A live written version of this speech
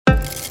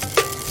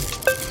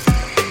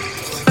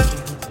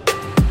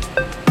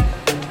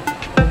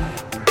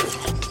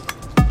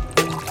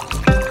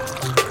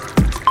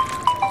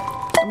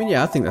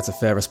Yeah, I think that's a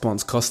fair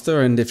response, Costa.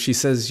 And if she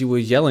says you were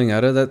yelling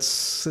at her,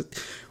 that's...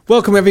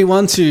 Welcome,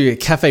 everyone, to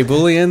Cafe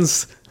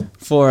Booleans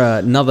for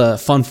another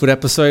Fun Food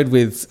episode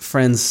with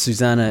friends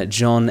Susanna,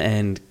 John,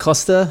 and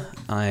Costa.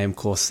 I am, of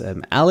course,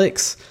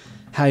 Alex.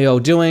 How y'all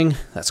doing?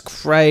 That's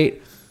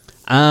great.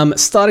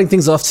 Starting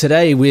things off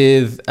today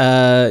with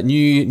a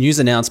new news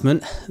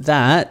announcement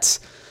that,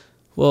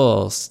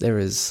 well, there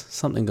is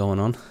something going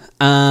on.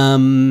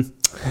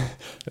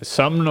 There's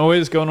some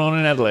noise going on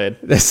in Adelaide.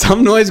 There's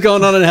some noise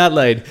going on in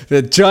Adelaide.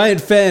 The giant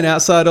fan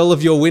outside all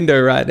of your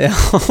window right now.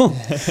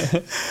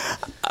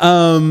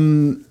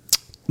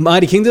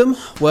 Mighty Kingdom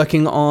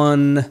working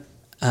on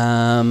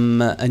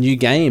a new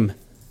game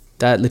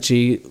that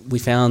literally we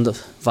found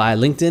via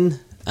LinkedIn.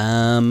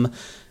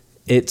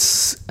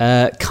 It's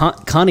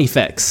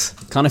Carnifex,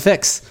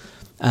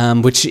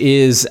 which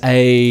is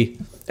a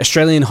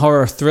Australian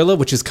horror thriller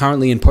which is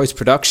currently in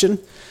post-production.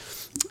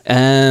 So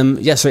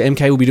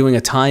MK will be doing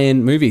a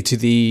tie-in movie to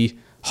the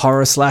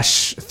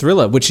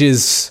horror/thriller, which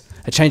is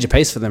a change of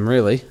pace for them,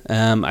 really.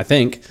 I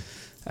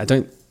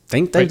don't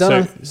think they've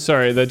done it.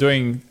 Sorry, they're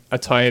doing a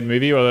tie-in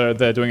movie, or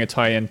they're doing a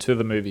tie-in to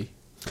the movie?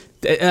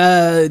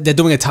 They're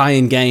doing a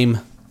tie-in game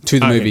to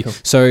the movie. Cool.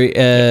 So,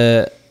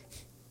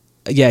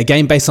 a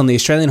game based on the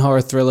Australian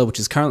horror thriller, which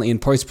is currently in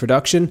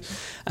post-production.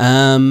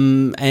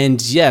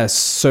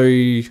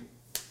 So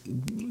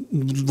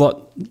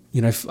what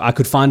I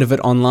could find of it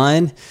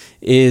online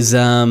is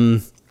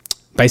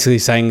basically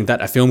saying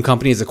that a film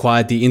company has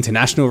acquired the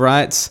international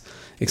rights,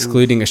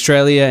 excluding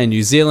Australia and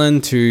New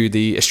Zealand, to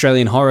the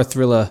Australian horror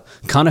thriller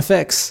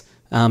Carnifex.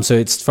 So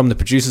it's from the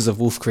producers of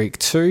Wolf Creek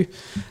 2.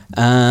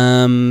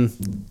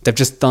 They've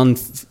just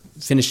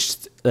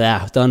finished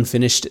their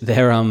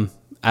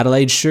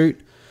Adelaide shoot.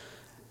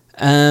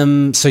 I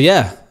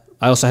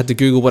also had to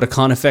Google what a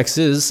Carnifex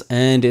is,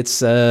 and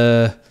it's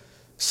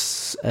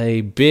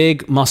a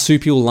big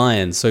marsupial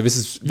lion. So this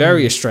is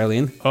very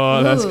Australian.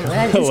 Oh, that's cool.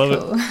 That is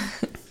cool.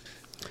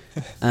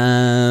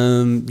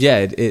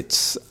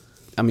 It's...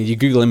 I mean, you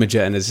Google image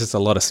it and there's just a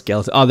lot of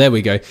skeleton. Oh, there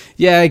we go.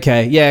 Yeah,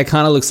 okay. Yeah, it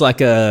kind of looks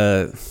like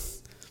it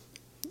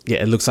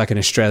looks like an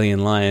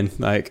Australian lion.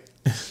 Like,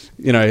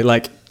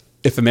 like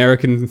if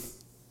American...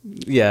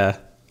 Yeah.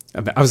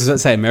 I was going to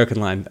say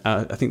American lion.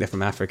 I think they're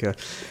from Africa.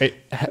 Hey,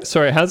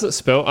 sorry, how's it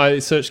spelled? I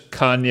searched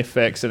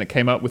Carnifex and it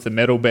came up with a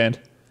metal band.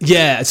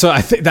 Yeah, so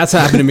I think that's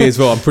happened to me as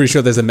well. I'm pretty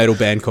sure there's a metal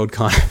band called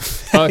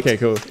Carnifex. Oh, okay,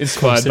 cool.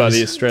 Inspired by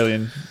the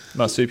Australian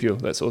marsupial.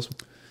 That's awesome.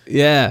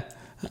 Yeah.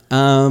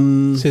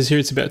 It says here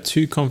it's about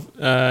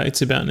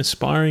it's about an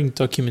aspiring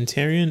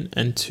documentarian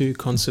and two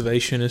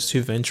conservationists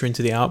who venture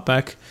into the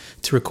outback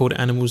to record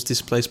animals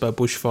displaced by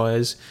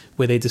bushfires,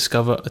 where they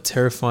discover a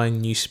terrifying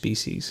new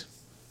species.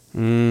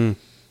 I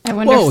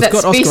wonder if that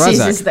species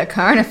is the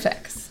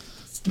Carnifex.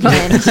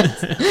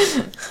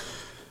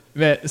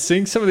 Man,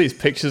 seeing some of these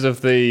pictures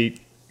of the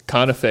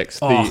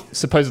Carnifex, the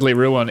supposedly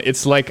real one,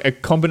 it's like a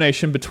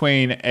combination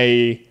between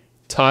a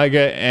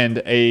tiger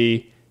and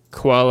a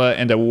koala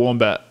and a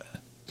wombat,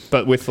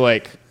 but with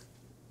like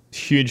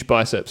huge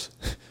biceps.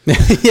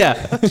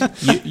 Yeah.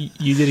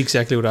 You did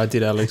exactly what I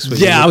did, Alex.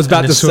 I was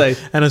about to say.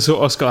 And I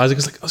saw Oscar Isaac. I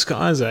was like, Oscar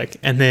Isaac.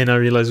 And then I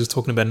realized I was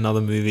talking about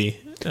another movie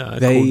called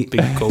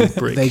Big Gold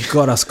Brick. They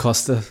got us,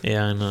 Costa.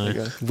 Yeah, I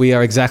know. We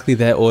are exactly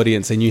their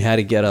audience and you had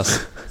to get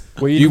us.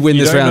 You win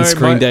this round,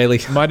 Screen Daily.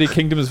 Mighty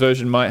Kingdom's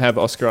version might have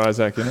Oscar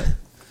Isaac in it.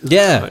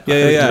 Yeah.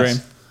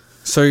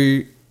 So,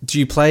 do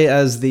you play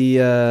as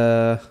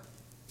the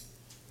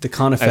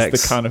Carnifex?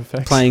 As the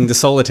Carnifex. Playing the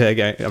solitaire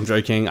game. I'm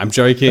joking. I'm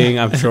sure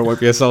it won't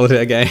be a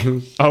solitaire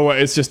game. Oh, well,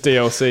 it's just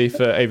DLC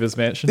for Ava's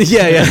Mansion.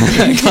 Yeah.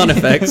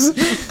 Carnifex.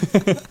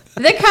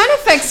 The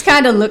Carnifex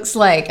kind of looks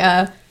like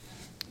a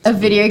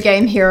video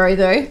game hero,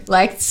 though.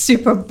 Like,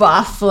 super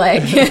buff,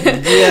 like,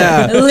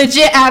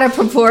 legit out of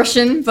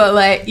proportion, but,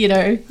 like, you're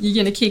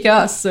going to kick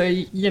ass, so,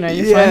 you're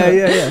fine.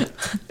 Yeah.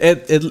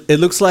 It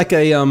looks like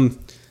a,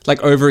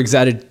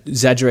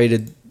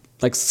 over-exaggerated,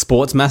 like,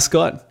 sports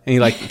mascot. And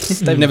you're like,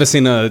 they've never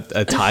seen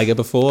a tiger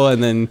before.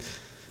 And then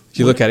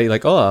you look at it, you're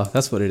like, oh,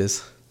 that's what it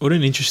is. What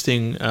an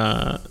interesting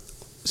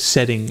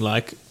setting,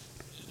 like,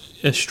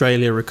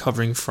 Australia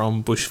recovering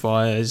from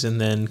bushfires,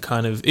 and then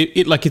kind of,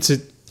 it's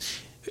a,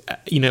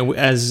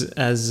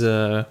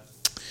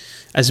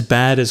 as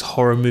bad as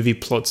horror movie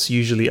plots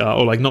usually are,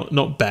 or like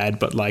not bad,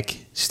 but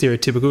like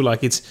stereotypical.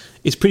 Like it's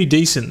pretty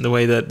decent the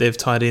way that they've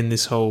tied in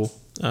this whole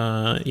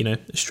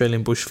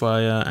Australian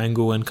bushfire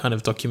angle and kind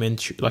of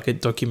documentary, like a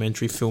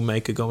documentary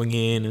filmmaker going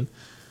in, and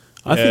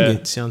I think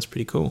it sounds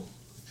pretty cool.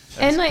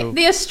 And like cool.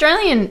 The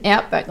Australian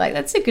outback, like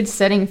that's a good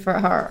setting for a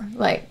horror.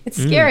 Like it's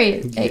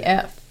scary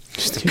AF.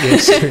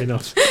 Scary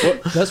enough. Well,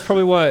 that's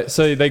probably why.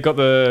 So they got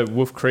the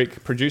Wolf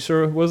Creek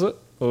producer, was it?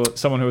 Or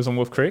someone who was on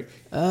Wolf Creek?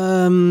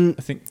 I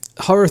think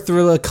horror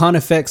thriller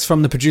Carnifex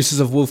from the producers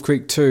of Wolf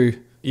Creek 2.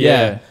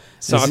 Yeah.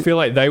 So I feel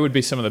like they would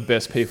be some of the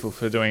best people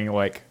for doing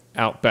like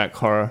outback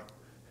horror.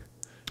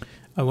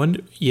 I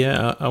wonder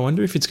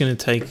if it's going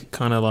to take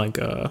kind of like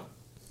a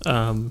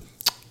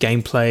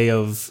gameplay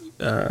of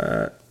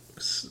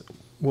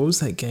what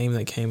was that game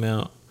that came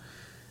out?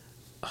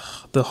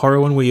 the horror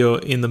one where you're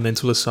in the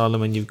mental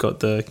asylum and you've got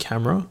the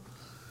camera.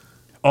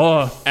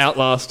 Oh,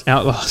 Outlast.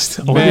 Outlast.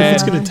 I wonder if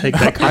it's going to take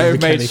that kind I of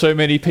have made mechanic. so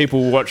many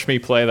people watch me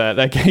play that.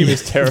 That game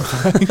is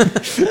terrifying.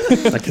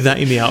 Like that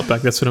in the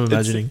Outback. That's what I'm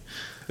imagining.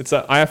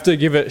 I have to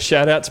give a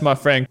shout out to my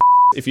friend.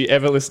 If you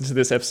ever listen to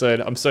this episode,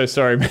 I'm so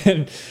sorry,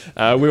 man.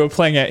 We were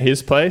playing at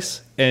his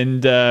place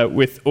and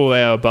with all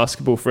our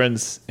basketball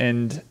friends,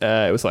 and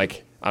it was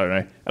like, I don't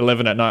know,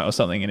 11 at night or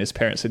something, and his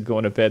parents had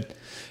gone to bed.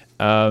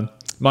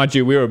 Mind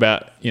you, we were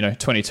about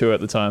 22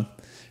 at the time,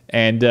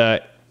 and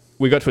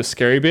we got to a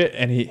scary bit,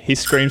 and he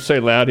screamed so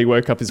loud he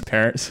woke up his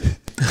parents.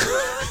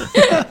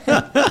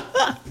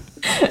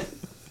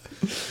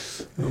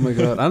 Oh my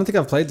god, I don't think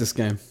I've played this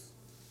game.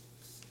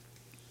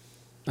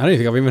 I don't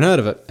think I've even heard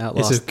of it.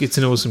 Outlast. It's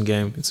an awesome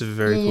game. It's a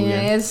very cool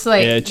game. It's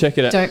like, Yeah, check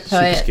it out. don't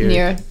play Super it scary.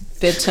 near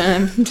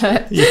bedtime.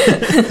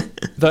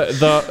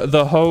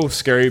 The whole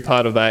scary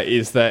part of that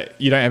is that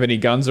you don't have any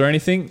guns or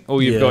anything.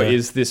 All you've got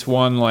is this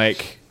one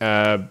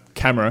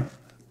camera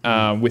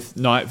with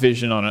night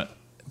vision on it,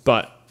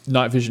 but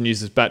night vision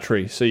uses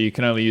battery, so you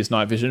can only use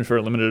night vision for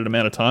a limited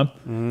amount of time.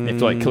 You have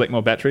to collect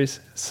more batteries,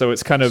 so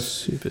it's kind of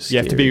Super you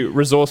have to be scary.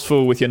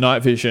 resourceful with your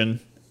night vision.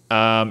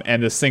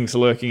 And there's things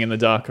lurking in the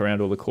dark around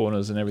all the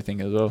corners and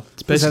everything as well.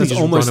 It's basically It's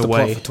just almost run the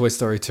plot away. for Toy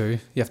Story 2.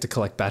 You have to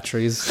collect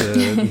batteries.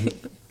 Yeah,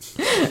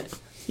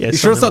 You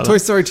sure it's something not like Toy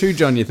Story 2,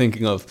 John, you're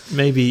thinking of? that.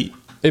 Maybe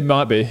It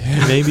might be.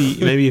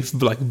 maybe if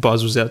like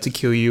Buzz was out to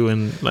kill you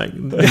and like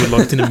you were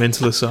locked in a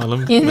mental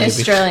asylum. In the maybe.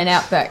 Australian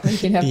outback, we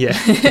could have. Yeah.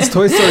 It's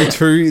Toy Story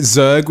 2,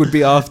 Zurg would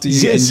be after you,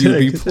 Yeah, and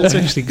you'd be... that's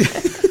actually good.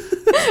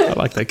 I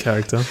like that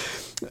character.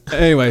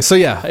 Anyway, so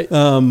yeah.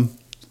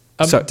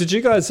 So- Did you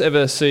guys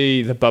ever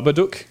see the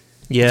Babadook?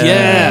 Yeah.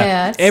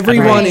 Yeah, it's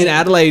Everyone great. in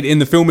Adelaide in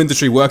the film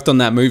industry worked on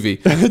that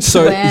movie.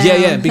 So Wow.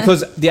 yeah,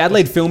 because the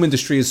Adelaide film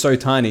industry is so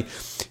tiny.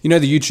 You know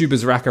the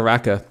YouTubers Raka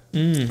Raka?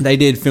 They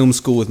did film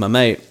school with my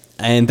mate,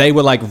 and they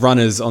were like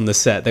runners on the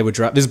set. They were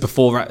this is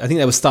before, I think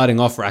they were starting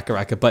off Raka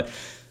Raka, but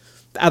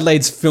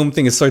Adelaide's film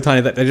thing is so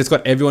tiny that they just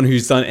got everyone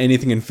who's done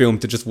anything in film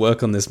to just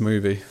work on this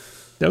movie.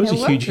 That was It a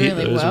worked huge hit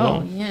really though as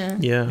well. Yeah.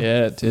 Yeah.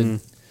 Yeah, it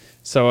did.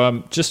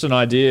 So just an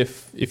idea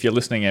if you're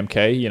listening,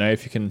 MK,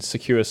 if you can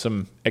secure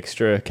some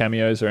extra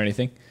cameos or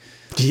anything.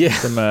 Yeah,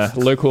 Some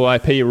local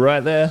IP right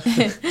there.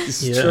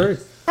 it's Yeah. true.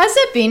 Has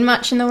there been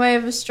much in the way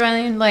of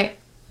Australian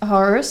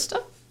horror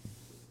stuff?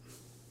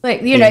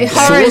 Horror.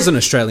 Shaw's an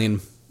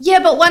Australian. Yeah,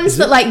 but ones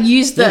that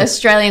use the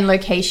Australian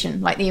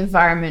location, like the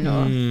environment,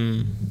 or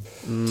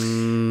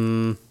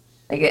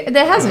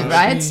there hasn't,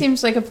 right? It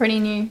seems like a pretty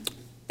new.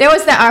 There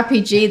was that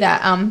RPG,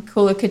 that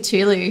Call of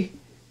Cthulhu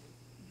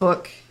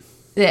book,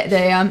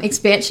 the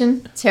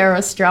expansion, Terra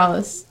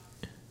Australis.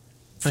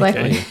 It's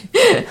Okay.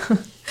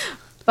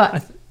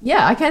 but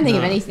yeah, I can't think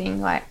of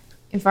anything like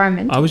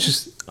environmental. I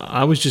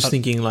was just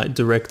thinking like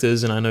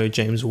directors, and I know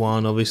James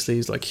Wan obviously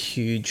is like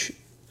huge.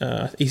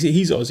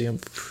 He's Aussie, I'm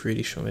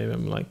pretty sure. Maybe I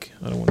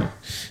don't want to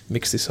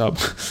mix this up.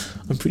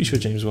 I'm pretty sure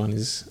James Wan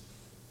is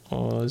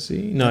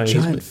Aussie. No,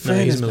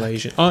 he's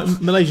Malaysian.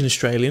 Malaysian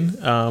Australian.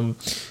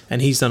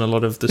 And he's done a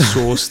lot of the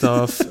Saw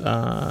stuff,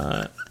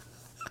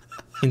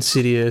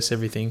 Insidious,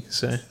 everything.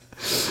 So.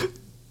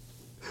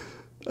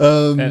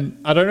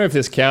 And I don't know if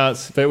this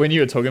counts, but when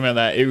you were talking about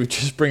that, it was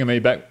just bringing me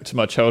back to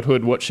my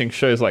childhood watching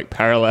shows like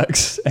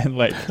Parallax and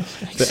like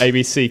the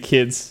ABC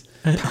Kids.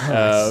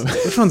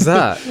 Which one's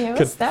that? Yeah,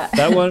 what's that?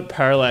 That one,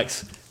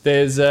 Parallax.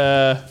 There's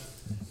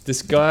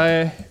this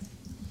guy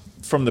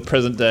from the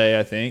present day,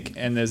 I think,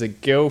 and there's a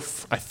girl,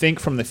 I think,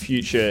 from the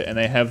future, and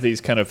they have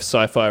these kind of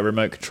sci-fi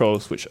remote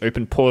controls which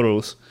open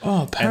portals.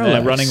 Oh, And Parallax.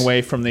 they're running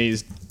away from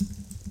these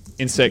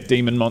insect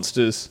demon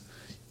monsters,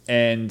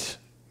 and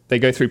they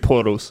go through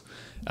portals.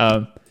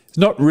 It's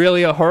not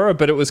really a horror,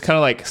 but it was kind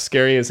of like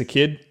scary as a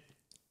kid.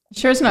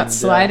 Sure, it's not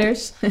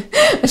Sliders.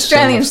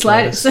 Australian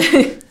Sliders.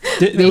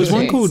 There was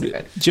one Me too. called. So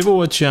good. Did you ever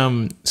watch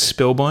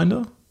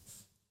Spellbinder?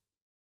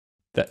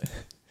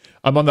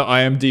 I'm on the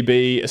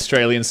IMDb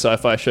Australian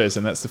sci-fi shows,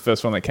 and that's the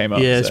first one that came up.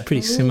 Yeah, it's so.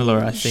 pretty similar,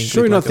 I think.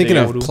 Sure, you're with, not thinking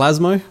of yodel.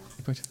 Plasmo?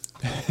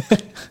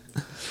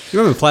 You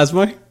remember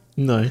Plasmo?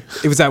 No.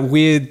 It was that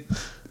weird,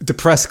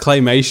 depressed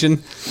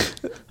claymation.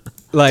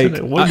 Like,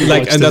 Don't know what you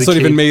like, watched and as that's a not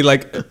even kid. me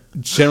like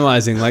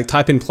generalizing. Like,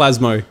 type in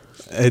Plasmo,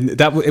 and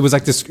it was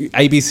like this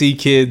ABC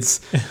Kids,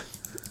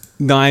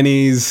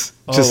 90s.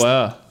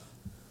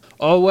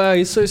 Oh wow,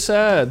 he's so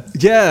sad.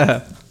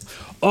 Yeah,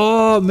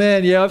 Oh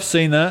man, yeah, I've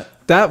seen that.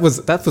 that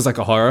was like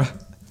a horror.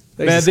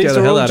 They Man, used to scare these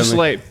the are hell all out of just me.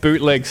 like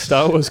bootleg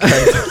Star Wars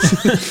characters.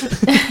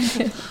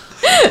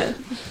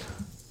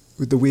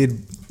 With the weird,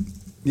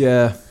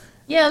 yeah.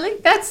 Yeah,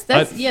 look, that's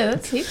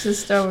heaps of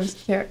Star Wars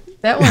characters.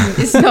 That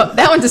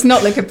one does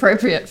not look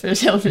appropriate for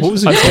television. What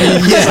was it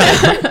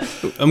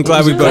called? I'm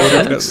glad we both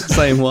got the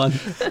same one.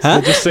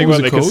 Huh? Just seeing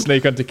What was what it they could called?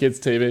 sneak onto kids'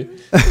 TV.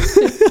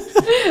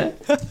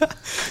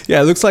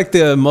 Yeah, it looks like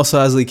the Mos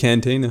Eisley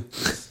Cantina.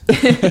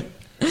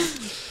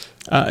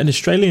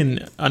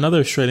 Another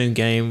Australian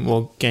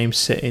game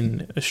set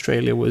in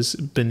Australia was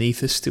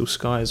Beneath a Still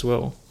Sky as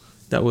well.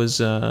 That was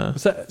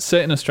Was that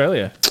set in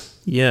Australia?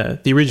 Yeah,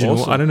 the original.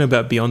 Awesome. I don't know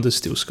about Beyond the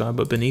Steel Sky,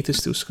 but Beneath the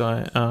Steel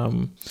Sky.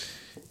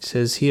 It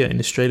says here, in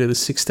Australia, the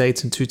 6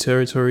 states and 2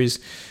 territories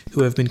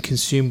who have been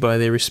consumed by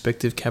their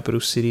respective capital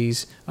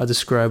cities are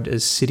described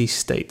as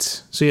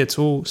city-states. So yeah, it's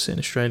all set in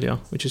Australia,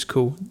 which is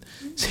cool.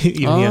 So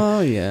even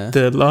here, yeah.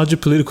 the larger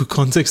political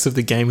context of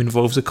the game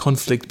involves a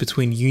conflict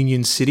between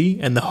Union City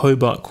and the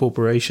Hobart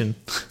Corporation.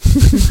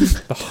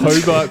 The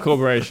Hobart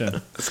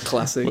Corporation. It's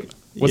classic.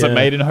 Was it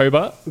made in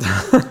Hobart?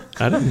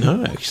 I don't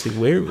know, actually,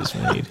 where it was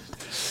made.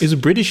 It was a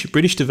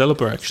British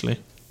developer, actually.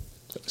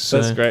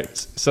 So, that's great.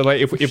 So,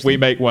 like, if we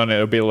make one,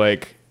 it'll be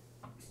like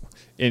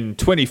in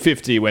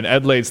 2050 when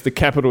Adelaide's the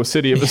capital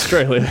city of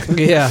Australia.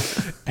 Yeah.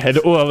 And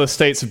all other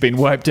states have been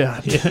wiped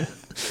out. Yeah.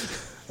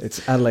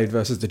 It's Adelaide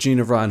versus the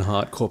Gina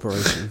Reinhardt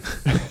Corporation.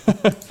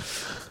 Oh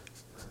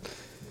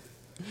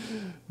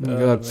my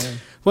God. Man.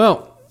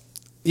 Well,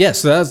 yeah,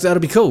 so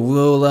that'll be cool.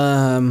 We'll,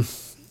 as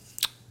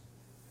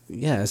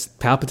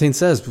Palpatine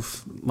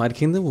says, Mighty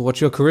Kingdom, we'll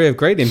watch your career of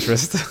great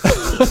interest.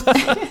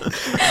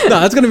 No,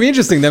 that's going to be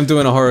interesting, them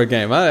doing a horror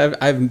game. I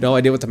have no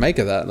idea what to make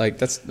of that. Like,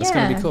 that's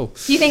going to be cool.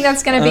 Do you think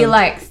that's going to be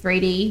like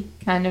 3D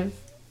kind of?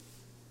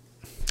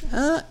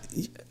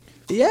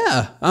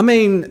 Yeah. I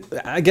mean,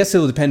 I guess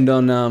it'll depend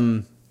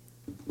on,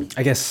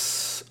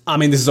 this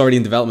is already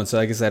in development, so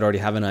I guess they'd already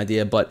have an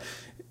idea. But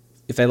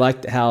if they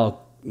liked how,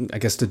 I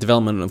guess, the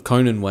development of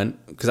Conan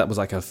went, because that was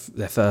like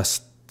their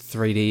first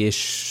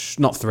 3D-ish,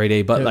 not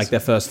 3D, but like their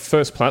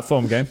first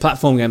platform game.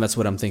 Platform game, that's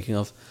what I'm thinking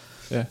of.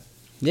 Yeah.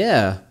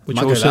 Yeah.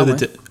 Which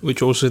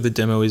also the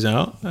demo is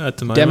out at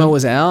the moment. Demo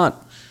was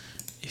out.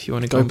 If you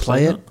want to go and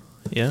play it.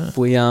 Yeah.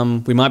 We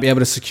might be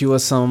able to secure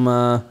some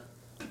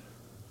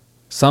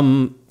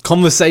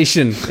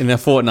conversation in a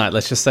fortnight,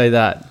 let's just say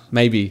that.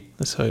 Maybe.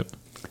 Let's hope.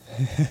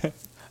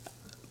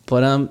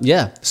 But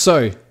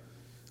so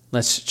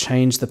let's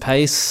change the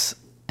pace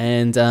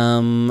and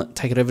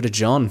take it over to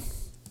John.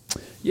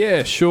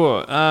 Yeah, sure.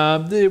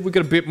 We've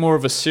got a bit more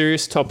of a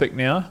serious topic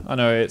now. I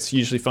know it's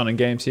usually fun and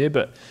games here,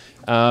 but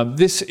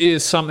this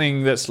is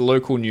something that's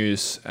local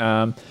news.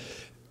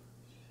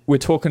 We're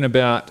talking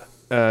about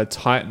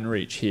Titan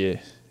Reach here.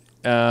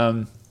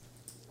 Now,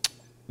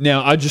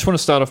 I just want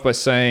to start off by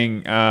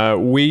saying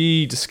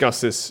we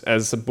discussed this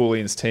as a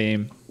Booleans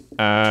team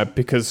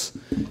because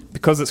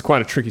it's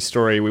quite a tricky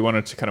story. We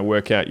wanted to kind of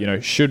work out,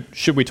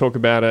 should we talk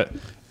about it?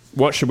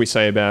 What should we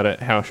say about it?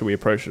 How should we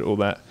approach it? All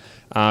that.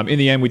 In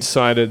the end, we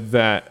decided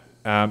that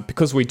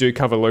because we do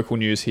cover local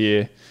news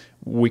here,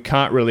 we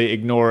can't really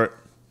ignore it,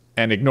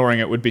 and ignoring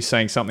it would be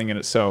saying something in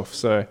itself.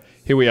 So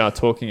here we are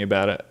talking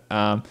about it.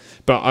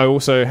 But I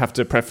also have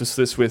to preface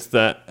this with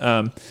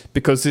that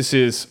because this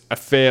is a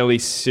fairly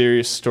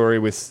serious story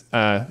with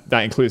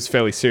that includes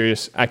fairly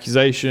serious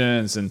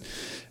accusations and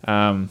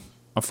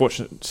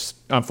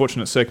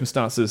unfortunate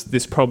circumstances.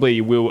 This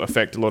probably will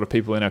affect a lot of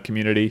people in our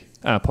community,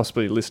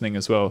 possibly listening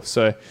as well.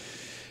 So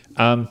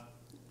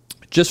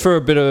just for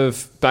a bit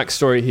of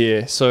backstory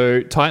here.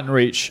 So Titan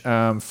Reach,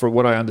 for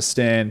what I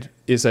understand,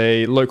 is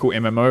a local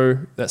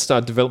MMO that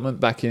started development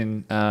back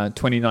in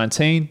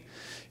 2019.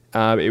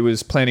 It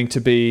was planning to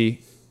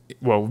be,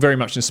 very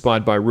much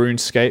inspired by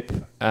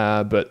RuneScape,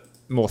 but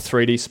more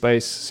 3D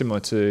space, similar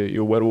to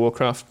your World of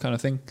Warcraft kind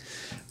of thing.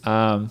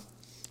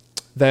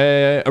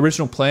 Their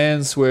original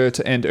plans were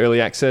to end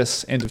early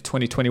access end of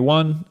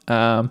 2021,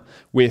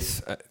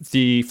 with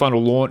the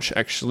final launch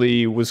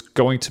actually was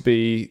going to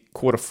be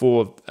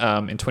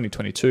Q4 in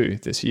 2022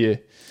 this year.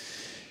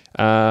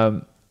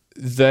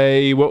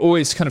 They were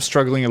always kind of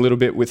struggling a little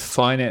bit with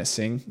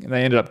financing, and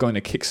they ended up going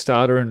to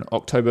Kickstarter in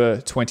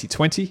October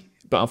 2020,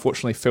 but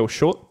unfortunately fell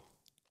short.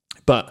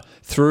 But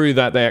through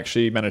that, they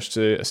actually managed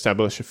to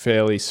establish a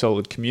fairly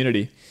solid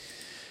community.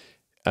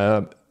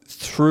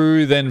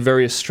 Through then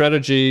various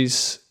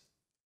strategies,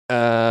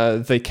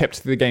 they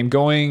kept the game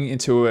going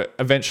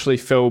eventually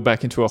fell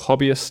back into a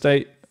hobbyist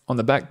state on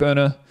the back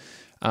burner.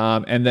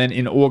 And then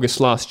in August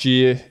last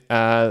year,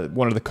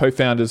 one of the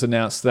co-founders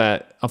announced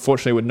that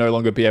unfortunately would no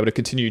longer be able to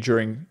continue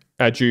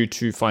due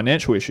to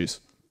financial issues.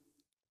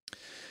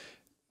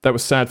 That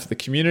was sad for the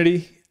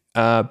community.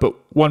 But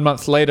 1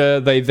 month later,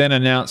 they then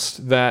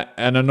announced that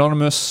an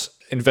anonymous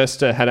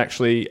investor had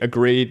actually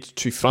agreed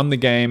to fund the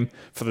game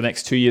for the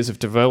next 2 years of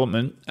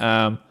development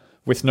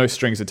with no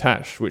strings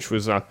attached, which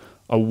was a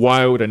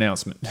wild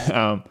announcement.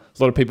 A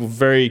lot of people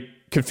very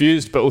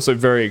confused, but also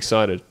very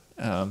excited.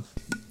 A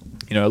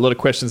lot of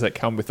questions that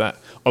come with that,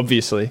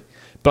 obviously.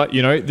 But,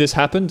 this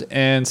happened,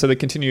 and so they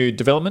continued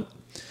development.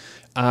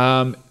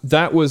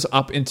 That was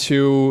up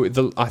until,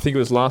 I think it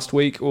was last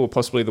week or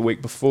possibly the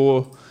week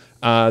before,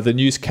 the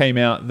news came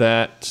out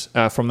that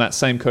from that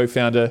same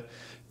co-founder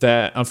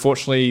that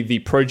unfortunately the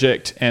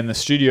project and the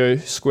studio,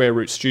 Square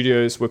Root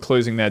Studios, were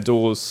closing their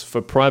doors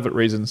for private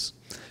reasons,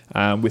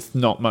 with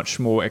not much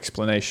more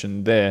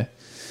explanation there.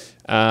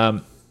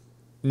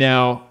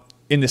 Now,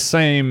 in the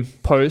same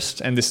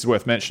post, and this is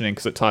worth mentioning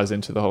because it ties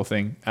into the whole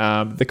thing,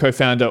 the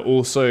co-founder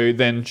also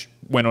then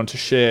went on to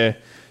share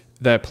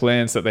their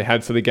plans that they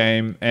had for the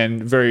game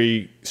and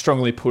very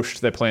strongly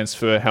pushed their plans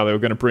for how they were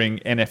going to bring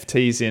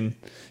NFTs in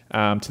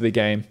to the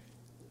game.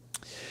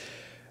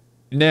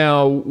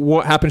 Now,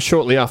 what happened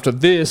shortly after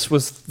this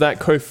was that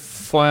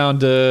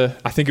co-founder,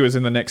 I think it was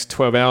in the next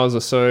 12 hours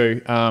or so,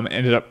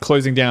 ended up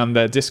closing down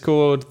their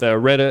Discord, their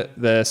Reddit,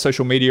 their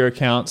social media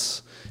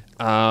accounts,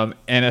 and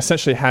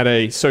essentially had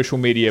a social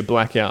media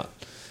blackout,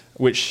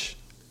 which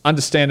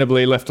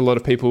understandably left a lot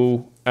of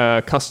people,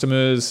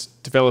 customers,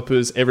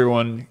 developers,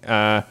 everyone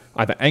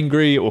either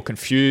angry or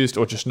confused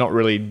or just not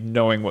really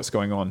knowing what's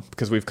going on,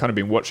 because we've kind of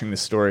been watching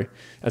this story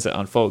as it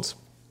unfolds.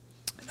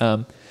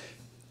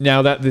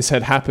 Now that this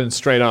had happened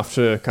straight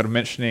after kind of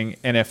mentioning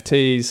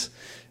NFTs,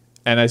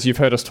 and as you've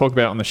heard us talk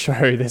about on the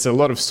show, there's a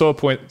lot of sore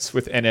points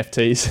with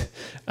NFTs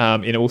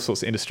in all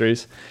sorts of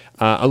industries.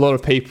 A lot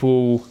of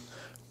people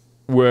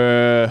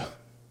were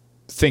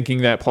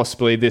thinking that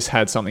possibly this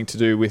had something to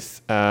do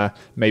with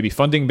maybe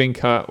funding being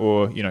cut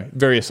or,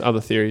 various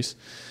other theories.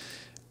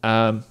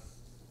 Now,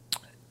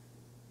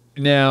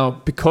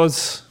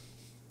 because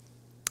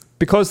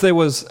there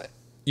was,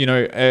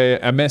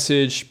 a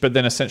message, but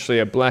then essentially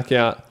a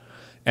blackout,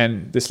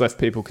 and this left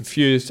people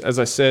confused, as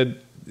I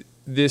said,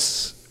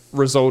 this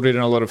resulted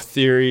in a lot of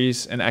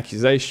theories and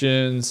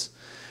accusations.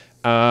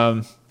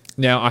 Now,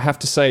 I have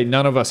to say,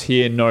 none of us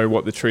here know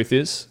what the truth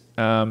is.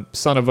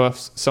 Some of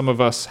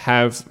us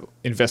have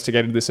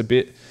investigated this a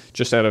bit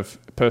just out of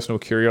personal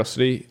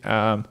curiosity.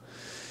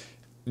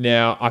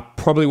 Now, I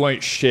probably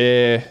won't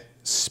share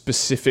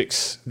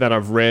specifics that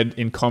I've read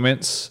in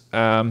comments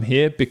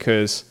here,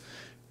 because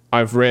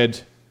I've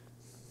read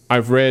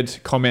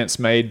comments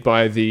made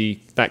by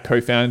that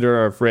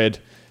co-founder. I've read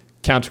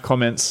counter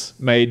comments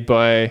made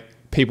by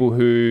people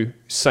who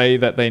say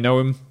that they know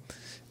him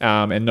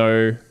and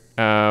know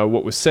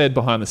what was said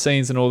behind the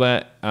scenes and all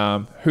that.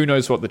 Who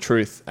knows what the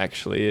truth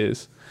actually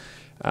is?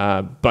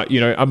 But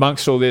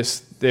amongst all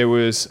this, there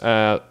was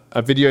a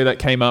video that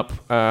came up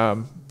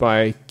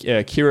by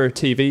Kira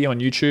TV on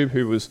YouTube,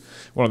 who was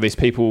one of these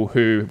people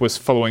who was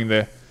following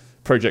the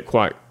project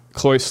quite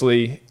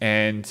closely,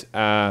 and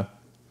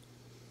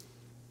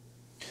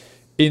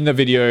in the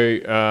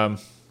video,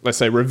 let's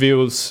say,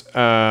 reveals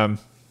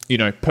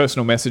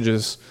personal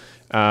messages,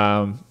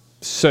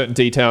 certain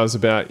details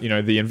about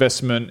the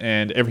investment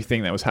and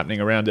everything that was happening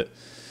around it.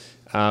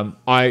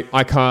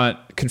 I can't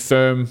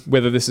confirm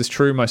whether this is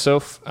true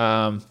myself,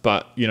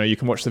 but you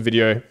can watch the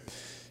video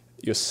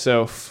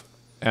yourself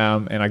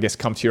and I guess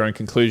come to your own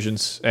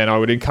conclusions. And I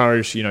would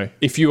encourage,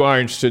 if you are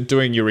interested,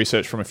 doing your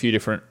research from a few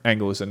different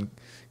angles and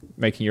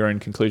making your own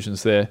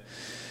conclusions there.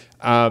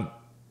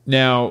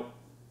 Now,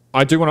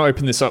 I do want to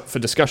open this up for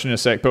discussion in a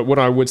sec, but what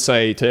I would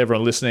say to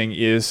everyone listening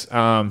is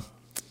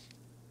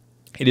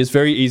it is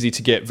very easy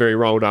to get very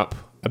rolled up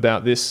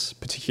about this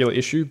particular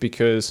issue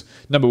because,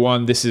 number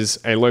one, this is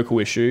a local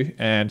issue.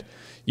 And,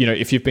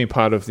 if you've been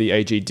part of the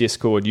AG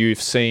Discord,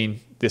 you've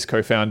seen this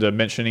co-founder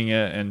mentioning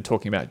it and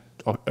talking about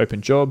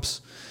open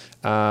jobs.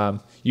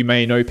 You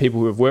may know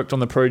people who have worked on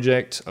the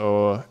project,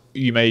 or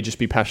you may just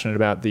be passionate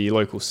about the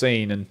local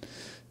scene. And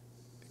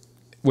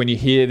when you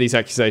hear these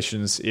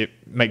accusations, it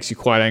makes you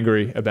quite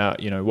angry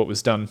about, what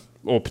was done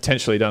or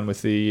potentially done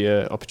with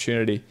the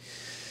opportunity.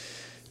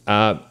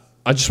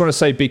 I just want to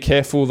say, be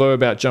careful though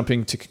about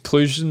jumping to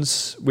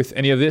conclusions with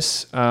any of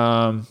this,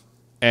 and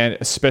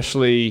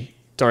especially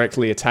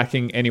directly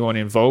attacking anyone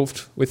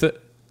involved with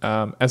it.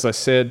 As I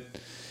said,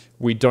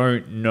 we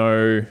don't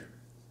know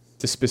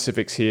the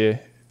specifics here,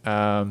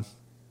 and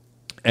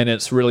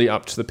it's really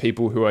up to the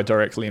people who are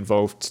directly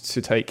involved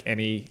to take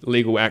any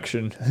legal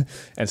action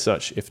and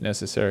such if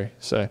necessary.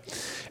 So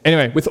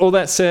anyway, with all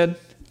that said,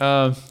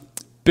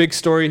 big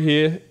story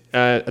here,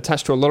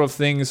 attached to a lot of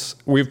things.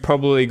 We've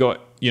probably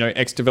got,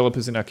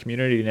 ex-developers in our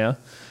community now.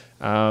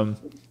 On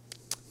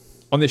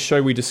this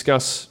show, we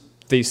discuss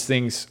these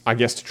things, I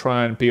guess, to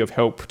try and be of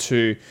help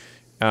to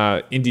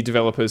indie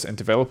developers and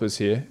developers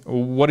here.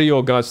 What are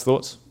your guys'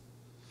 thoughts?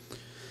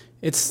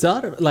 It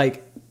started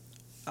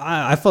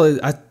I followed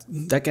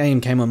that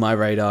game came on my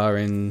radar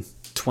in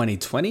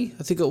 2020,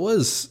 I think it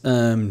was,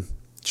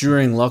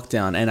 during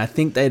lockdown, and I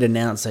think they'd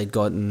announced they'd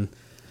gotten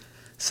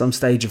some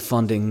stage of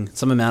funding,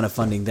 some amount of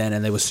funding then,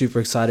 and they were super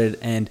excited.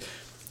 And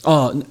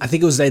I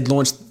think it was they'd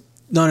launched.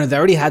 No, they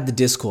already had the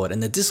Discord,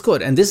 and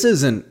this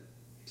isn't,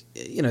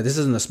 this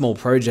isn't a small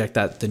project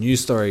that the news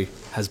story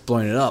has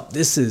blown it up.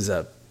 This is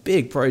a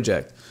big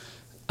project.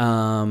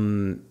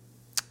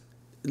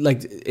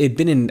 It'd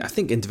been in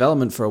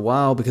development for a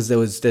while because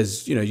there's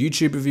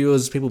YouTube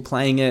reviewers, people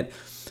playing it,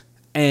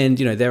 and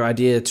their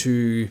idea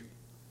to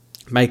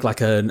make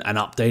like an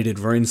updated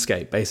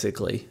RuneScape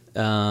basically,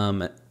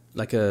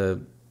 like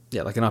an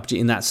RPG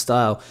in that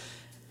style,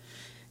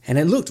 and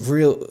it looked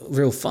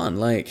real fun.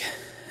 Like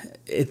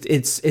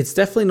it's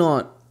definitely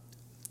not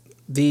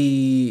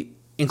the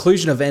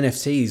inclusion of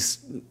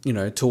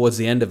NFTs, towards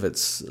the end of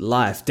its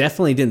life.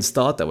 Definitely didn't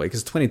start that way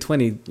because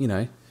 2020,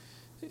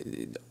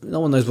 no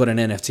one knows what an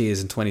NFT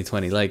is in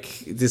 2020.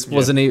 This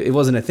wasn't it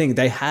wasn't a thing.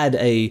 They had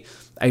a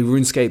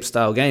RuneScape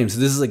style game, so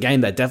this is a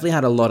game that definitely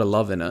had a lot of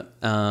love in it.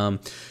 And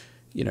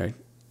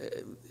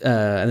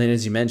then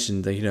as you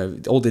mentioned,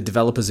 all the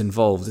developers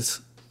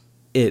involved.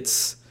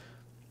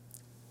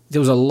 There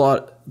was a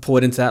lot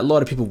poured into that. A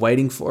lot of people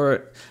waiting for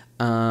it.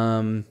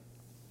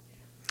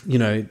 you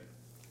know,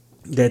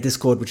 their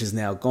Discord, which is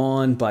now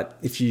gone. But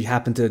if you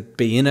happen to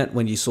be in it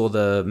when you saw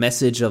the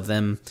message of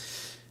them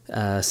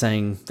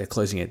saying they're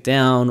closing it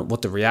down,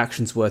 what the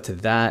reactions were to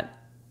that,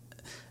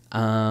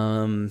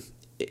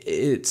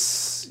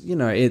 it's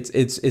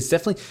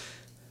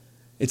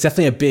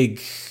definitely a big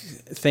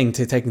thing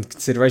to take into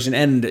consideration.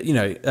 And you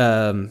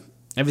know,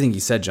 everything you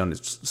said, John, is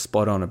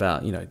spot on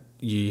about, you know,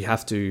 you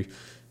have to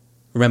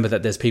remember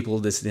that there's people.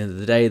 This at the end of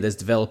the day, there's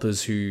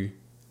developers who.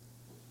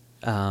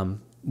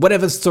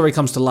 Whatever story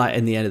comes to light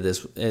in the end of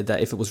this,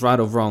 that if it was right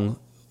or wrong,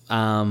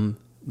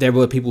 there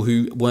were people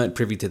who weren't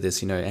privy to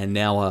this, you know, and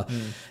now are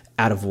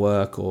out of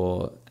work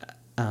or,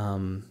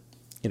 you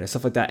know,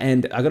 stuff like that.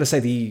 And I got to say,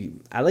 the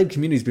Adelaide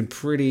community has been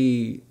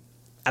pretty,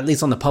 at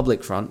least on the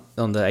public front,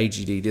 on the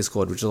AGD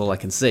Discord, which is all I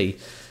can see,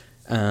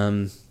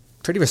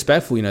 pretty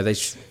respectful. You know, they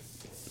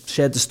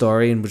shared the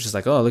story and was just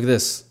like, oh, look at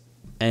this.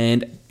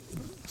 And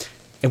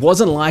it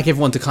wasn't like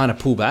everyone to kind of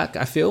pull back,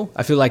 I feel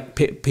like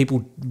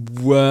people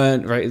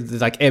weren't, right?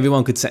 Like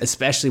everyone could say,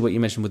 especially what you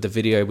mentioned with the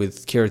video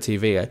with Kira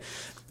TV,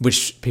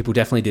 which people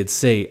definitely did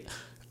see.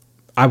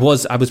 I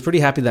was pretty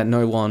happy that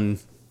no one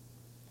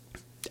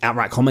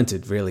outright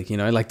commented, really, you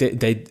know, like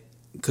they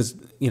because,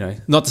 you know,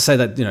 not to say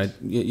that, you know,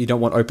 you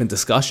don't want open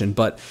discussion,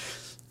 but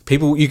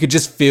people, you could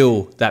just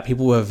feel that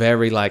people were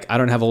very like, I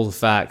don't have all the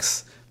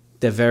facts.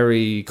 They're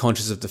very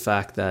conscious of the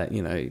fact that,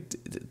 you know,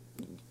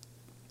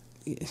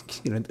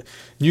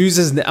 news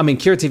is, I mean,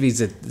 Kira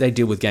TV, they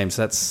deal with games,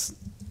 so that's,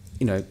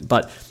 you know,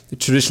 but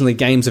traditionally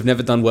games have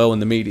never done well in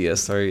the media,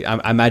 so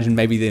I imagine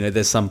maybe, you know,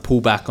 there's some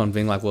pullback on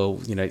being like, well,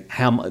 you know,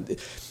 how much.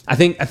 I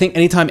think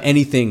anytime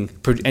any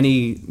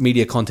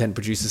media content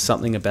produces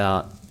something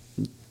about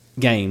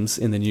games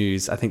in the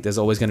news, I think there's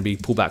always going to be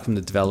pullback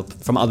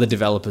from other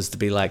developers to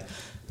be like,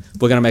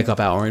 we're going to make up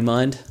our own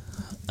mind.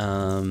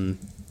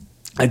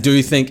 I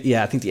do think,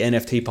 I think the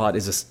NFT part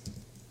is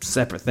a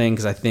separate thing,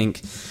 because I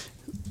think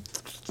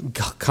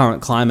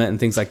current climate and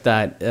things like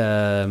that,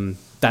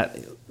 that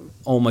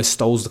almost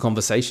stoles the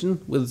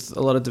conversation with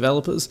a lot of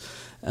developers.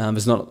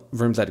 There's not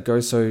rooms that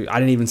go, so I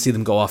didn't even see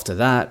them go after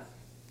that,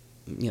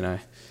 you know.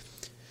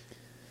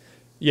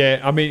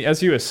 Yeah, I mean,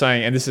 as you were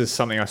saying, and this is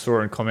something I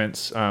saw in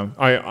comments,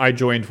 I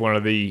joined one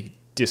of the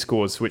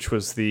Discords, which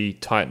was the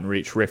Titan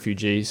Reach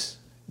refugees,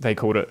 they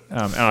called it.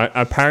 And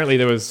apparently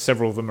there was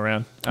several of them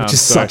around. Which is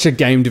such a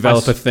game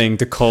developer thing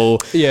to call.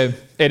 Yeah,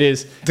 it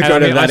is. To go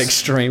to that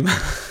extreme.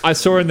 I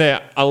saw in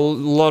there a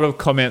lot of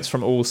comments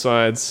from all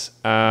sides,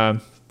 a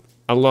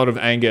lot of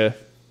anger.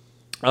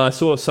 I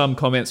saw some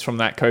comments from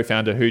that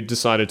co-founder who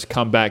decided to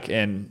come back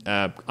and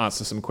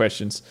answer some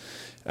questions.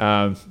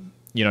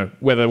 You know,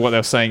 whether what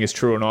they're saying is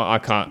true or not, I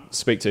can't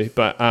speak to.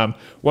 But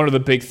one of the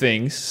big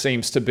things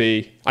seems to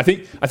be, I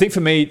think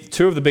for me,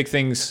 two of the big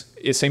things,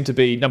 it seemed to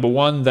be, number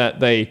one,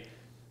 that they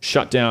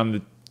shut down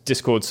the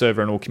Discord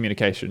server and all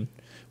communication,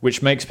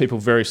 which makes people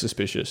very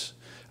suspicious.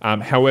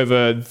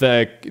 However,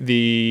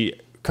 the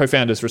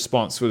co-founder's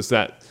response was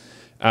that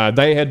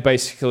they had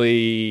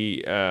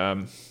basically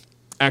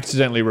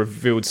accidentally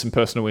revealed some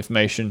personal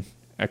information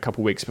a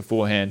couple weeks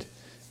beforehand,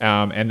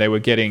 and they were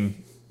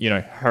getting, you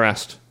know,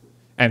 harassed.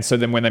 And so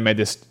then when they made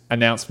this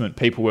announcement,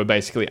 people were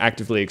basically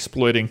actively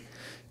exploiting,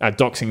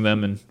 doxing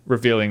them and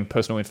revealing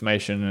personal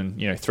information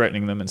and, you know,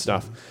 threatening them and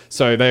stuff.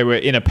 So they were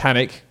in a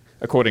panic,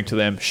 according to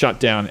them, shut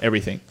down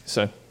everything.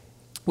 So,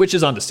 which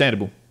is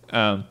understandable.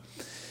 The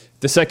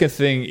second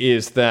thing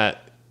is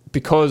that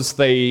because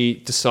they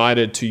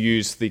decided to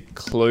use the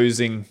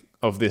closing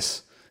of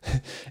this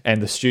and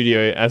the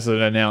studio as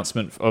an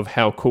announcement of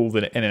how cool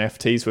the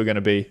NFTs were going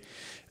to be,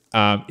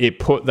 it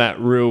put that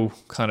real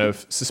kind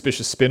of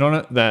suspicious spin on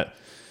it that,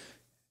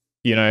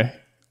 you know,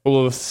 all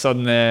of a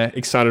sudden they're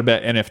excited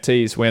about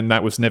NFTs when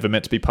that was never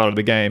meant to be part of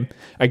the game.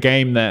 A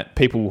game that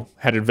people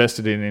had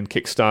invested in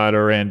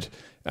Kickstarter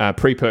and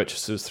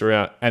pre-purchases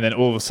throughout, and then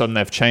all of a sudden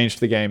they've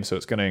changed the game so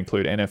it's going to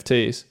include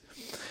NFTs.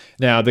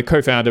 Now, the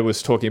co-founder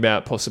was talking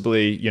about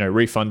possibly, you know,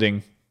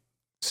 refunding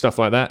stuff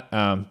like that,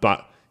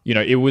 but, you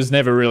know, it was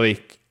never really,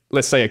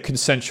 let's say, a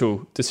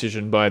consensual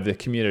decision by the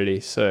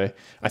community. So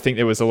I think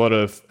there was a lot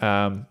of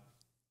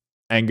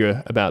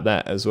anger about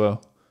that as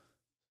well.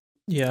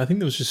 Yeah, I think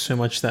there was just so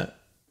much that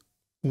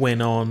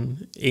went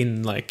on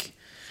in like,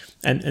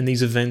 and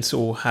these events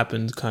all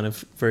happened kind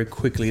of very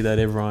quickly that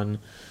everyone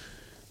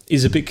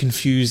is a bit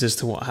confused as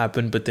to what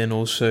happened, but then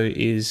also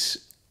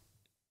is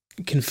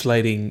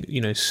conflating,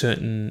 you know,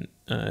 certain,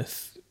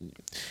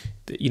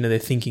 you know, they're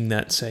thinking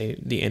that, say,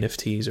 the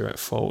NFTs are at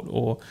fault,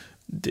 or,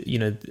 you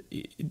know,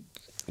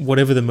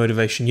 whatever the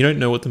motivation. You don't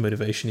know what the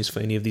motivation is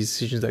for any of these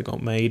decisions that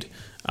got made,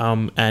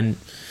 and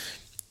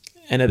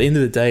at the end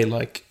of the day,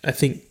 like, I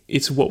think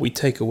it's what we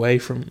take away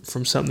from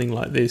something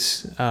like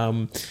this.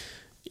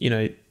 You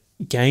know,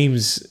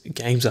 games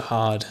are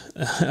hard.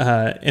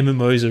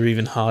 MMOs are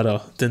even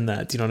harder than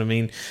that. Do you know what I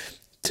mean?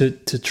 To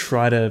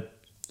try to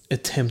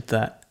attempt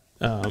that,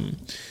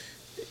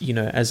 you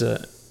know, as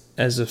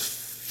a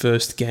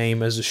first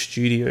game, as a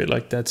studio,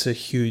 like, that's a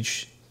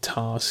huge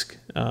task.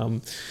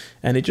 And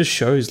it just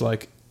shows,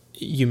 like,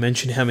 you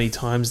mentioned how many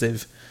times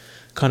they've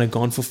kind of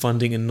gone for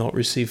funding and not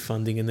received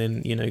funding, and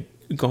then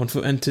gone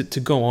for, and to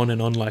go on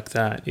and on like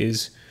that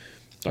is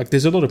like,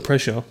 there's a lot of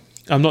pressure.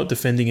 I'm not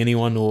defending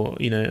anyone, or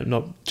I'm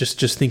not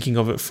just thinking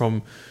of it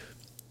from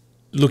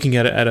looking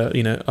at it at a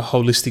a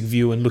holistic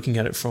view and looking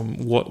at it from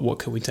what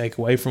can we take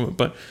away from it.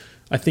 But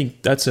I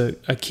think that's a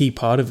key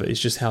part of it, is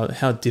just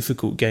how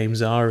difficult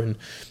games are. And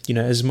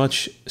as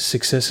much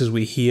success as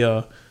we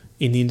hear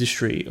in the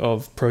industry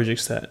of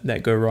projects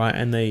that go right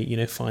and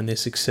they find their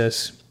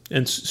success,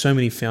 and so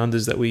many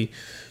founders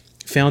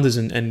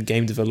and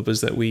game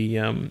developers that we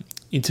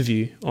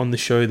interview on the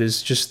show,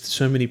 there's just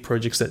so many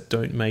projects that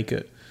don't make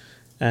it,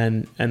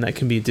 and that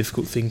can be a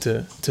difficult thing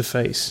to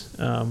face.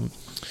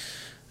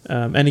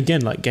 And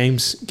again, like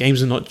games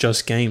are not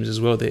just games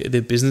as well.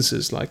 They're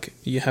businesses. Like,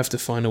 you have to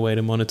find a way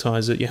to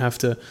monetize it. You have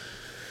to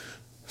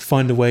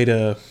find a way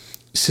to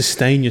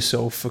sustain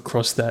yourself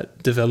across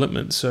that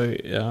development. So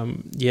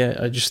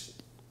I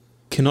just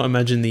cannot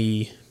imagine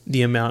the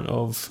amount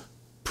of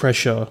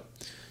pressure,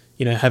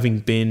 having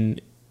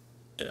been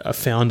a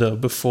founder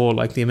before,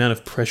 like the amount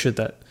of pressure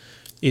that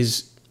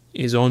is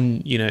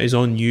on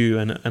you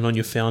and on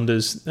your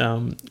founders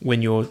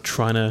when you're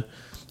trying to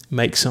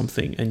make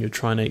something and you're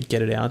trying to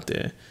get it out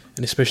there.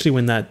 And especially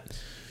when that,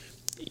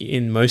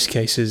 in most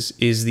cases,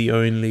 is the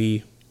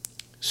only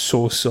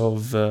source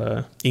of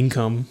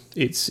income,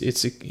 it's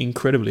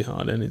incredibly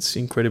hard and it's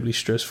incredibly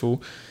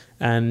stressful,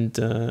 and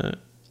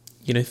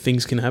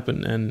things can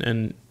happen,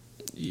 and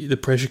the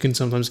pressure can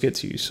sometimes get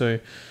to you. So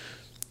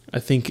I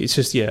think it's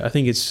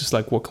just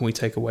like, what can we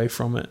take away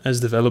from it as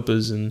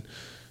developers, and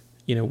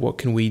what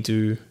can we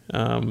do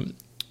to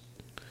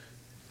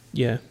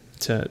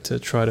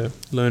try to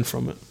learn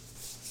from it.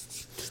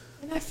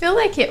 I feel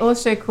like it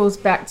also calls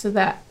back to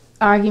that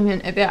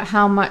argument about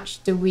how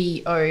much do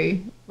we owe,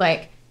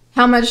 like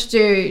how much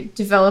do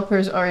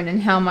developers own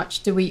and how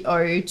much do we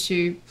owe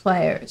to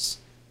players.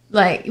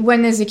 Like,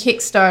 when there's a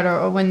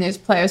Kickstarter or when there's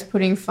players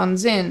putting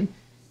funds in,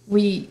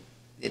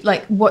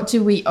 what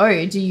do we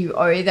owe? Do you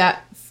owe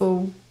that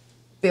full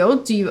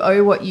build? Do you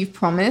owe what you've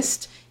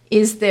promised?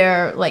 Is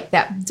there like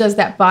that, does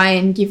that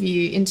buy-in give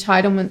you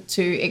entitlement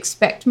to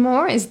expect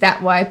more? Is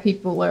that why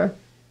people are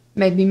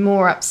maybe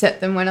more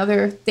upset than when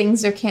other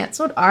things are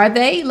cancelled? Are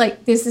they?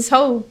 Like, there's this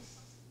whole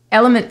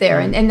element there,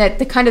 and that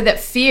the kind of that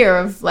fear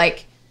of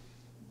like,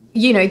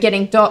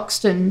 getting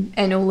doxxed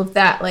and all of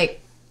that.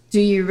 Like,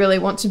 do you really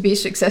want to be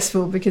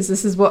successful because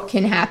this is what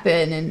can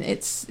happen? And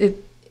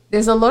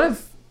there's a lot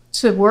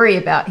to worry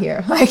about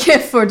here, like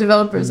for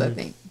developers, I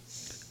think.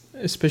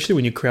 Especially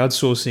when you're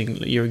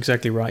crowdsourcing, you're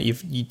exactly right.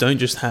 You don't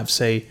just have,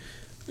 say,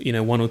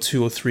 one or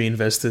two or three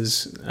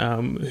investors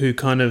who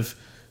kind of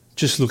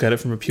just look at it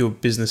from a pure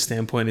business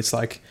standpoint. It's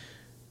like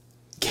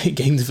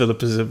game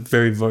developers are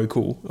very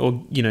vocal,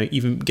 or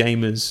even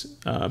gamers,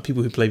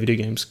 people who play video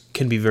games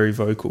can be very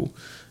vocal.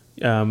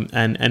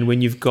 And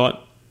when you've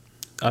got,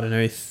 I don't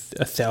know,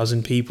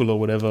 1,000 people or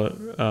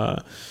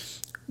whatever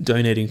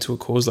donating to a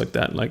cause like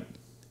that, like,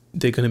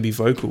 they're going to be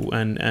vocal.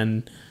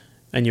 And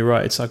you're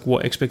right. It's like,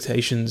 what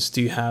expectations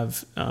do you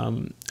have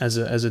as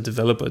a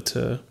developer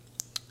to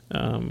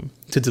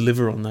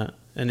deliver on that?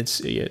 And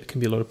it can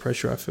be a lot of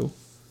pressure, I feel.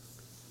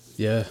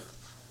 Yeah.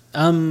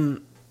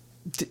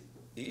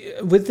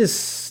 With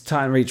this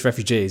Titan Reach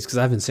refugees, because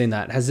I haven't seen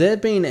that, has there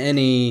been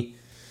anyone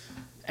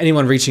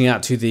reaching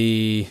out to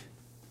the,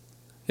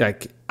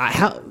 like, I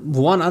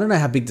don't know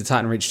how big the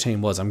Titan Reach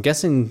team was. I'm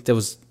guessing there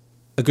was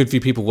a good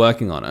few people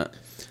working on it.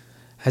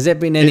 Has there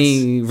been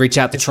any reach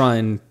out to try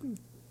and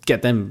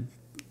get them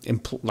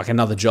like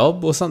another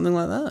job or something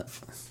like that?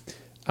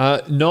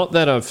 Not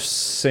that I've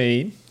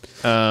seen.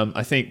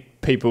 I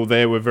think people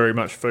there were very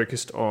much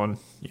focused on,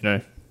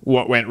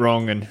 what went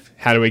wrong and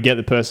how do we get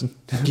the person.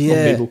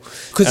 Yeah,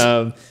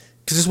 because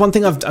there's one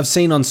thing I've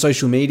seen on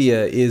social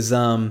media is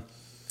the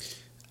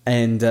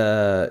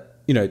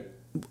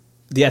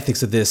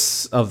ethics of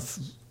this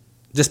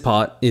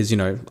part is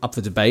up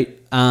for debate.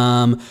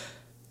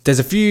 There's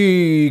a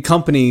few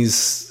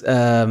companies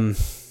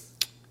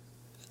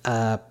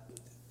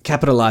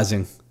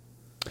capitalizing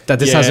that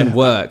this hasn't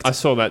worked. I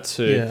saw that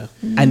too. Yeah.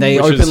 And they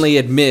openly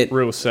admit,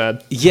 real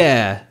sad.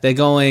 Yeah, they're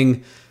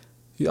going,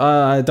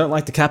 I don't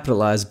like to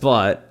capitalize,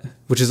 but,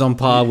 which is on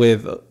par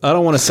with, I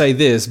don't want to say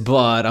this,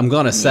 but I'm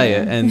going to say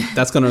it, and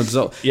that's going to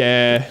absorb.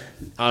 Yeah,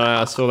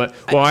 I saw that.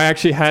 Well, I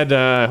actually had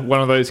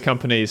one of those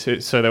companies,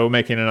 so they were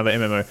making another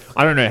MMO.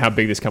 I don't know how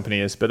big this company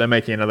is, but they're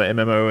making another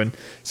MMO, and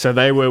so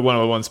they were one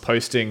of the ones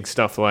posting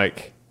stuff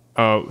like,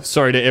 oh,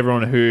 sorry to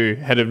everyone who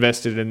had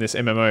invested in this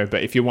MMO,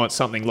 but if you want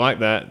something like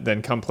that,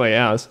 then come play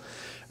ours.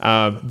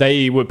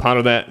 They were part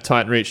of that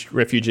Titan Reach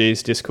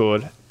Refugees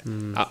Discord.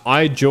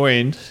 I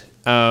joined.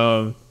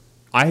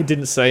 I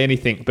didn't say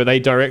anything, but they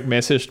direct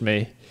messaged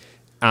me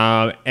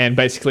and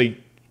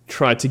basically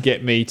tried to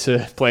get me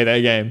to play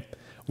their game,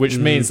 which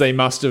means they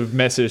must have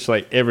messaged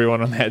like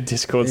everyone on that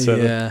Discord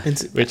server,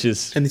 which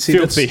is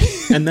filthy.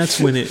 That's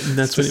when it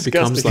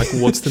becomes like,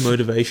 what's the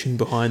motivation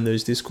behind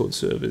those Discord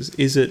servers?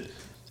 Is it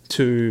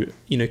to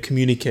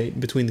communicate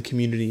between the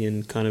community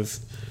and kind of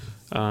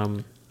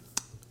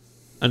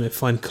I don't know,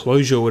 find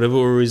closure or whatever,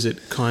 or is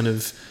it kind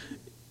of,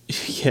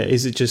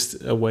 is it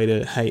just a way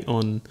to hate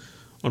on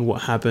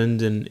what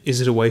happened, and is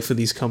it a way for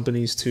these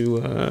companies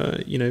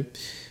to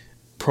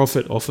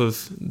profit off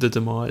of the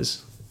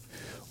demise?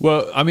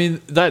 Well, I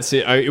mean, that's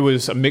it. It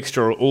was a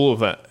mixture of all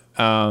of it.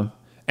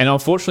 And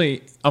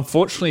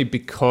unfortunately,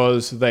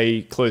 because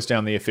they closed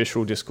down the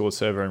official Discord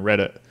server and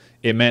Reddit,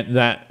 it meant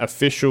that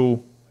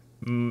official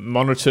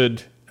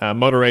moderated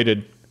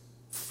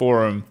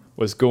forum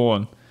was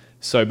gone.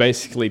 So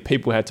basically,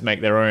 people had to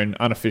make their own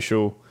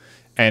unofficial,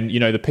 and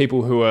the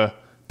people who are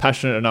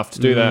passionate enough to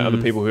do that are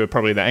the people who are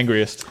probably the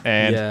angriest.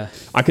 And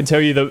I can tell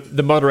you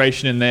the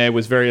moderation in there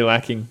was very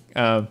lacking.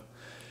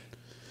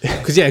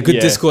 Because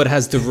Discord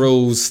has the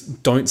rules: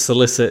 don't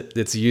solicit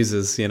its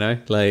users.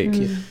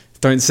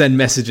 Don't send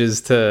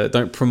messages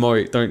don't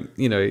promote,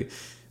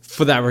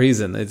 for that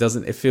reason.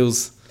 It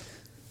feels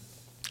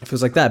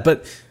like that.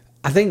 But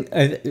I think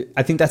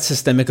that's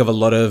systemic of a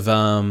lot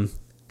of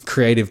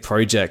creative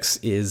projects.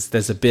 Is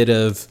there's a bit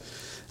of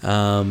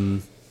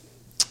and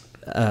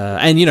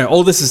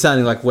all this is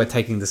sounding like we're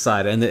taking the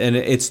side, and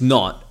it's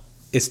not.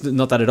 It's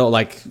not that at all.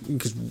 Like,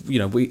 because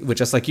we're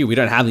just like you. We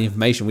don't have the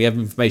information. We have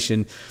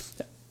information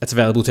that's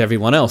available to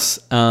everyone else.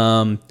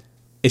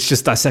 It's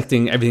just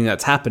dissecting everything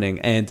that's happening.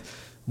 And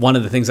one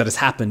of the things that has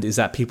happened is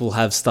that people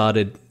have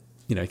started,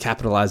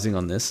 capitalizing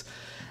on this.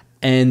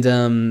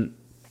 And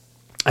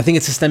I think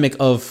it's systemic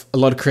of a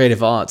lot of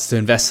creative arts to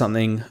invest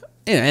something,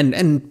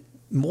 and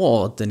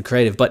more than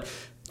creative, but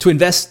to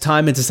invest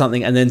time into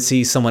something and then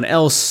see someone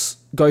else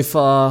go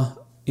far.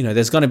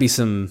 There's going to be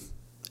some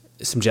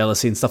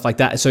jealousy and stuff like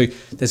that. So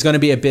there's going to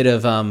be a bit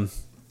of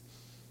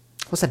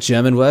what's that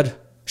German word?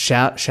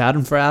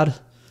 Schadenfreude.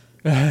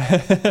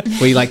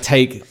 Where you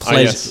take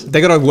pleasure. Yes. They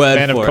got a word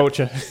Fan for of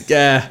culture. it.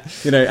 Yeah,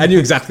 I knew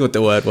exactly what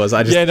the word was.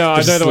 I know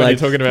the one you're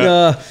talking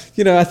about.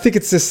 I think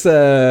it's this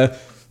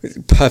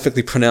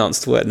perfectly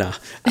pronounced word. Nah,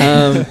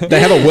 they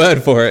have a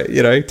word for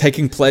it.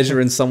 Taking pleasure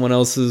in someone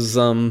else's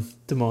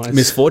demise,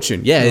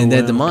 misfortune. Yeah, in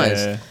their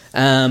demise. Yeah.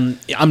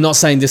 I'm not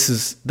saying this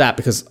is that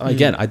because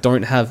again, I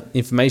don't have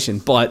information,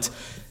 but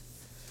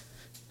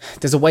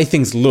there's a way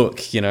things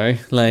look.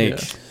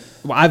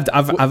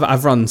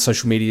 I've run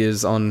social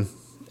medias on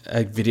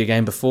a video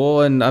game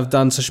before, and I've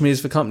done social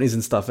medias for companies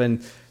and stuff,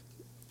 and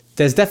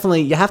there's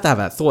definitely, you have to have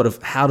that thought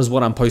of how does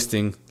what I'm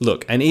posting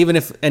look, and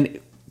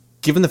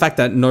given the fact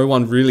that no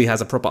one really has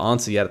a proper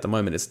answer yet at the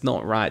moment, it's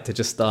not right to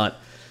just start.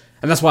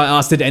 And that's why I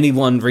asked, did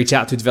anyone reach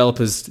out to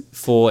developers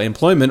for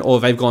employment,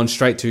 or they've gone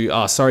straight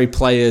to, sorry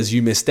players,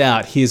 you missed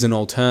out, here's an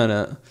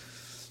alternate?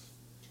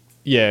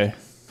 Yeah.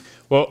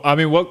 Well, I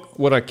mean,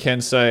 what I can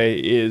say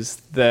is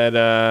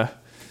that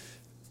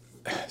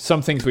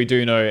some things we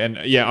do know, and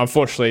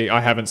unfortunately, I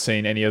haven't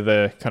seen any of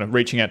the kind of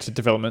reaching out to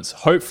developments.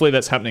 Hopefully,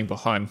 that's happening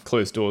behind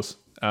closed doors,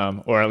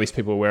 or at least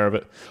people are aware of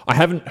it. I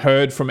haven't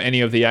heard from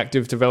any of the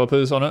active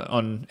developers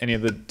on any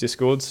of the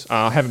Discords.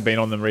 I haven't been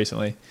on them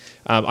recently.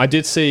 I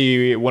did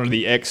see one of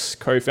the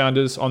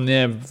ex-co-founders on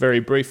there very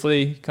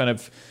briefly, kind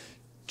of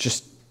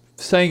just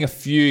saying a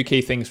few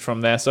key things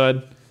from their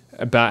side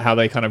about how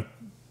they kind of,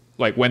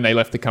 when they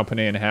left the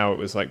company and how it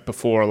was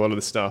before a lot of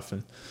the stuff.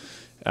 And,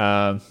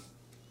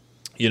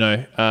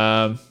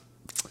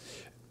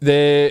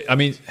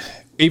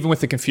 even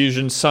with the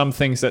confusion, some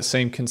things that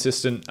seem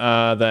consistent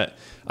are that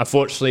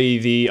unfortunately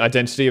the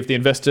identity of the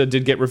investor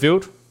did get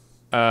revealed.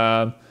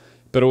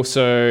 But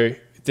also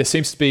there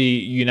seems to be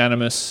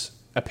unanimous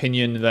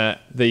opinion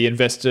that the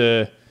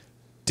investor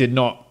did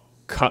not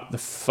cut the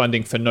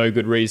funding for no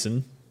good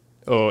reason,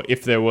 or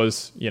if there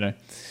was,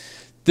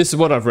 this is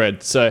what I've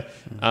read. So,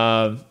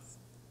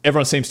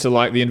 everyone seems to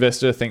like the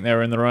investor, think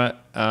they're in the right.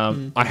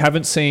 I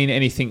haven't seen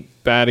anything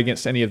bad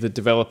against any of the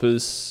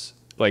developers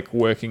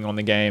working on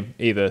the game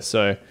either.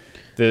 So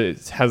there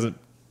hasn't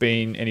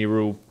been any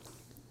real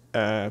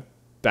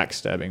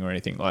backstabbing or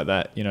anything like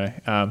that.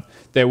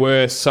 There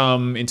were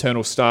some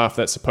internal staff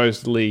that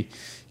supposedly,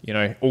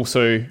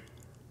 also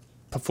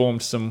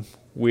performed some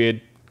weird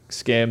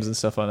scams and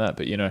stuff like that.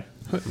 But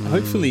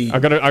hopefully, I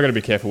gotta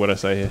be careful what I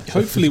say here.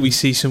 Hopefully, we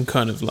see some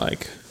kind of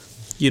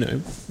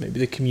maybe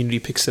the community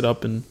picks it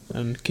up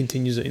and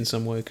continues it in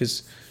some way,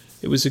 because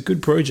it was a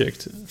good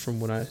project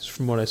from what I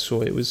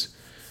saw. It was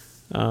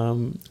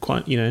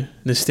quite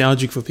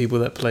nostalgic for people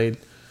that played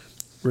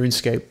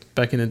RuneScape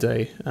back in the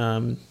day.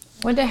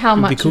 Wonder how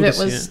much of it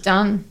was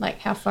done,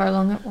 how far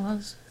along it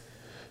was.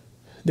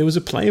 There was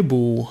a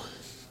playable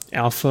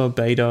alpha,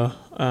 beta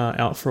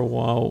out for a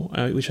while,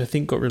 which I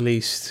think got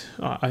released.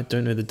 I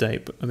don't know the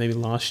date, but maybe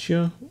last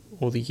year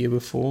or the year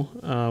before.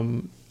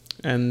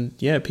 And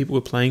people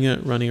were playing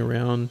it, running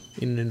around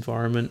in an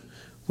environment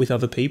with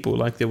other people.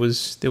 There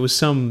was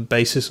some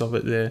basis of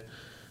it there,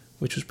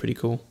 which was pretty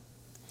cool.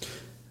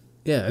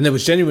 Yeah, and there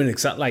was genuine you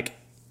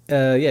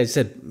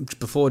said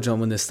before,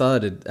 John, when this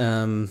started,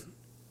 them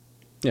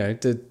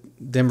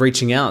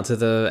reaching out to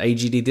the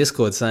AGD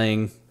Discord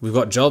saying, we've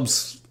got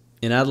jobs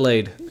in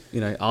Adelaide,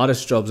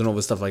 artist jobs and all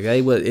this stuff like that.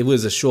 It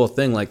was a sure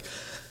thing. I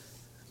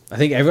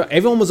think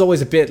everyone was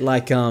always a bit I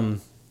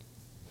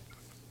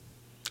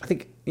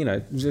think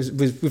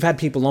we've had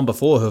people on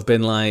before who have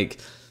been like,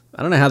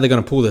 I don't know how they're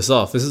going to pull this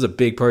off. This is a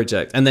big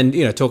project. And then,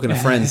 talking to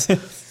friends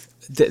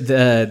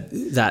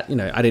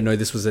that, I didn't know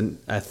this was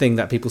a thing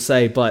that people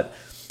say, but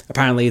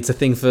apparently it's a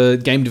thing for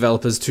game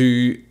developers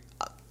to,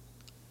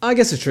 I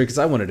guess it's true because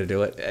I wanted to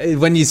do it.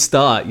 When you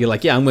start, you're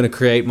like, I'm going to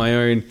create my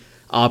own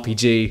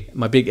RPG,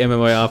 my big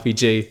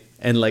MMORPG.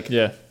 And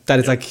that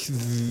is like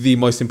the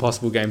most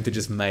impossible game to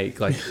just make.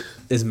 Like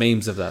there's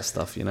memes of that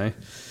stuff,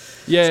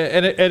 Yeah,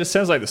 and it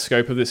sounds like the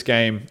scope of this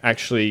game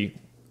actually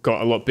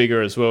got a lot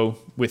bigger as well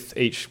with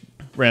each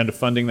round of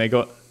funding they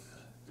got.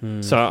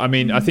 So, I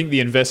mean, I think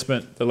the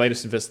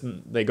latest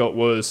investment they got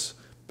was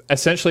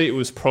essentially it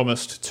was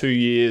promised 2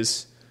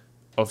 years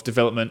of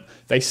development.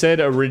 They said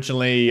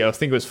originally, I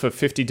think it was for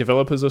 50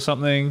 developers or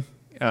something.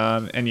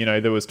 And,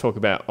 there was talk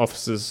about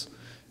offices.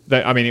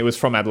 It was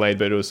from Adelaide,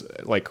 but it was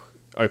like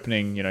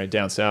opening,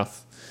 down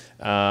south.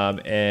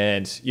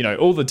 And,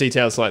 all the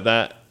details like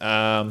that.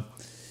 I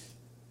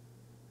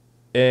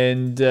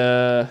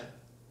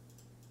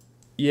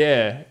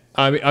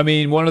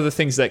mean, one of the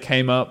things that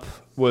came up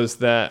was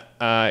that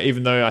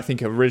even though I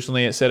think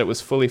originally it said it was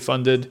fully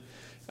funded,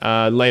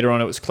 later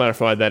on it was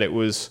clarified that it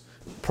was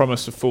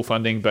promised of full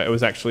funding, but it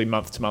was actually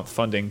month-to-month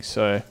funding.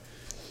 So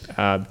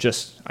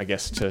just, I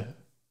guess, to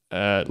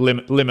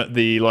limit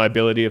the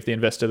liability of the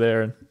investor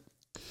there.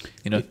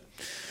 And,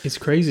 It's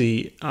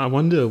crazy. I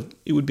wonder,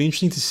 it would be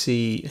interesting to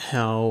see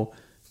how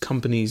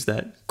companies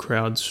that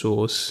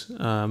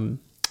crowdsource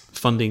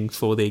funding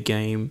for their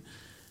game,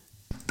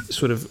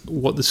 sort of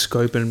what the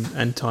scope and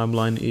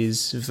timeline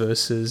is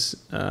versus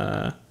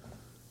other,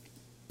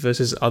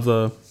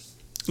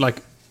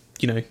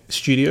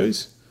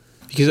 studios,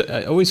 because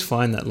I always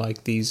find that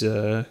like these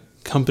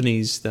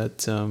companies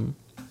that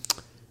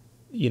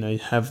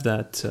have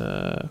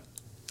that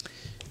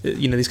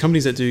these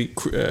companies that do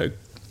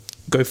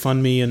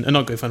GoFundMe and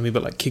not GoFundMe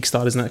but like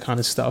Kickstarters and that kind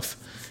of stuff,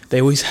 they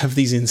always have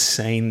these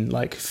insane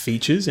like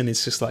features, and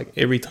it's just like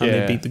every time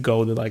they beat the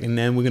goal, they're like, and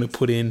then we're going to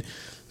put in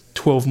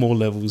 12 more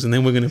levels, and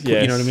then we're going to put,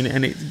 you know what I mean?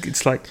 And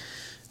it's like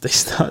they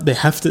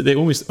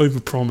almost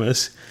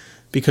overpromise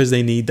because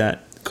they need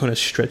that kind of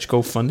stretch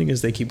goal funding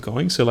as they keep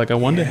going. So like, I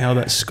wonder how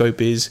that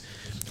scope is,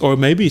 or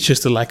maybe it's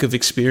just a lack of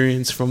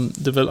experience from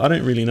develop. I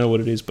don't really know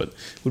what it is, but it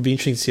would be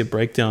interesting to see a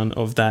breakdown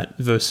of that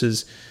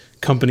versus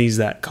companies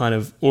that kind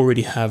of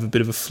already have a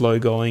bit of a flow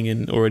going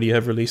and already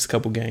have released a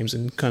couple games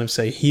and kind of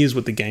say, here's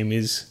what the game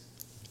is,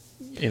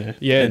 and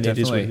definitely. It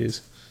is what it is.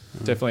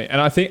 Definitely.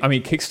 And I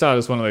mean, Kickstarter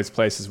is one of those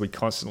places we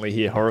constantly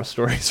hear horror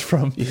stories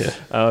from.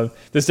 Yeah.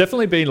 There's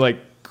definitely been like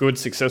good,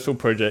 successful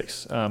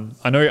projects.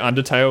 I know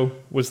Undertale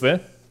was there,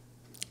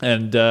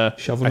 and I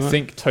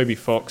think Toby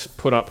Fox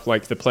put up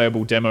like the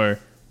playable demo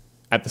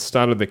at the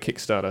start of the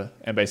Kickstarter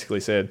and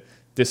basically said,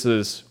 this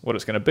is what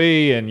it's going to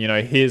be, and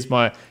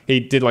he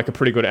did like a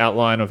pretty good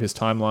outline of his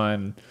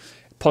timeline.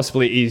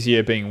 Possibly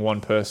easier being one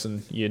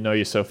person, you know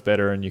yourself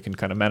better and you can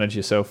kind of manage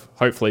yourself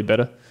hopefully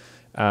better.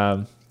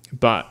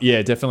 But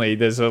yeah, definitely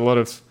there's a lot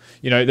of,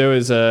 there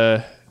was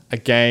a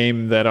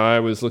game that I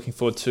was looking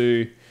forward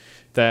to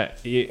that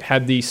it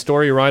had the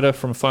story writer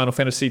from Final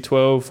Fantasy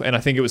 12, and I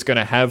think it was going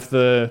to have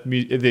the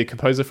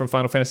composer from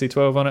Final Fantasy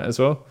 12 on it as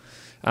well.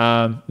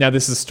 Now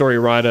this is a story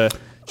writer,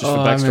 just for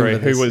backstory,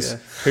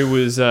 who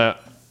was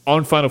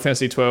on Final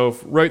Fantasy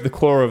 12, wrote the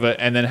core of it,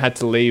 and then had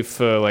to leave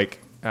for like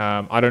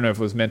I don't know if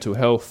it was mental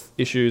health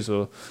issues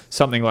or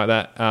something like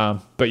that.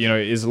 But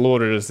is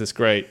lauded as this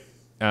great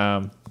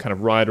kind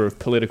of writer of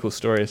political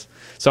stories.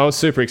 So I was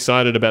super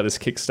excited about this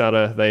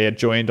Kickstarter they had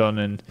joined on,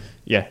 and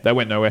that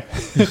went nowhere.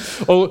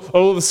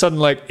 all of a sudden,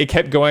 like it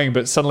kept going,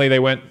 but suddenly they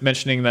weren't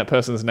mentioning that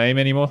person's name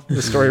anymore,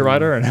 the story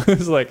writer, and it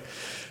was like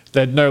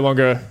they're no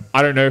longer.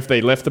 I don't know if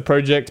they left the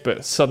project,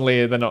 but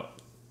suddenly they're not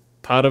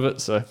part of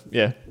it. So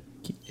yeah,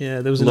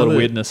 there was a lot of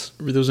weirdness.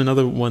 There was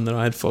another one that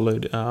I had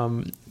followed,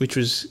 which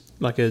was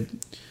like a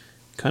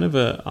kind of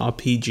a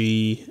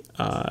RPG,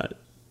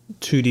 2D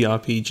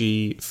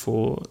RPG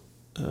for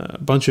a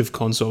bunch of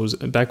consoles.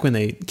 Back when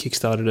they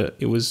kickstarted it,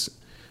 it was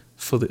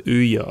for the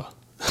Ouya,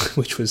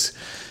 which was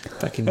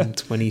back in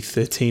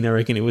 2013, I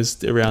reckon. It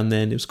was around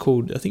then. I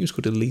think it was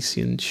called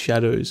Elysian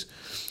Shadows.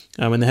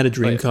 And they had a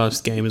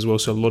Dreamcast game as well,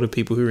 so a lot of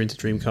people who were into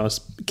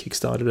Dreamcast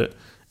kickstarted it,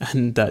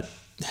 and that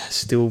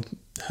still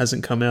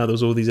hasn't come out. There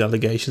was all these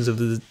allegations of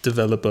the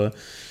developer,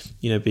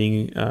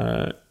 being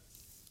a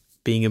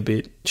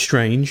bit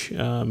strange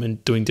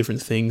and doing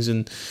different things,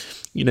 and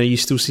you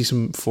still see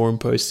some forum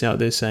posts out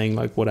there saying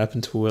like, what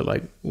happened to it,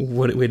 like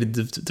where did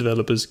the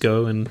developers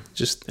go, and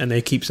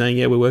they keep saying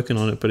we're working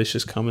on it, but it's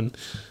just coming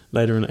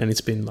later, and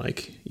it's been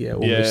like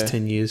almost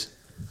 10 years.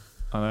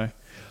 I know.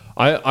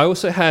 I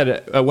also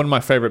had one of my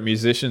favorite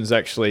musicians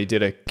actually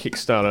did a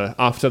Kickstarter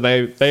after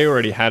they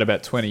already had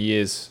about 20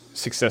 years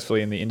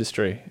successfully in the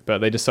industry, but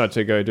they decided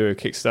to go do a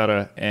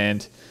Kickstarter,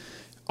 and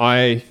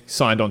I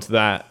signed on to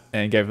that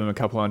and gave them a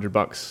couple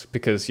 $100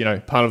 because,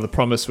 part of the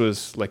promise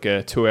was like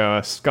a 2-hour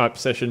Skype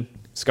session,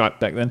 Skype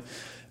back then,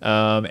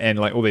 and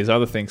like all these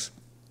other things.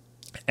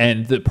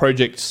 And the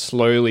project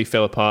slowly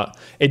fell apart.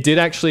 It did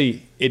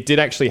actually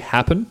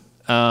happen.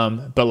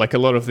 But like a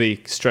lot of the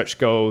stretch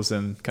goals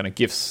and kind of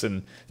gifts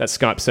and that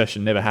Skype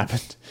session never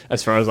happened,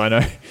 as far as I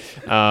know.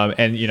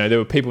 And there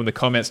were people in the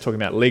comments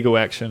talking about legal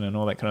action and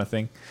all that kind of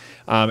thing.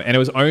 And it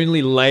was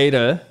only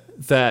later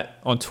that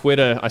on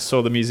Twitter I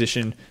saw the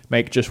musician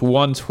make just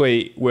one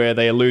tweet where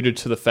they alluded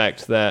to the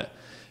fact that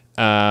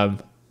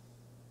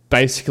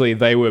basically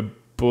they were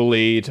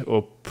bullied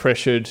or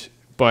pressured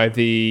by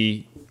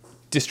the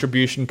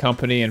distribution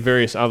company and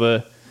various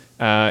other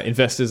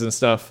investors and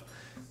stuff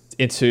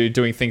into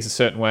doing things a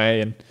certain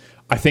way. And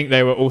I think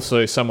they were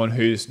also someone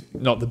who's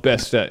not the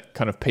best at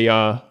kind of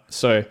PR.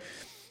 So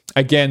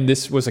again,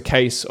 this was a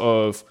case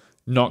of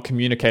not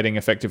communicating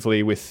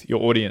effectively with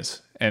your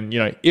audience. And,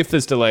 if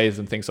there's delays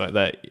and things like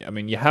that, I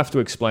mean, you have to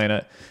explain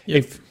it.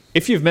 Yep.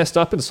 If you've messed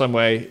up in some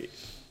way,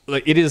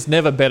 like, it is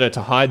never better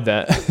to hide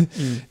that.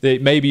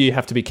 That maybe you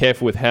have to be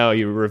careful with how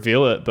you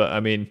reveal it. But I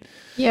mean,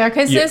 yeah,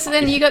 because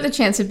then you got the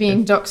chance of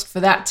being doxxed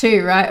for that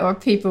too, right? Or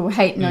people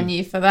hating on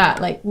you for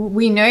that. Like,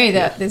 we know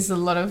that there's a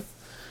lot of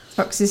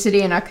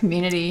toxicity in our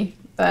community,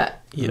 but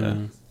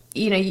you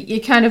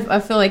kind of, I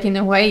feel like in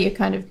a way you're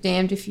kind of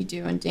damned if you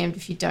do and damned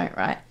if you don't,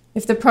 right?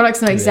 If the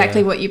product's not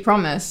exactly what you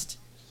promised,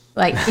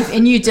 like,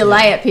 and you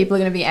delay it, people are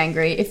going to be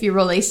angry. If you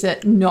release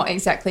it not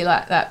exactly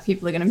like that,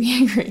 people are going to be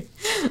angry.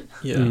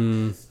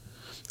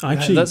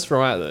 Actually, that's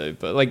right though.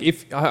 But like,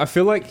 if I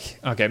feel like,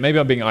 okay, maybe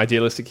I'm being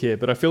idealistic here,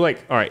 but I feel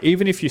like, all right,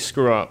 even if you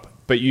screw up,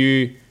 but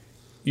you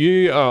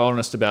are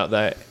honest about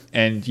that,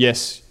 and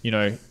yes,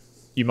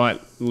 you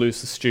might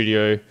lose the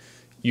studio,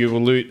 you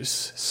will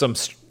lose some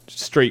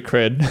street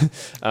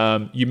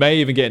cred, you may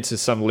even get into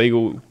some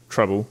legal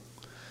trouble,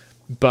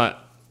 but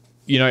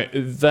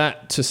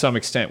that to some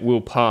extent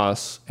will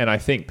pass, and I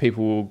think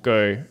people will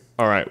go,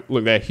 all right,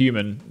 look, they're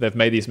human. They've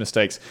made these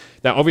mistakes.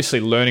 They're obviously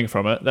learning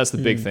from it. That's the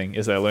big thing,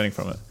 is they're learning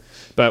from it.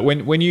 But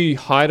when you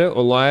hide it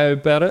or lie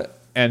about it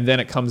and then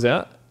it comes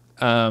out,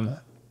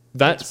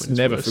 that's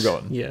never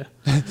forgotten. Yeah,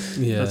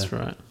 that's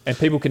right. And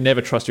people can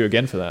never trust you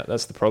again for that.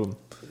 That's the problem.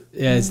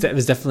 Yeah, it's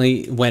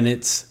definitely when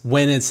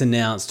it's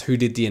announced, who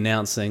did the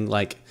announcing,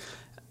 like,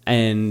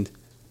 and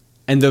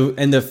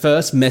the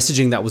first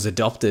messaging that was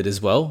adopted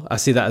as well. I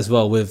see that as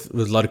well with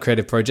a lot of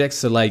creative projects.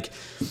 So like,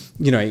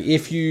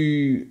 if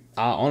you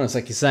are honest,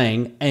 like you're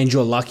saying, and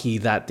you're lucky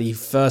that the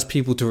first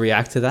people to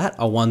react to that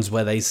are ones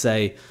where they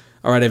say,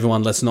 all right,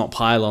 everyone, let's not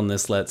pile on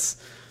this.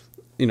 Let's,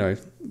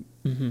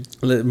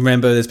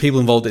 remember there's people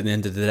involved at the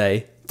end of the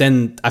day.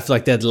 Then I feel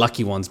like they're the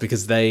lucky ones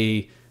because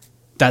that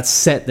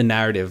set the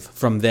narrative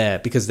from there,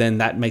 because then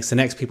that makes the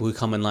next people who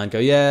come in line go,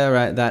 yeah,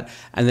 right, that.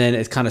 And then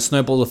it kind of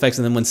snowball effects.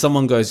 And then when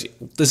someone goes,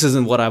 this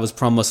isn't what I was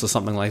promised or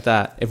something like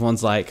that,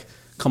 everyone's like,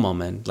 come on,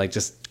 man, like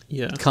just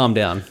calm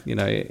down,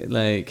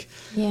 like.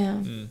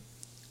 Yeah.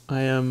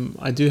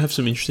 I do have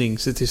some interesting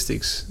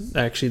statistics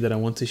actually that I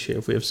want to share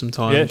if we have some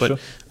time. But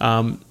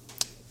sure.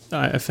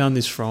 I found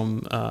this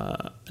from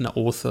an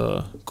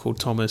author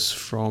called Thomas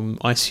from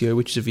ICO,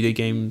 which is a video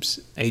games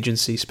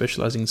agency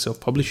specializing in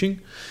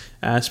self-publishing,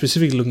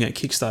 specifically looking at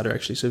Kickstarter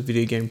actually, so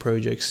video game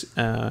projects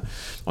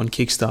on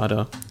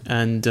Kickstarter,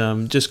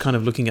 and just kind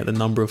of looking at the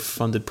number of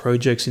funded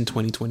projects in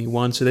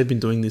 2021. So they've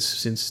been doing this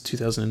since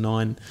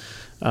 2009.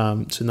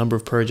 So number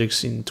of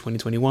projects in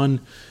 2021,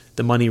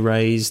 the money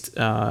raised,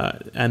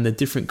 and the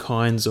different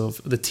kinds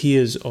of the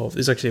tiers of.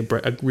 There's actually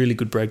a really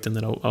good breakdown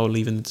that I'll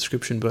leave in the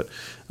description, but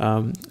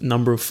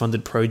number of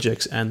funded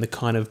projects and the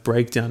kind of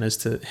breakdown as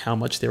to how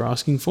much they're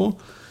asking for.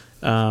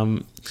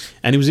 And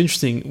it was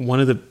interesting. One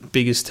of the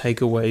biggest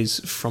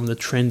takeaways from the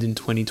trend in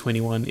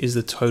 2021 is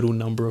the total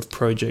number of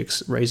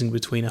projects raising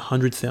between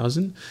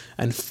 100,000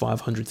 and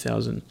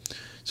 500,000.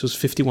 So it's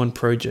 51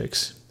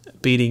 projects,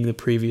 beating the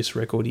previous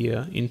record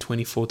year in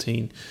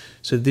 2014.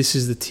 So this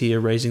is the tier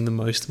raising the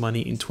most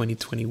money in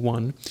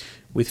 2021,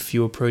 with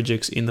fewer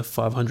projects in the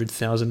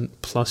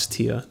 500,000 plus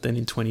tier than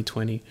in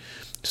 2020.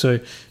 So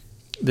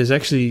there's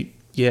actually,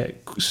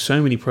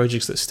 so many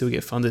projects that still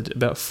get funded.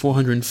 About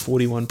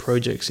 441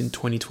 projects in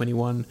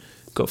 2021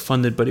 got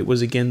funded, but it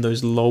was again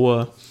those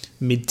lower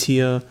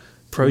mid-tier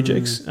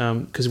projects.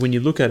 Because when you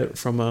look at it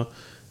from a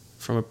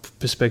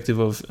perspective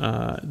of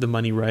the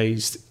money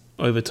raised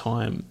over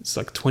time, it's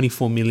like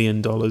 $24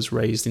 million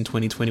raised in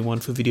 2021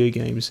 for video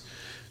games.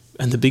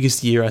 And the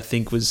biggest year, I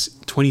think, was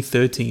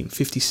 2013,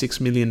 $56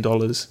 million.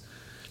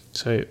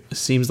 So it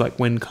seems like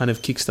when kind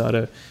of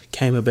Kickstarter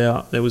came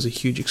about, there was a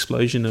huge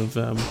explosion of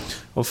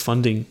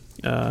funding.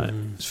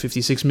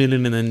 56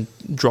 million, and then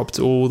dropped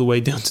all the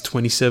way down to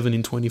 27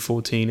 in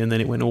 2014, and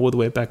then it went all the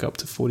way back up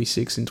to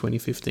 46 in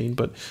 2015.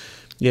 But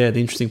the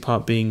interesting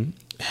part being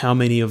how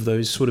many of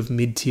those sort of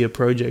mid-tier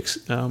projects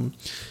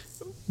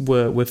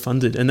were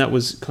funded, and that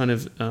was kind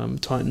of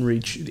Titan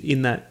Reach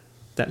in that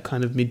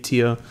kind of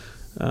mid-tier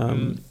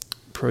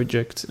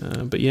project.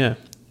 But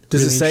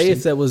does it say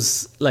if there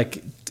was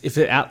like does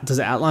it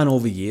outline all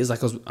the years?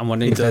 Like I'm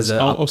wondering if there's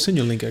I'll send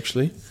you a link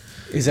actually.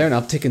 Is there an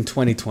uptick in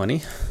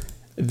 2020?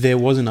 There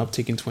was an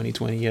uptick in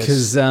 2020, yes.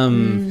 Because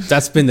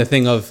that's been the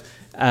thing of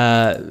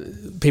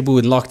people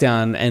with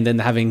lockdown and then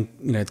having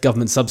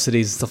government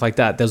subsidies and stuff like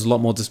that. There's a lot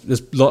more. There's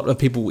a lot of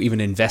people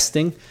even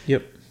investing.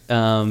 Yep.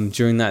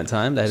 during that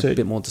time. They had a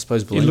bit more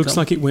disposable income. It looks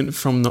like it went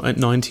from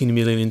 19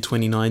 million in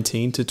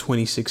 2019 to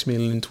 26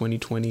 million in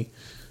 2020,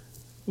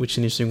 which is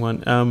an interesting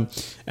one.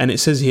 And it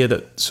says here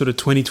that sort of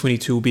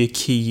 2022 will be a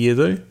key year,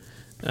 though.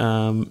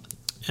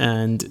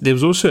 And there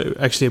was also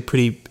actually a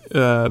pretty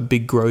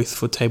big growth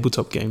for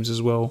tabletop games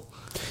as well.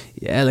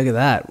 Yeah, look at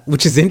that.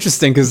 Which is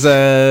interesting because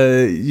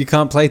you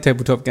can't play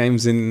tabletop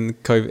games in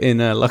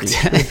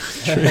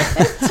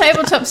lockdown.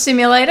 Tabletop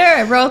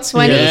Simulator,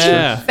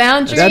 Roll20,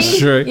 Foundry. That's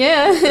true.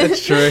 Yeah.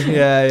 That's true.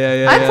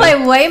 Yeah. I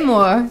play way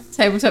more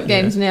tabletop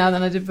games now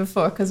than I did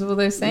before because of all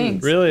those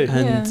things. Really?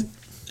 And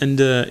in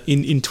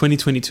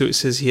 2022, it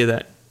says here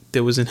that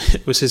there was it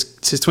says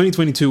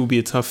 2022 will be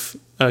a tough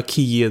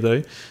key year,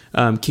 though.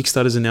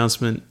 Kickstarter's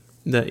announcement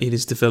that it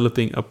is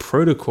developing a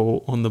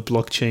protocol on the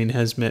blockchain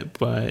has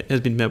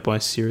been met by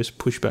serious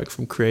pushback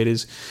from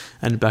creators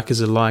and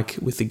backers alike,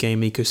 with the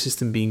game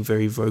ecosystem being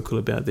very vocal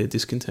about their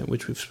discontent,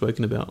 which we've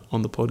spoken about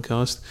on the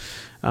podcast.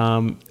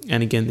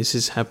 And again, this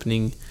is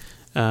happening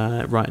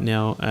right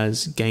now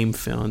as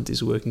GameFound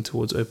is working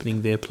towards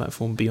opening their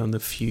platform beyond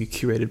the few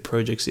curated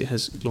projects it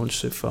has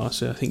launched so far.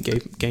 So I think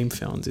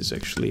GameFound is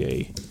actually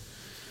a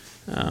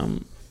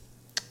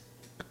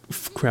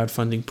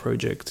crowdfunding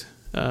project.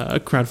 A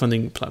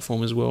crowdfunding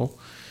platform as well,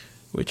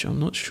 which I'm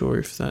not sure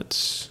if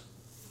that's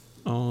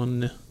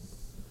on.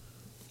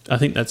 I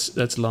think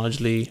that's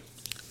largely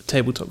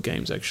tabletop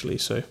games actually.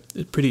 So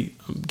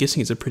I'm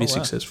guessing it's a pretty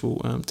successful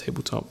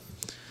tabletop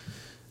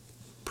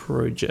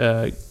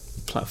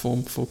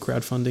platform for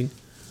crowdfunding.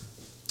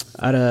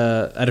 I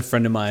had a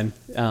friend of mine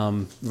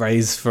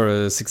raise for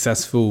a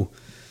successful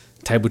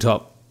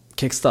tabletop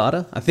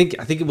Kickstarter. I think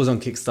it was on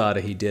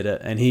Kickstarter he did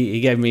it, and he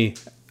gave me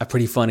a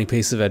pretty funny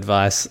piece of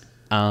advice.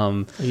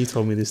 You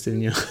told me this,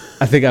 didn't you?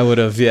 I think I would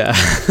have, yeah.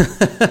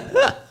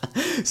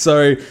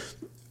 So,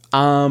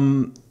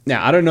 now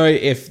I don't know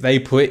if they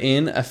put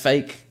in a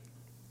fake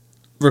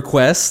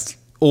request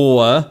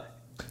or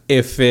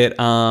if it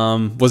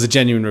was a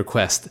genuine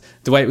request.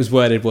 The way it was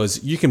worded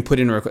was you can put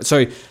in a request.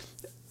 So,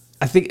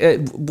 I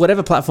think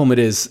whatever platform it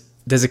is,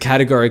 there's a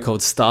category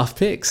called staff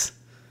picks.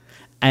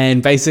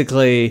 And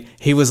basically,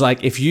 he was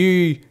like, if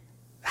you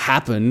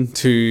happen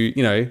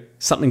to,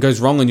 something goes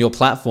wrong on your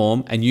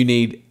platform and you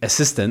need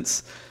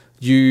assistance,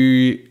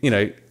 you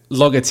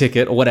log a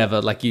ticket or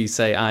whatever, like you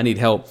say, I need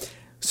help.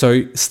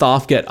 So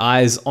staff get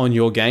eyes on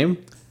your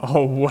game.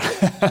 Oh, wow.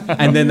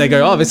 And then they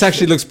go, this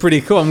actually looks pretty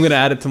cool. I'm going to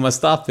add it to my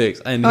staff picks.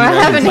 And I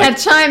haven't had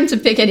time to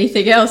pick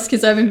anything else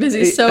because I've been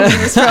busy solving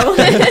this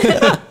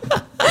problem.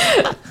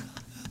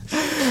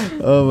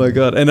 Oh my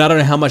God. And I don't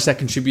know how much that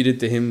contributed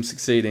to him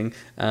succeeding.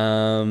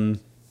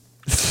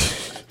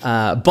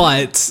 But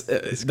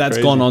that's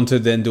crazy. Gone on to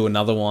then do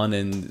another one,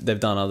 and they've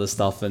done other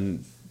stuff,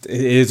 and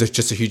it is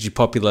just a hugely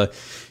popular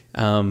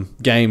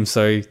game,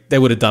 so they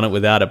would have done it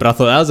without it. But I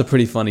thought that was a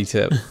pretty funny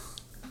tip.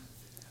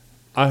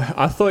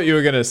 I thought you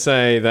were going to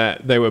say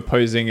that they were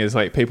posing as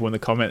like people in the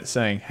comments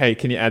saying, hey,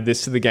 can you add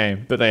this to the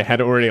game? But they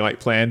had already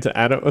like planned to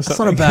add it or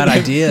something. That's not a bad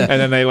idea.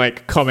 And then they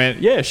like comment,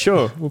 yeah,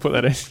 sure, we'll put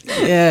that in.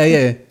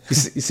 Yeah.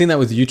 You've seen that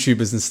with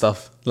YouTubers and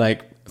stuff,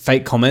 like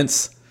fake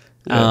comments.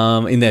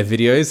 Yeah. In their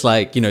videos,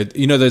 like you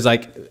know those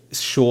like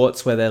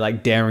shorts where they're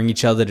like daring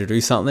each other to do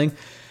something.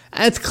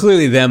 And it's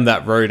clearly them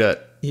that wrote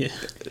it. Yeah,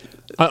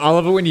 I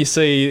love it when you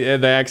see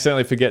they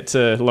accidentally forget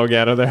to log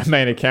out of their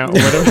main account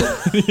or whatever.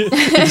 You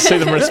just see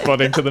them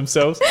responding to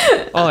themselves.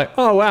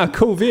 Oh wow,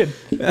 cool vid.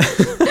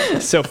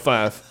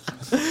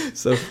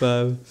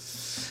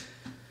 Self-5.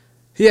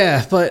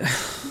 Yeah, but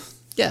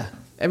yeah,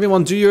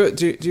 everyone do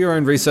your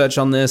own research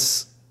on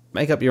this.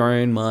 Make up your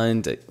own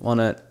mind on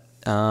it.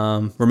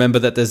 Remember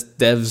that there's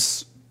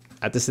devs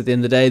at this at the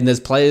end of the day, and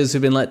there's players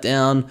who've been let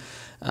down.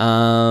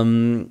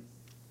 And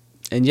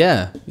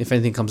yeah, if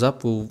anything comes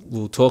up,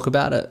 we'll talk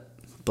about it.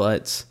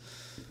 But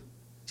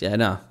yeah,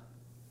 no.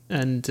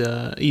 And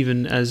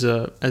even as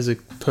a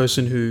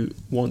person who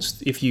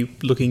wants, if you're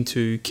looking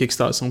to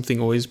kickstart something,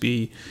 always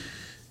be,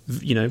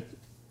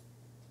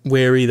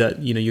 wary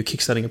that you're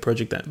kickstarting a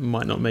project that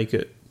might not make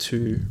it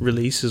to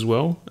release as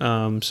well.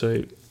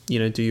 So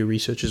do your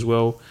research as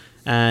well.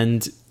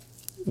 And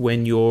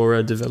when you're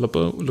a developer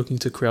looking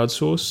to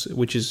crowdsource,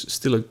 which is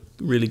still a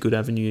really good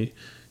avenue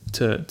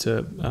to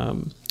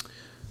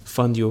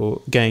fund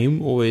your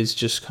game, always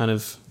just kind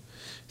of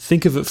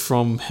think of it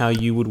from how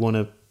you would want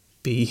to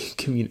be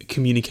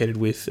communicated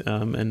with,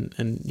 and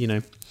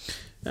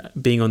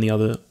being on the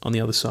other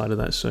side of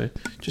that. So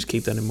just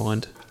keep that in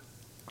mind.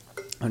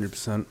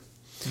 100%.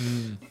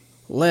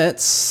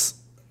 Let's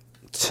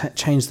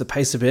change the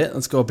pace a bit.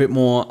 Let's go a bit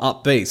more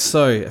upbeat.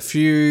 So a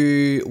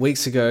few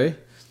weeks ago,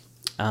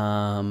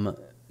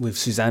 with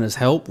Susanna's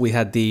help, we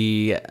had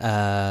the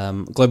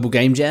Global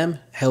Game Jam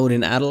held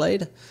in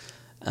Adelaide,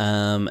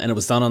 and it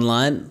was done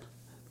online.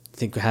 I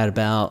think we had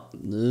about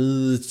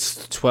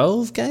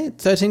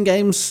 13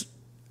 games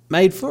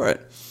made for it.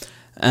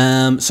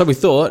 So we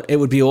thought it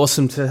would be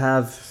awesome to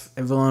have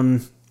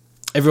everyone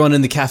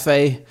in the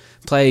cafe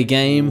play a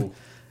game,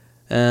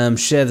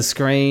 share the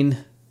screen,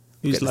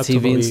 Whose Get the laptop TV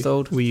are we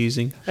installed.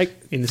 using Hey,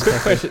 in this quick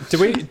cafe?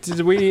 question: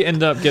 Did we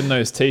end up getting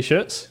those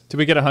T-shirts? Did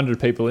we get 100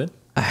 people in?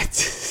 No,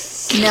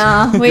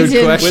 we Good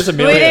didn't. question. Where's We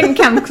Amelia? didn't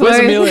come close. Where's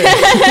Amelia?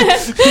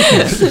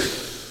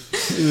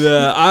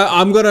 Yeah,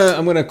 I'm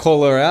gonna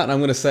call her out, and I'm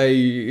gonna say,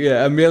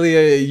 yeah,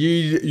 Amelia,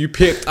 you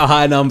picked a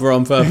high number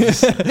on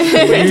purpose. You knew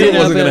it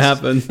wasn't gonna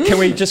happen. Can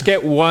we just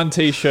get one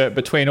T-shirt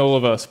between all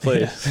of us,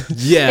 please?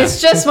 Yeah, It's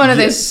just one of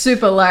those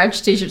super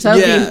large t-shirts.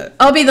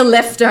 I'll be the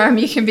left arm,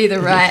 you can be the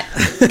right.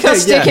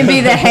 Costa Yeah. can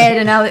be the head,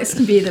 and Alex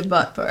can be the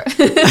butt part.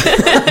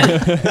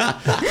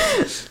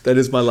 that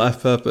is my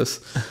life purpose.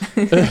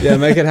 Yeah,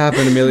 make it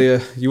happen,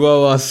 Amelia. You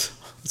owe us.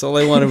 That's all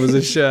I wanted was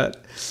a shirt.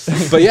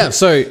 But yeah,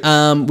 so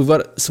we've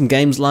got some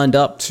games lined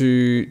up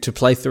to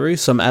play through,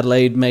 some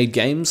Adelaide-made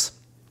games.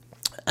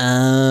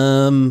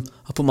 I'll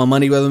put my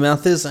money where the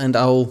mouth is, and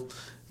I'll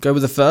go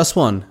with the first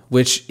one,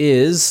 which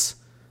is,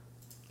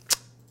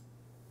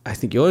 I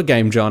think your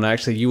game, John.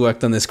 Actually, you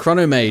worked on this,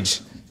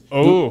 Chronomage.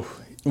 Oh,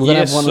 We're gonna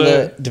have one of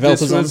the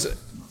developers this on. was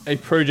a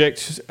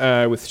project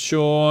with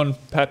Sean,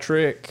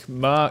 Patrick,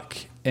 Mark,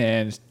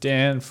 and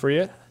Dan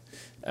Freer.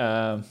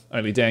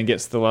 Only Dan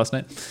gets the last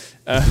name.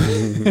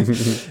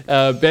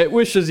 But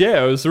which is,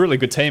 it was a really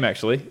good team,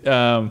 actually.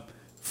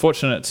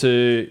 Fortunate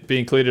to be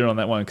included on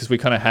that one because we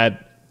kind of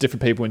had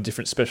different people in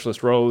different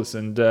specialist roles.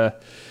 And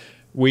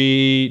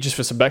we, just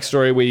for some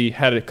backstory, we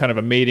had a kind of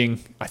a meeting,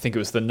 I think it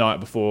was the night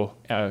before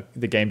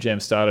the game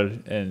jam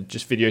started, and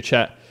just video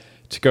chat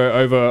to go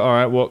over, all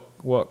right,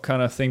 what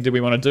kind of thing did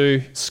we want to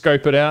do,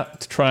 scope it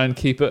out to try and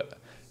keep it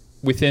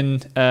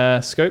within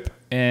scope.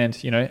 And,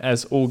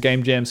 as all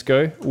game jams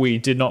go, we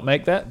did not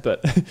make that,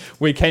 but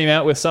we came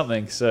out with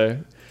something. So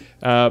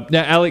now,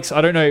 Alex, I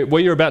don't know,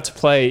 what you're about to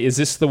play, is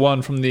this the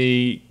one from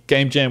the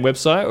Game Jam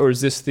website, or is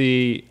this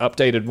the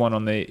updated one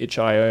on the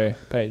itch.io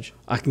page?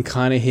 I can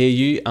kind of hear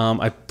you.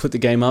 I put the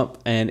game up,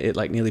 and it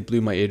nearly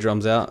blew my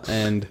eardrums out.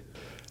 And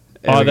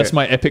Oh, that's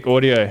my epic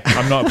audio.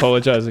 I'm not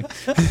apologizing.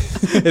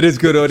 It is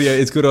good audio.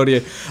 It's good audio.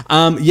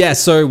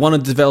 So one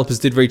of the developers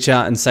did reach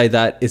out and say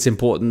that it's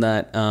important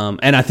that,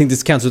 and I think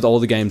this counts with all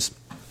the games.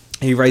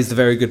 He raised a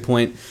very good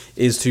point,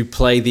 is to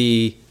play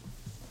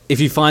if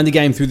you find the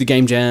game through the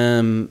Game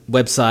Jam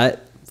website,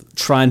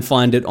 try and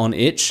find it on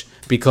itch,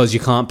 because you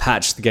can't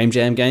patch the Game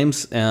Jam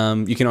games.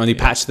 You can only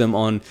patch them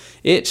on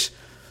itch.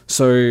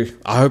 So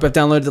I hope I've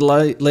downloaded the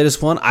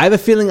latest one. I have a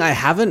feeling I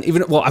haven't.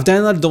 I've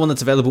downloaded the one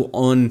that's available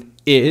on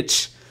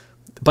itch,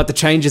 but the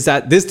changes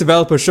that this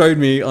developer showed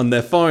me on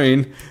their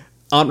phone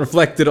aren't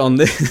reflected on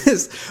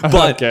this.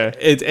 But Okay.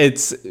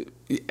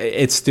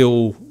 it's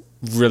still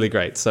really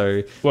great.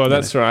 So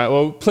That's right.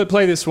 Well,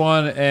 play this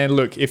one, and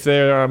look, if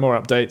there are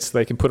more updates,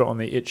 they can put it on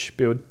the itch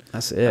build.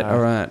 That's it. All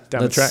right,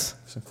 down the track.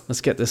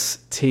 Let's get this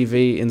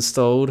TV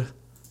installed.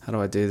 How do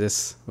I do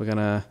this? We're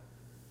gonna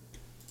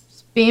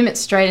Beam it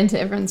straight into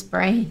everyone's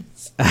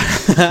brains.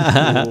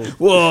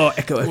 whoa,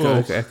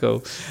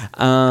 echo.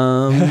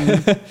 All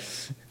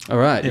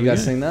right, you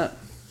guys seen that?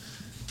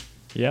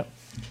 Yep.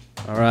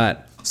 All right.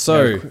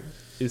 So Now,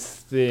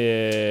 is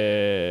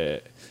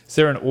there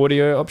an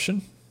audio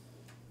option?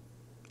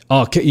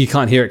 you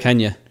can't hear it,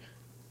 can you?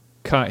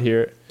 Can't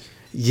hear it.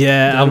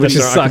 Yeah, which That's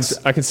just all right.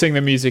 sucks. I can sing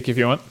the music if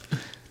you want.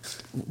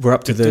 We're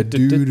up to the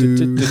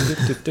doo-doo.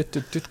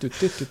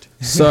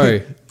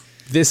 So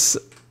this,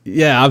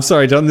 I'm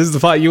sorry, John. This is the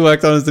part you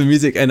worked on, is the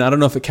music, and I don't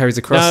know if it carries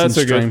across No, in that's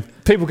so stream.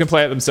 good. People can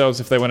play it themselves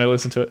if they want to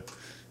listen to it.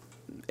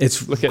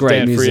 It's Look at great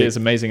Dan music. Freer's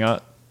amazing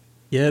art.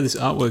 Yeah, this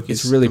artwork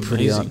is It's really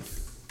pretty art. amazing.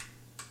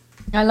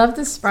 I love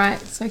the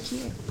sprite. It's so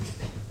cute.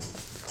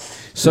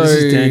 So this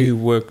is Dan who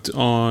worked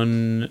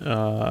on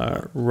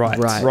Right.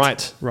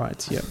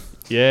 Right. Yeah.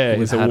 Yeah, we've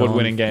his had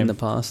award-winning on game. in the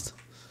past.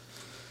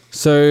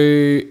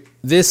 So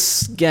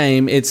this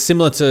game, it's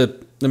similar to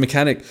the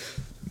mechanic.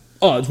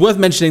 Oh, it's worth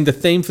mentioning the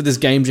theme for this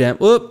game jam.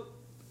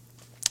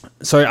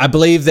 So I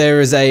believe there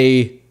was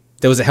a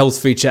health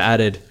feature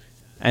added,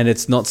 and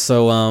it's not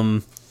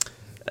so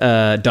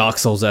Dark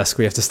Souls-esque.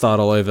 We have to start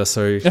all over,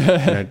 so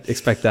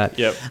expect that.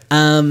 Yep.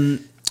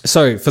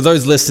 So for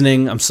those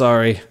listening, I'm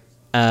sorry.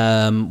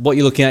 What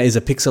you're looking at is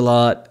a pixel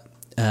art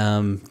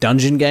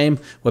dungeon game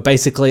where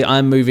basically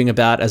I'm moving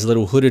about as a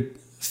little hooded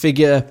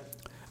figure,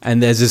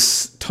 and there's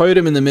this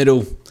totem in the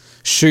middle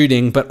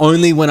shooting, but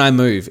only when I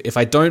move. If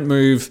I don't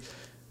move,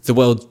 the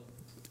world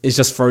is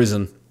just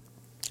frozen.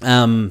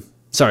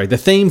 The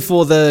theme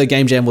for the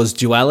game jam was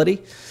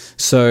duality.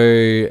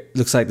 So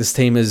looks like this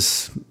team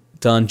has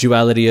done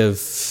duality of,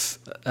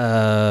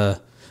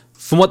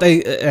 from what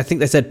I think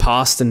they said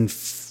past and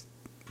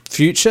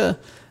future,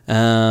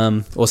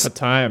 or For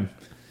time.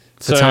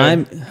 For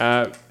time?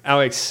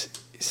 Alex,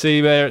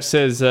 see where it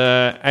says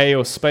A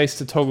or space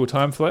to toggle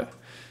time flow?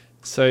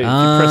 So if you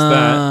press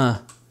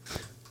that.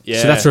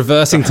 Yeah. So that's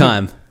reversing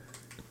time.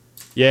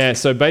 Yeah,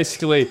 so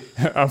basically,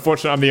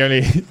 unfortunately,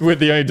 we're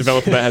the only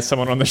developer that has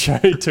someone on the show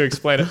to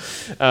explain it.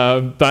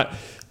 But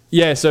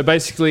yeah, so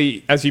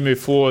basically, as you move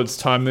forwards,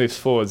 time moves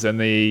forwards, and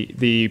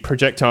the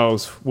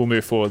projectiles will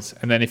move forwards.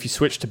 And then if you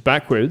switch to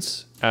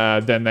backwards,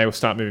 then they will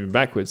start moving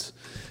backwards.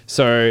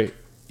 So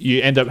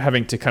you end up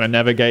having to kind of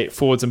navigate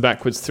forwards and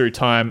backwards through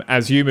time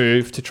as you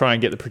move to try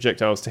and get the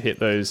projectiles to hit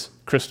those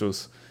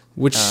crystals.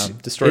 Which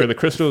destroy the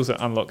crystals,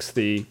 that unlocks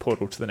the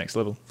portal to the next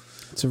level.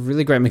 It's a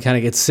really great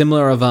mechanic. It's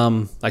similar of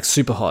like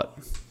Super Hot.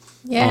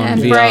 Yeah, on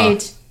and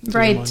VR.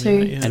 Braid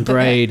too. Yeah. And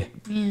Braid.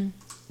 Yeah.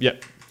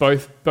 Yep,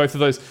 both of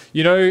those.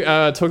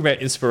 Talking about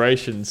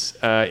inspirations,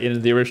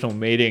 in the original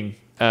meeting,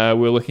 we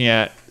were looking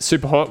at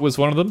Super Hot was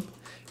one of them,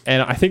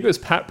 and I think it was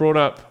Pat brought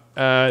up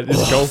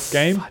this golf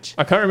game. Fudge.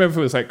 I can't remember if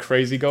it was like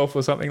Crazy Golf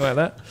or something like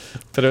that,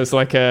 but it was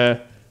like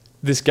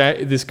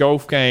this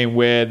golf game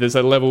where there's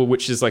a level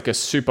which is like a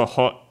Super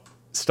Hot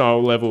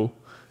style level,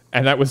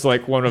 and that was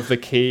like one of the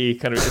key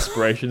kind of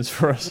inspirations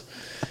for us.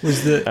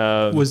 Was the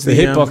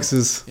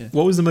hitboxes.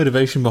 What was the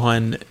motivation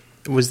behind?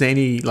 Was there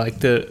any like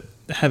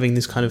having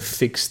this kind of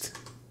fixed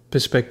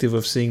perspective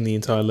of seeing the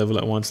entire level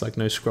at once, like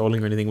no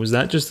scrolling or anything? Was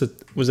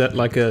that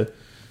like a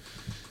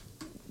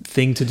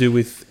thing to do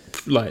with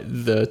like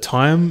the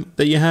time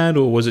that you had,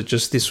 or was it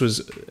just this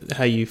was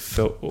how you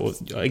felt, or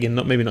again,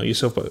 maybe not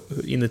yourself, but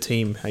in the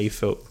team, how you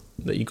felt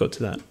that you got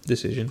to that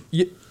decision?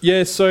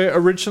 Yeah. So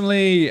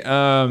originally,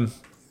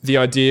 the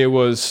idea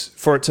was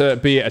for it to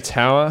be a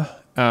tower,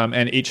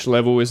 and each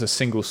level is a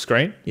single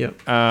screen. Yeah.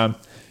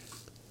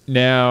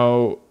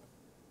 Now,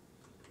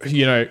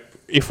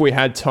 if we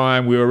had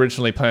time, we were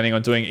originally planning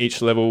on doing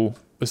each level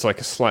was like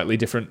a slightly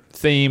different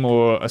theme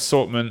or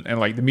assortment, and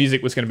like the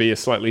music was going to be a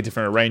slightly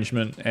different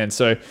arrangement, and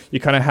so you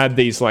kind of had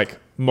these like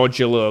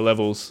modular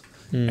levels,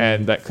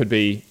 and that could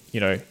be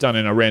done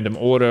in a random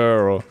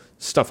order or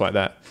stuff like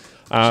that.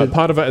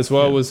 Part of it as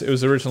well was it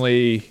was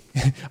originally,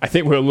 I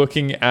think we were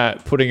looking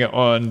at putting it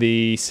on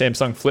the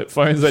Samsung flip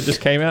phones that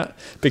just came out,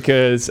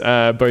 because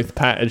both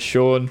Pat and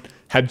Sean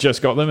had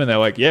just got them, and they're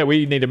like, yeah,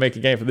 we need to make a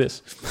game for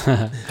this.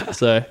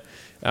 So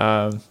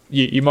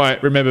you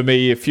might remember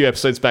me a few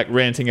episodes back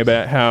ranting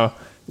about how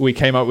we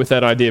came up with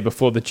that idea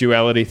before the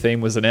duality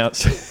theme was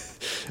announced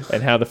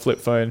and how the flip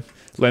phone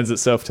lends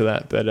itself to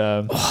that. But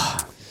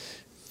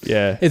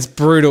yeah, it's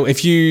brutal.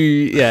 If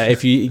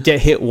you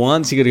get hit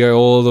once, you got to go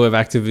all the way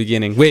back to the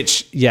beginning,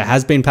 which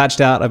has been patched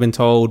out, I've been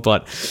told,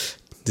 but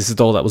this is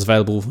all that was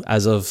available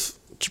as of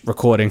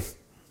recording.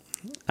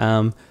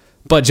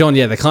 But John,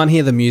 they can't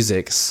hear the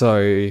music,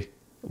 so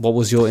what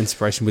was your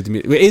inspiration with the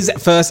music?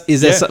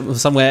 Is there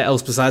somewhere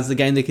else besides the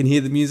game that can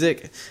hear the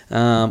music?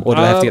 Or do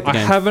I have to get the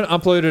game? I haven't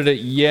uploaded it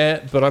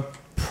yet, but I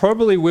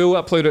probably will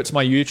upload it to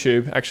my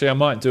YouTube. Actually, I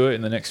might do it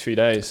in the next few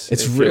days.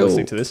 It's if real. You're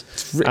listening to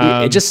this.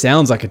 It just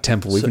sounds like a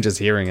temple, even just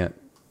hearing it.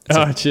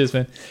 Cheers,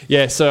 man.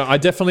 Yeah, so I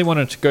definitely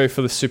wanted to go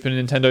for the Super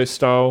Nintendo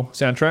style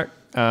soundtrack.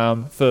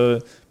 For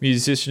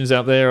musicians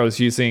out there, I was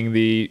using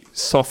the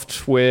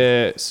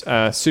software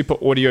Super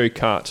Audio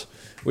Cart,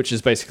 which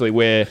is basically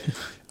where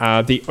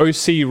the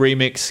OC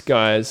Remix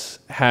guys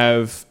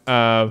have,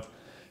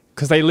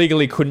 because they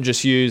legally couldn't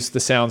just use the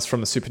sounds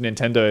from the Super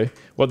Nintendo.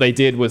 What they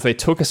did was they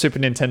took a Super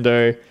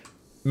Nintendo,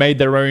 made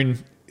their own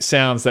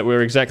sounds that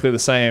were exactly the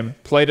same,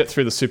 played it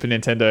through the Super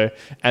Nintendo,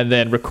 and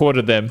then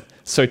recorded them.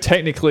 So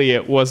technically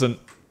it wasn't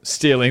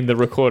stealing the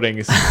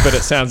recordings, but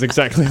it sounds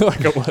exactly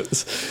like it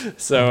was.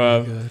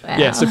 So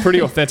so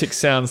pretty authentic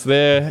sounds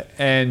there.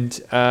 And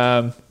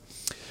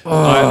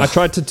I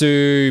tried to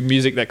do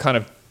music that kind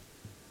of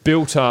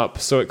built up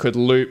so it could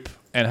loop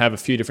and have a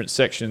few different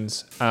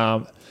sections.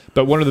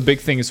 But one of the big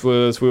things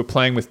was we were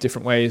playing with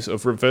different ways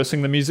of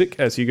reversing the music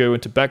as you go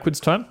into backwards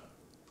time.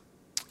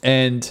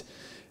 And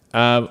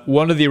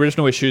one of the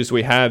original issues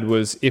we had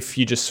was if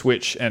you just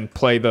switch and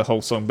play the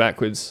whole song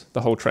backwards, the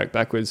whole track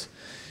backwards,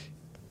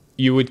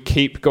 you would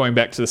keep going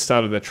back to the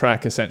start of the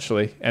track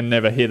essentially and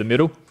never hear the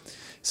middle.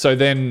 So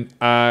then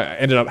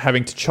ended up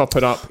having to chop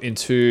it up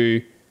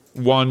into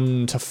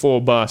 1 to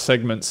 4 bar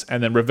segments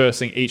and then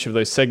reversing each of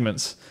those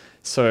segments.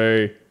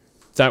 So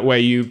that way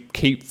you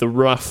keep the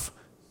rough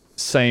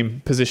same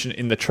position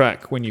in the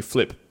track when you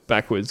flip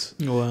backwards.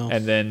 Wow.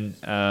 And then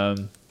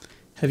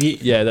have you?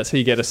 Yeah, that's how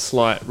you get a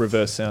slight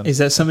reverse sound. Is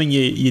that something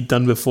you'd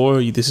done before,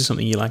 or this is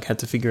something you had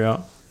to figure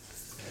out?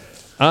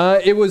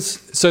 It was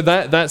so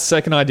that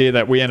second idea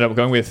that we ended up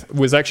going with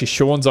was actually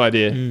Sean's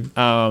idea.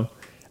 And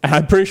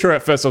I'm pretty sure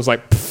at first I was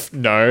like,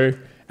 no.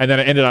 And then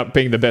it ended up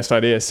being the best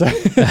idea. So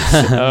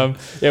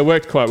it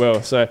worked quite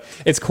well. So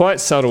it's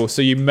quite subtle,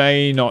 so you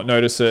may not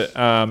notice it.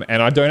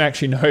 And I don't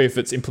actually know if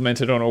it's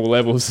implemented on all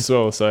levels as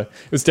well. So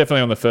it was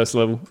definitely on the first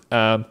level.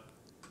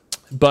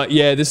 But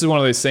yeah, this is one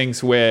of those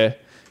things where,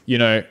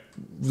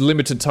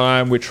 limited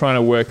time, we're trying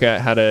to work out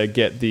how to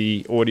get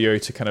the audio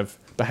to kind of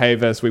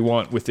behave as we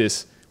want with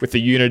the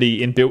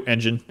Unity inbuilt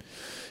engine.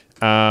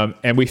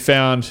 And we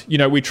found,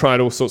 we tried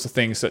all sorts of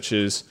things such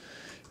as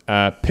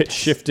pitch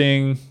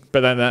shifting, but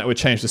then that would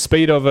change the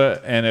speed of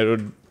it and it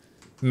would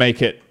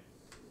make it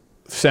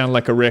sound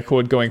like a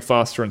record going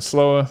faster and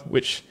slower,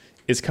 which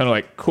is kind of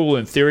like cool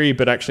in theory,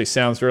 but actually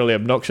sounds really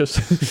obnoxious.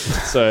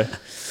 So,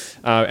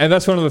 and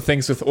that's one of the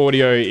things with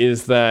audio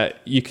is that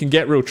you can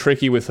get real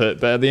tricky with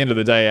it, but at the end of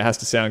the day, it has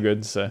to sound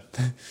good. So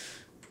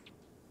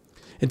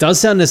it does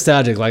sound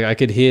nostalgic. Like I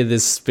could hear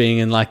this being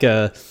in like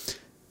the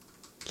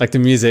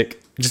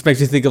music. It just makes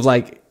me think of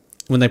like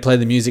when they play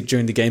the music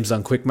during the Games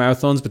Done Quick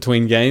marathons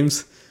between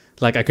games.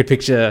 Like I could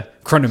picture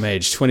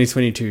Chronomage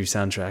 2022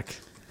 soundtrack.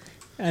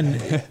 And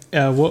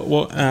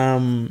what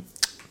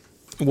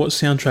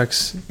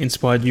soundtracks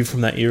inspired you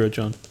from that era,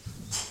 John?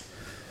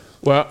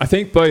 Well, I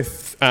think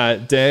both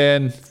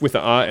Dan with the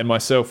art and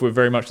myself were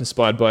very much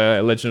inspired by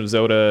Legend of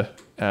Zelda,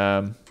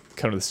 kind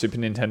of the Super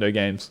Nintendo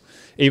games,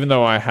 even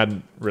though I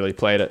hadn't really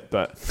played it.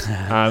 But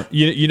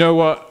you know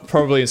what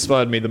probably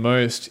inspired me the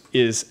most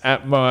is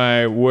at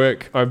my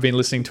work, I've been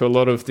listening to a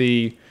lot of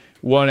the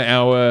 1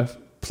 hour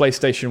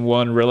PlayStation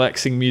 1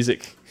 relaxing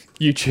music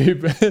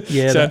YouTube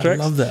soundtracks. I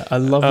love that. I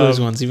love those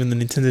ones. Even the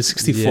Nintendo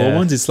 64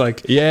 ones. It's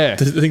like I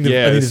think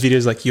the video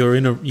is like you're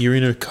in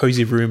a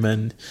cozy room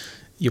and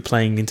you're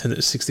playing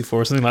Nintendo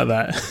 64 or something like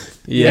that.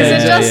 Is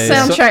it just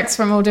soundtracks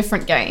from all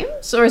different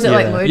games, or is it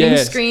like loading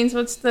screens?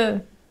 What's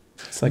the?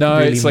 It's like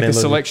really it's like mellow. a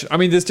selection. I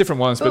mean, there's different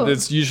ones, but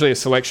there's usually a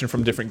selection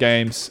from different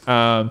games.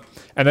 And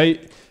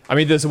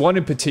there's one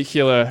in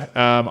particular.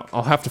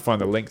 I'll have to find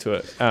the link to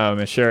it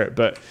and share it.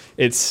 But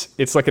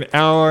it's like an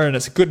hour, and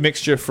it's a good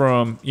mixture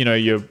from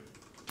your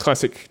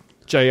classic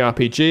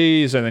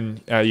JRPGs,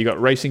 and then you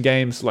got racing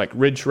games like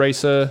Ridge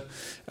Racer.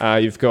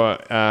 You've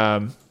got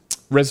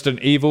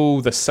Resident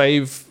Evil, the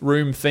save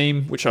room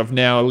theme, which I've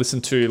now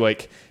listened to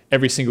like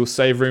every single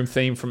save room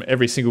theme from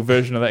every single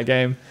version of that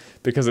game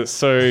because it's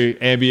so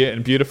ambient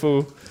and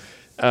beautiful.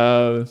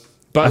 But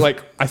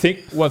like, I think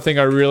one thing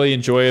I really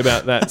enjoy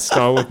about that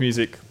style of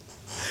music,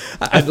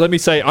 and let me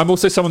say, I'm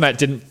also someone that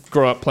didn't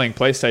grow up playing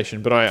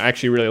PlayStation, but I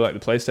actually really like the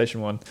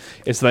PlayStation one,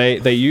 is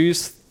they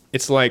use,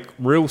 it's like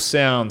real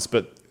sounds,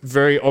 but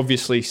very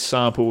obviously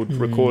sampled,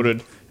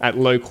 recorded at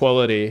low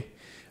quality,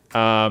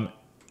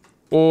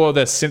 or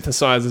the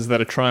synthesizers that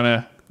are trying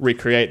to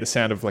recreate the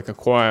sound of like a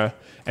choir.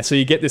 And so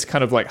you get this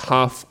kind of like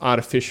half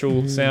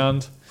artificial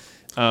sound,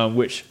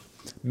 which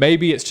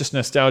maybe it's just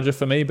nostalgia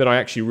for me, but I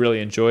actually really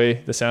enjoy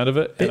the sound of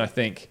it. And I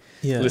think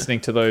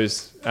listening to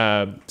those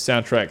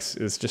soundtracks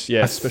is just,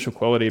 special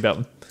quality about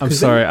them. I'm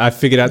sorry, I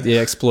figured out the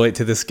exploit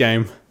to this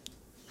game.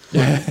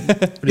 What's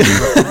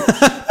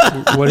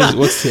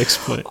the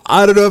exploit?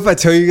 I don't know if I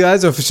tell you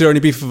guys or if it should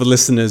only be for the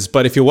listeners,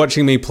 but if you're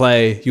watching me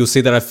play, you'll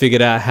see that I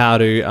figured out how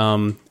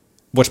to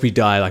watch me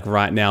die like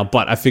right now,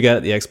 but I figured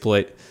out the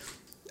exploit.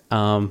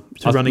 Running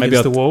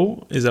against the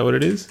wall? Is that what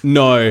it is?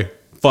 No,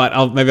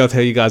 but maybe I'll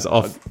tell you guys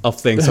off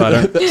things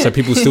so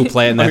people still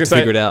play it and they have to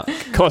figure it out.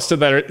 Costa,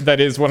 that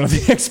is one of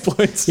the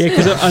exploits. Yeah,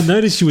 because I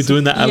noticed you were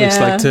doing that, Alex,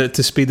 like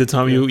to speed the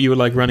time. You were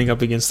like running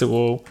up against the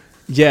wall.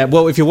 Yeah,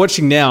 well, if you're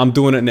watching now, I'm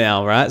doing it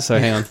now, right? So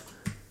hang on.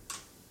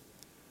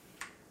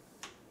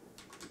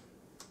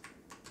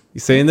 You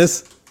seeing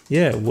this?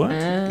 Yeah, what?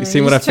 You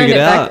seen what I figured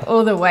out? Back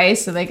all the way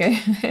so they go.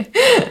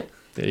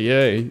 There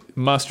you go.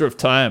 Master of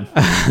time.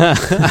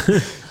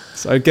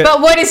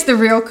 But what is the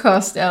real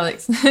cost,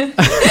 Alex?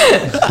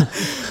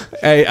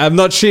 Hey, I'm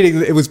not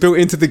cheating. It was built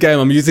into the game.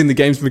 I'm using the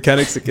game's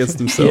mechanics against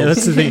themselves. Yeah,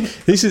 that's the thing.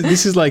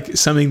 This is like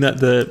something that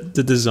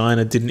the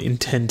designer didn't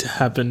intend to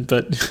happen,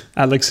 but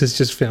Alex has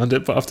just found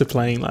it after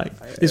playing. Like,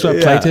 this is why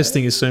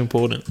playtesting is so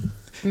important.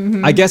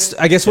 Mm-hmm. I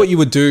guess what you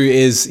would do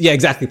is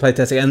exactly,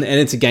 playtesting, and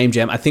it's a game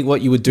jam. I think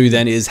what you would do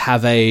then is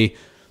have an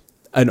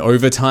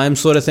overtime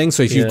sort of thing.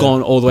 So if you've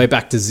gone all the way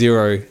back to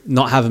 0,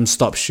 not have them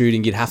stop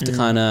shooting, you'd have to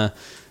kind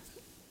of,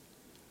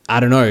 I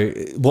don't know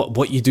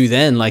what you do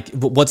then. Like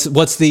what's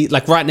the,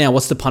 like right now,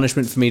 what's the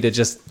punishment for me to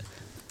just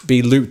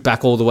be looped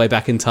back all the way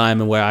back in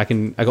time and where I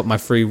got my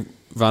free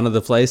run of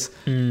the place?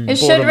 It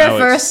should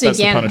reverse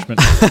again. That's the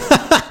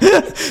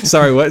punishment.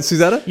 Sorry, what,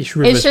 Susanna? It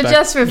should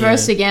just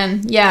reverse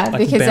again. Yeah, like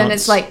because then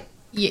it's like,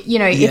 if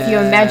you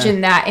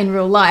imagine that in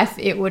real life,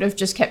 it would have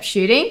just kept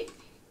shooting.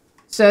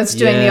 So it's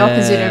doing the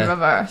opposite in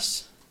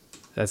reverse.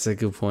 That's a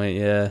good point,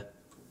 yeah.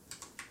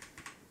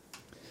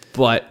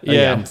 But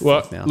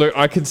look,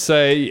 I could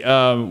say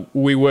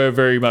we were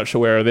very much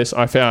aware of this.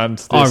 I found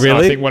this. Oh,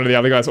 really? I think one of the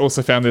other guys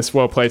also found this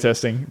while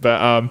playtesting.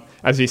 But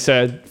as you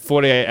said,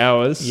 48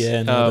 hours.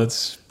 Yeah, no,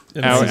 that's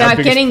our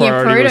biggest getting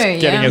priority was your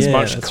getting as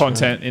much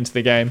content into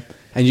the game.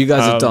 And you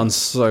guys have done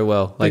so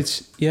well. Like,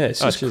 it's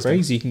just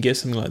crazy. You can get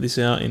something like this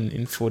out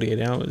in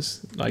 48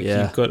 hours. Like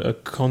you've got a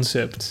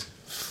concept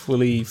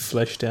fully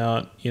fleshed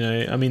out.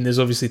 I mean, there's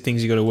obviously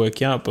things you got to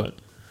work out, but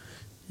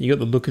you got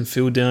the look and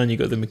feel down. You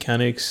got the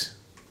mechanics.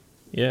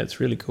 Yeah, it's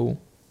really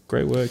cool.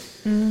 Great work.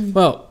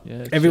 Well,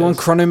 everyone,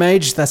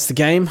 Chronomage, that's the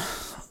game.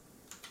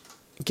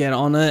 Get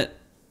on it.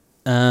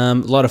 A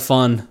lot of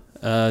fun.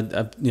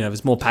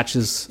 There's more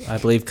patches, I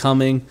believe,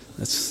 coming.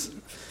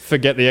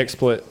 Forget the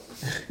exploit.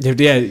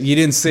 Yeah, you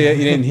didn't see it,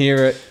 you didn't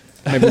hear it.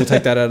 Maybe we'll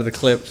take that out of the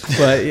clip.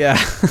 But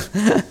yeah,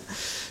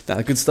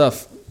 good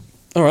stuff.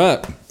 All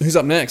right, who's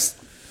up next?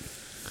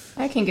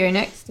 I can go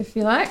next if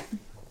you like.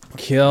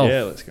 Kill.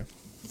 Yeah, let's go.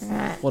 All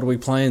right. What are we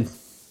playing?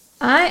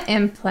 I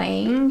am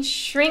playing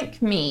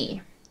Shrink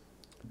Me.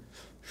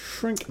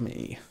 Shrink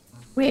Me.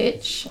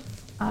 Which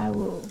I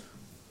will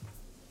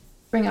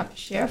bring up a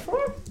share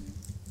for.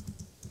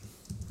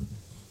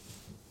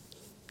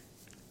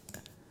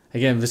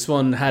 Again, this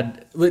one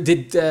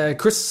did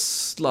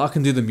Chris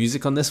Larkin do the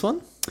music on this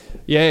one?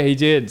 Yeah, he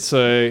did.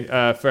 So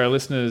for our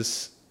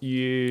listeners,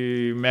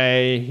 you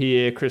may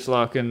hear Chris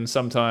Larkin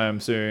sometime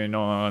soon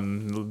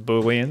on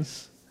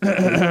Booleans.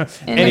 And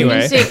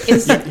Anyway, the music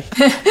is,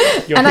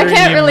 you're and I hearing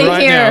can't him really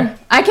right hear. now.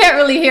 I can't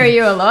really hear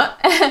you a lot.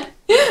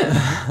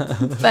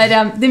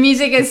 But the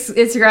music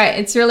is great.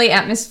 It's really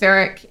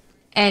atmospheric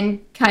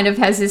and kind of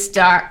has this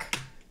dark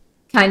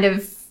kind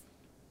of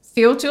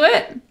feel to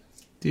it.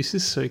 This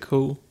is so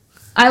cool.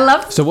 I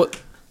love. So what?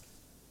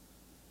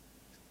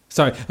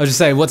 Sorry, I was just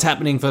saying what's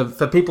happening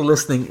for people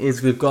listening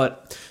is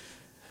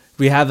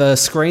we have a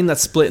screen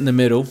that's split in the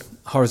middle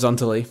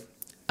horizontally,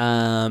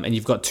 and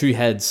you've got two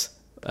heads,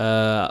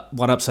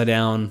 one upside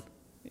down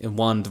and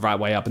one the right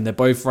way up, and they're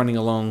both running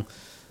along.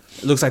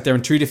 It looks like they're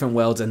in two different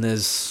worlds, and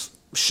there's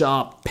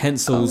sharp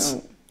pencils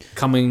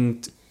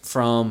coming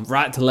from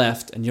right to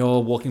left, and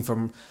you're walking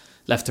from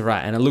left to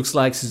right. And it looks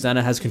like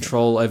Susanna has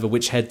control over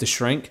which head to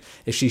shrink.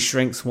 If she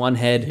shrinks one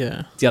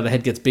head, the other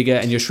head gets bigger,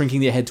 and you're shrinking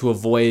the head to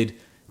avoid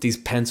these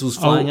pencils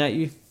flying at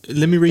you.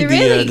 Let me read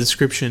Really? the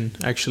description,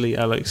 actually,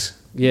 Alex.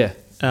 Yeah.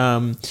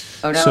 Oh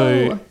no.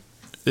 So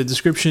the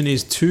description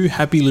is two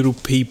happy little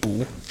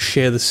people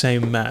share the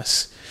same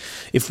mass.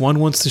 If one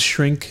wants to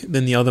shrink,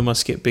 then the other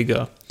must get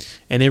bigger.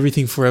 And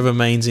everything forever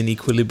remains in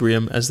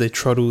equilibrium as they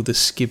trottle the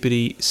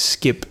skippity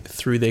skip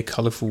through their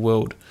colourful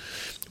world.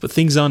 But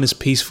things aren't as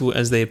peaceful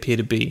as they appear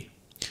to be.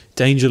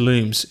 Danger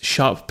looms,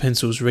 sharp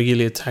pencils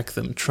regularly attack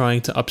them,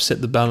 trying to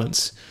upset the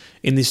balance.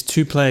 In this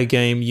two-player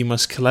game, you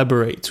must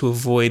collaborate to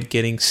avoid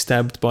getting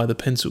stabbed by the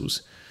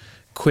pencils.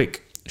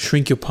 Quick,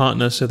 shrink your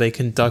partner so they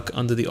can duck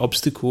under the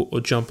obstacle or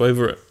jump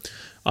over it.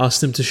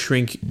 Ask them to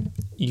shrink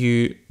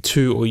you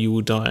too or you will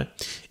die.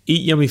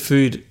 Eat yummy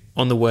food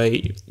on the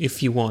way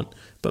if you want,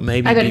 but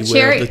maybe I got a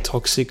beware cherry. of the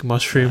toxic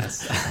mushroom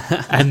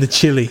and the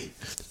chili.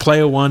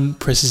 Player 1,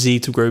 press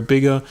Z to grow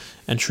bigger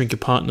and shrink your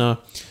partner.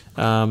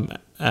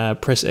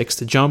 Press X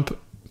to jump.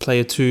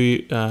 Player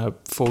 2,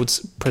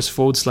 press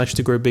forward /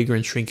 to grow bigger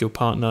and shrink your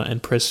partner,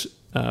 and press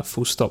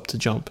full stop to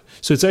jump.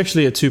 So it's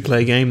actually a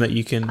two-player game that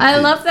you can... I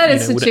love that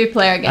it's a would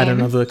two-player game. Add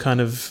another kind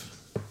of...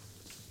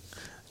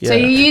 So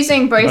you're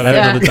using both But I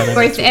don't know the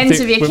dynamics. both ends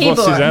of your We've keyboard.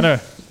 lost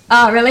Susanna.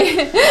 Oh, really?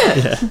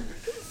 Yeah.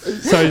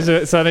 So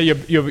Susanna,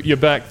 you're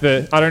back.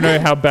 I don't know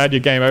how bad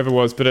your game over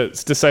was, but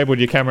it's disabled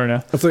your camera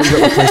now. I thought you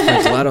got replaced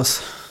by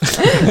GLaDOS.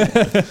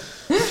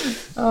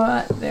 All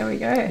right, there we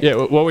go. Yeah,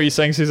 what were you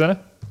saying, Susanna?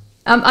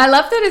 I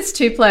love that it's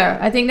two-player.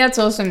 I think that's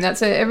awesome.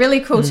 That's a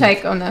really cool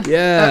take on the...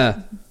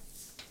 Yeah.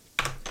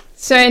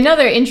 So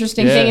another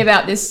interesting Yeah, thing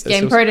about this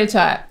game awesome.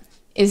 prototype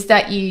is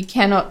that you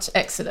cannot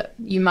exit it.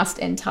 You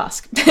must end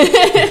task.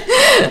 Yes.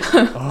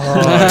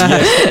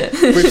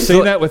 We've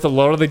seen that with a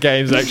lot of the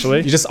games,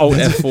 actually. You just Alt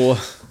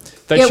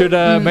F4. They Yeah, should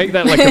make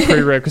that like a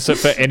prerequisite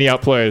for any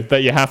upload,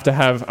 that you have to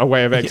have a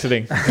way of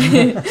exiting. So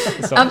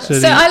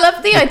I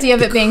love the idea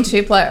of it being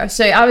two-player.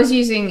 So I was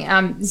using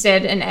Z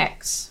and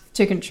X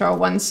to control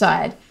one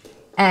side,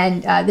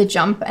 and the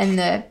jump and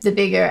the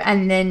bigger,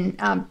 and then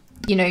 / and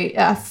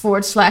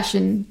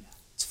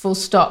full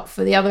stop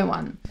for the other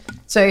one.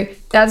 So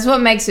that's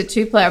what makes it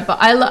two-player. But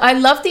I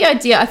love the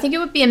idea. I think it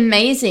would be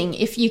amazing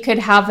if you could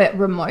have it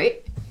remote.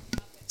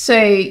 So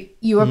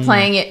you were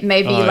playing it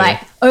maybe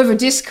over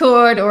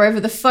Discord or over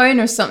the phone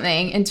or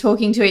something, and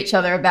talking to each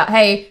other about,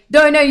 hey,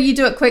 no, you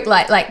do it quick,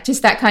 like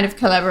just that kind of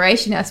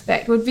collaboration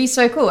aspect would be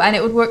so cool, and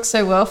it would work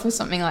so well for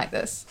something like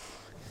this.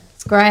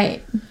 It's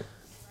great.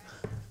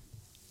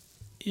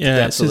 Yeah,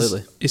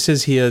 absolutely. It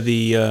says here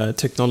the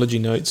technology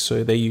notes.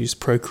 So they use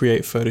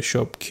Procreate,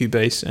 Photoshop,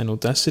 Cubase, and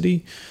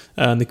Audacity.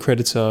 And the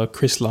credits are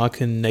Chris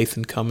Larkin,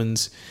 Nathan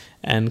Cummins,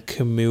 and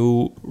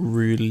Camille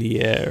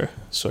Roulier.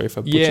 Sorry if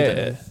I butchered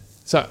that.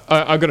 So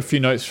I got a few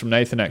notes from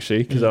Nathan,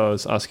 actually, because I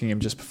was asking him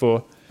just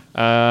before.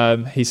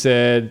 He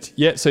said,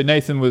 so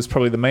Nathan was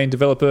probably the main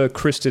developer.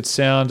 Chris did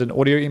sound and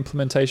audio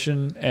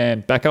implementation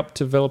and backup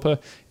developer.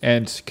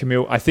 And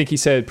Camille, I think he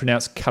said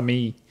pronounced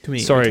Camille.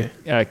 Sorry,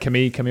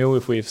 okay. Camille,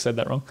 if we've said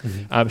that wrong.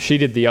 Mm-hmm. She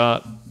did the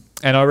art.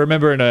 And I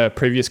remember in a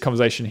previous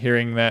conversation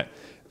hearing that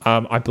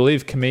I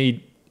believe Camille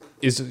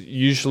is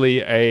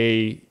usually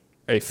a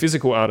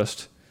physical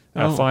artist.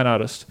 Fine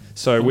artist,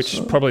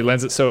 which probably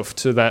lends itself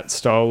to that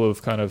style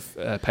of kind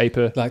of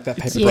paper, Like that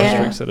paper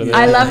brushstrokes that are there.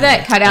 I love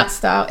that cutout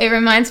style. It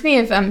reminds me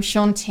of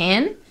Sean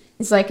Tan.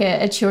 It's like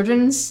a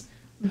children's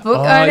book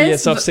artist.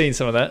 Yes, I've seen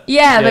some of that.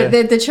 Yeah,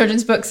 but the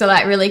children's books are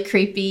like really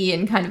creepy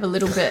and kind of a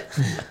little bit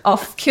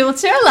off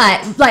kilter,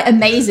 like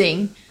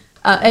amazing.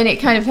 And it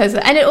kind of has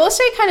that. And it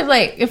also kind of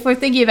like, if we're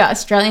thinking about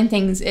Australian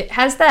things, it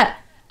has that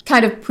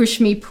kind of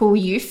push me, pull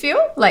you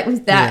feel, like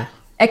with that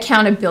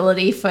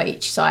accountability for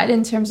each side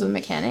in terms of the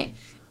mechanic.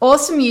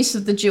 Awesome use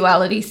of the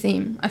duality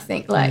theme, I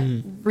think, like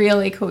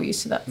really cool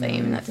use of that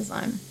theme and that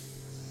design.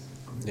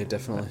 Yeah,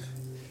 definitely.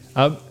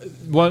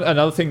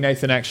 Another thing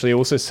Nathan actually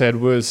also said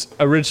was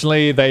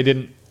originally they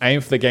didn't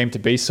aim for the game to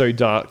be so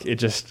dark. It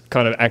just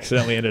kind of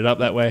accidentally ended up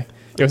that way.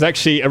 It was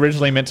actually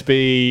originally meant to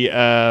be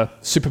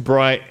super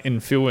bright in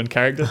feel and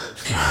character.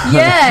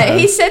 Yeah,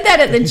 he said that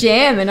at the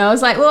jam, and I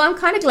was like, well, I'm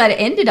kind of glad it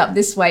ended up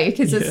this way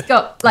because it's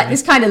got like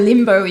this kind of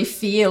limbo-y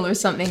feel or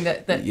something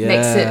that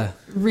makes it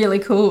really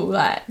cool.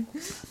 Like,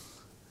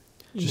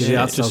 just the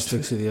art style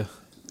sticks with you.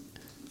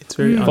 It's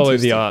very Follow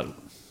artistic. the art.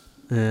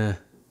 Yeah.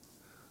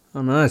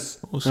 Oh, nice.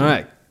 Awesome. All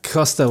right,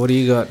 Costa, what do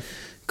you got?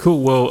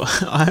 Cool. Well,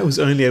 I was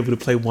only able to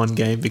play one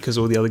game because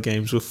all the other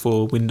games were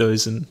for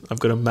Windows, and I've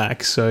got a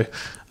Mac. So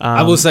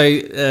I will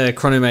say,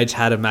 Chronomage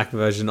had a Mac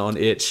version on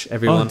itch.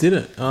 Everyone. Oh, did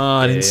it? Oh,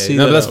 I didn't see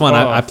No, that. but that's fine.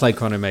 Oh. I played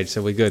Chronomage,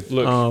 so we're good.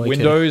 Look, Oh, okay.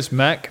 Windows,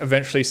 Mac,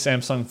 eventually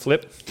Samsung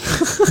Flip.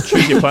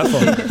 Choose your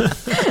platform.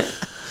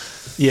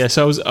 Yeah.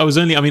 So I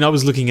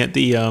was looking at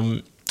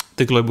the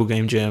Global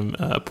Game Jam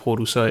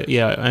portal. So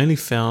yeah, I only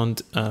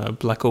found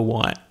Black or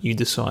White. You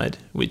Decide,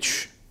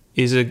 which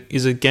is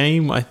a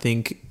game I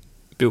think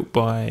built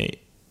by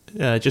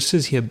just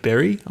says here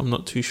Berry. I'm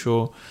not too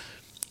sure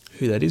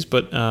who that is,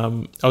 but I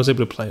was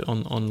able to play it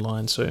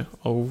online, so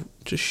I'll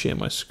just share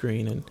my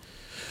screen and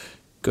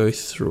go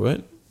through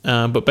it.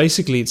 But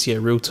basically it's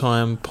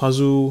real-time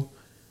puzzle,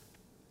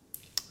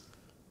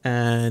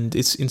 and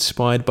it's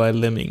inspired by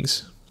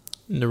Lemmings,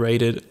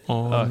 narrated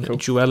on cool.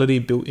 Duality,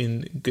 built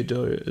in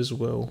Godot as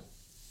well.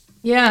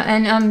 yeah,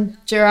 and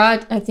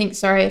Gerard, I think,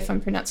 sorry if I'm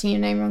pronouncing your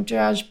name wrong,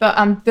 Gerard,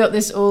 but built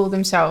this all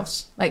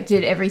themselves. Like,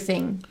 did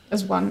everything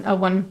as a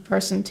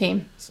one-person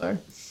team. So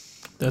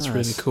That's Nice.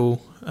 really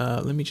cool.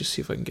 Let me just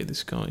see if I can get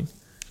this going.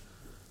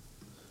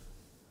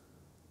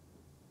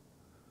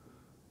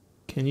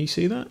 Can you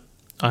see that?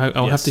 I'll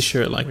have Yes, to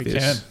share it like we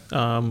this.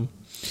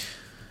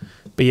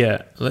 But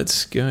yeah,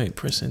 let's go.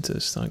 Press enter,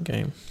 start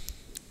game.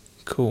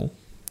 Cool.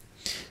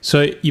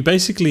 So you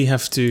basically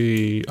have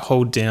to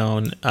hold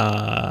down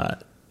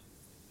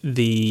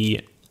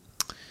you're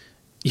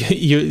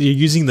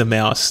using the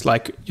mouse,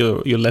 like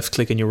your left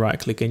click and your right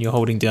click, and you're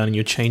holding down and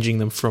you're changing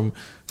them from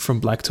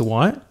black to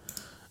white.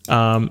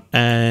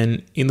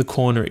 And in the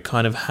corner, it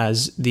kind of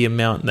has the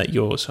amount that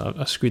so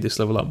I screwed this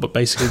level up, but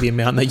basically the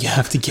amount that you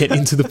have to get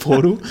into the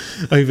portal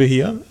over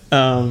here.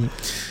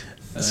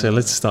 So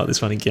let's start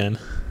this one again.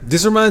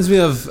 This reminds me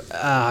of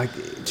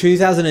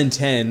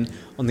 2010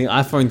 on the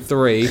iPhone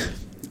 3.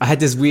 I had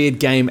this weird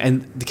game,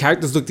 and the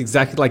characters looked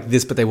exactly like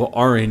this, but they were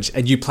orange,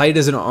 and you played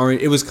as an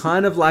orange. It was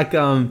kind of like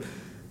it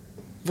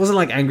wasn't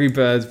like Angry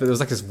Birds, but there was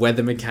like this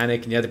weather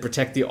mechanic, and you had to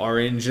protect the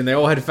orange, and they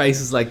all had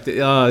faces like,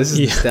 this is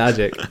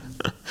nostalgic.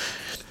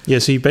 Yeah,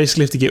 so you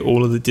basically have to get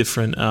all of the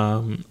different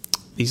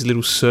these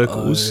little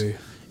circles Oh.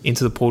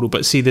 into the portal.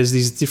 But see, there's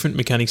these different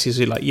mechanics here.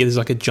 So there's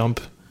like a jump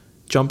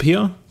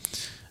here,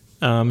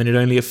 and it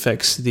only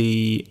affects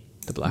the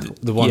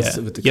ones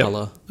with the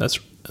color.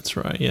 That's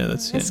right. Yeah,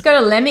 that's it's it.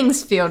 got a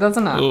Lemmings feel,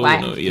 doesn't it? Oh,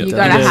 like, no, yeah, you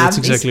gotta yeah, have that's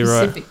exactly these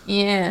right. specific,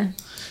 yeah.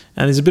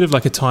 And there's a bit of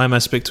like a time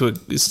aspect to it.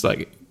 It's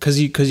like because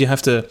you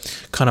have to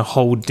kind of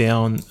hold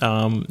down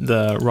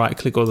the right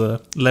click or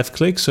the left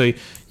click, so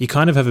you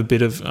kind of have a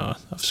bit of.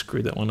 I've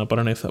screwed that one up. I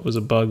don't know if that was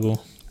a bug or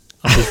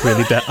I'm just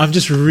really bad. I'm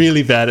just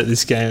really bad at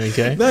this game.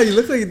 Okay. No, you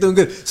look like you're doing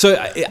good. So,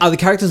 are the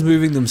characters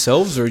moving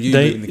themselves, or are you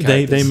moving the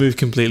characters? They move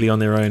completely on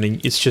their own,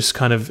 and it's just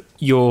kind of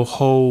your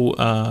whole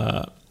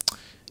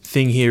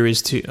thing here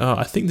is to.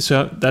 I think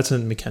so. That's a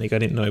mechanic I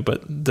didn't know,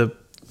 but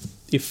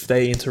if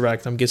they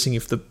interact, I'm guessing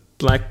if the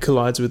black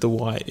collides with the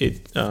white,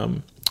 they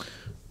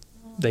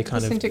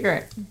kind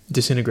Disintegrate. of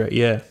disintegrate.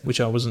 Yeah,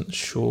 which I wasn't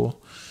sure.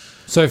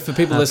 So, for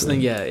people happening.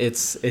 listening,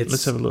 it's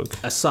Let's have a look.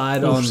 a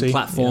side-on See?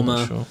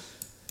 platformer. Yeah,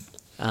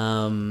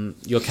 I'm not sure.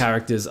 Your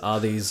characters are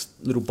these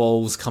little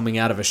balls coming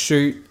out of a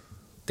chute.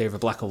 They're either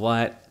black or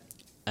white.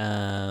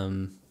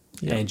 And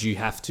you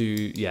have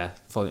to,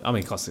 follow. I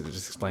mean, Costa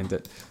just explained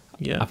it.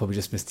 Yeah. I probably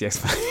just missed the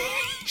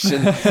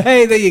explanation.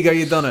 Hey, there you go.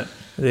 You've done it.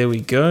 There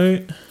we go.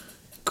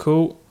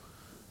 Cool.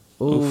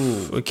 Ooh.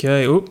 Oof.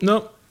 Okay. Oop.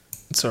 Nope.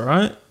 It's all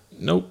right.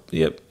 Nope.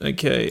 Yep.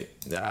 Okay.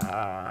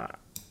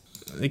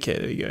 Okay.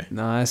 There you go.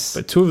 Nice.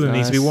 But two of them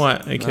need to be Nice.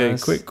 white. Okay.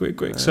 Nice. Quick.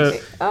 Nice. So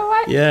Oh,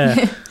 right. yeah,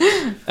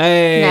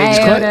 Hey.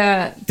 Nailed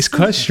it. it's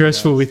quite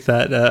stressful with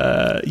that.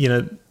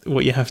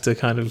 What you have to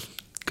kind of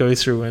go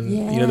through and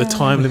the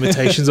time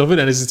limitations of it,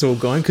 and as it's all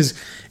going, because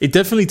it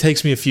definitely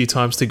takes me a few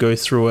times to go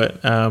through it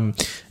and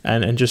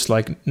just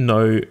like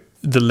know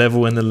the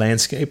level and the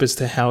landscape as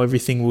to how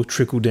everything will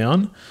trickle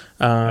down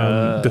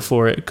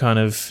before it kind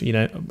of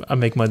I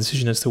make my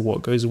decision as to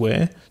what goes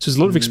where. So there's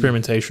a lot of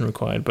experimentation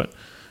required, but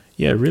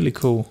yeah, really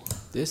cool.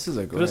 This is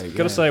a great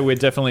Gotta say, we're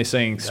definitely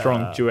seeing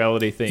strong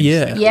duality themes.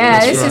 Yeah. Yeah,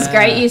 That's this is right.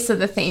 great use of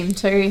the theme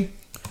too.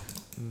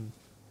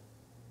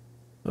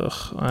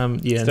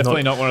 It's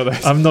definitely not one of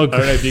those. I'm not I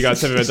don't know if you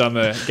guys have ever done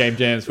the game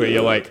jams where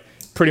you're like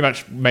pretty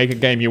much make a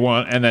game you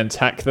want and then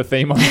tack the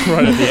theme on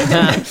right at the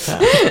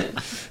end.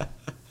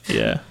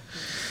 Yeah.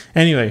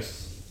 Anyway,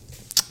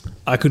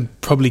 I could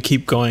probably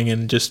keep going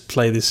and just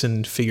play this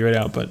and figure it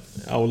out, but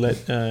I'll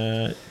let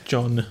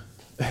John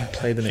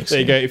play the next There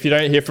you game. go. If you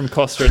don't hear from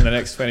Costa in the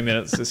next 20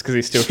 minutes, it's because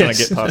he's still trying to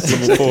get past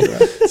level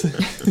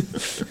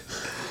 4.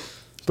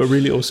 But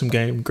really awesome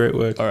game. Great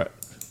work. All right.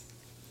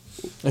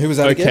 Who was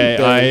that Okay,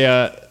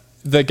 again?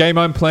 The game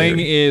I'm playing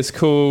is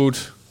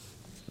called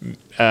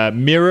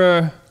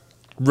Mirror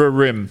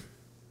Rim,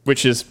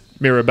 which is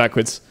mirror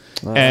backwards.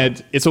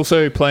 And it's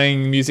also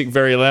playing music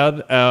very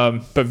loud,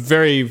 but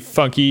very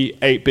funky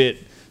 8-bit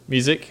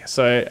music.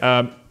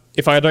 So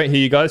if I don't hear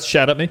you guys,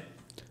 shout at me.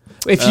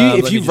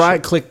 If you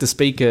right click the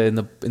speaker in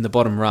the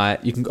bottom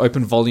right, you can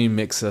open volume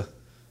mixer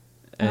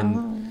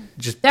and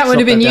just that would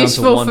have been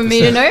useful for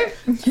me to know.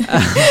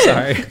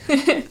 Sorry.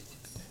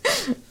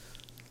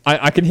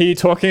 I can hear you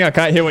talking. I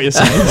can't hear what you're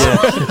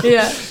saying.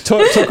 Yeah.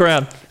 Talk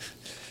around.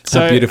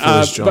 How beautiful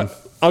is John?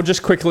 But I'll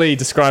just quickly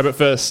describe it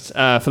first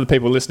for the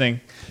people listening.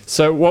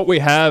 So what we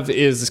have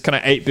is this kind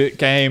of 8-bit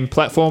game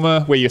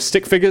platformer where you're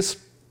stick figures.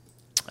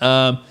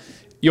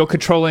 You're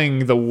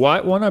controlling the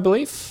white one, I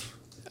believe.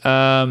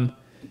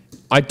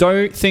 I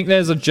don't think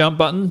there's a jump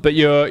button, but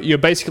you're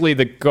basically,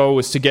 the goal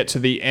is to get to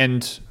the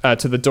end,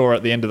 to the door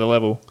at the end of the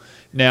level.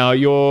 Now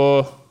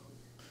you're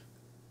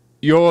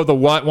the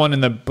white one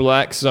in the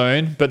black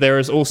zone, but there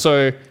is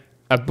also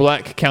a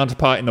black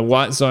counterpart in the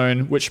white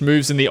zone, which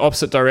moves in the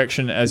opposite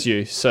direction as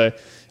you. So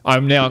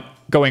I'm now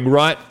going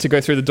right to go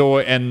through the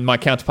door, and my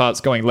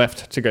counterpart's going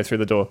left to go through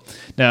the door.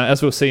 Now,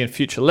 as we'll see in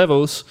future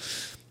levels,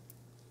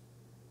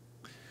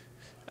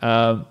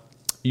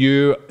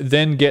 you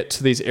then get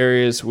to these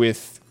areas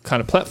with kind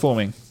of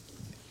platforming.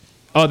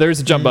 Oh, there is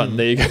a jump button.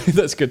 There you go.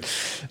 That's good.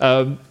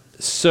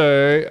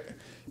 So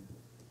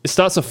it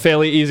starts off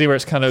fairly easy, where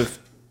it's kind of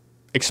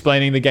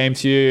explaining the game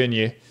to you, and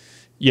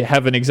you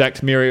have an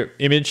exact mirror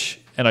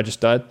image, and I just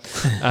died.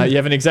 You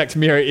have an exact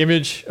mirror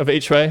image of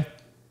each way.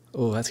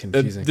 Oh, that's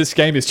confusing. This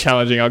game is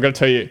challenging, I've got to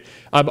tell you.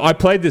 I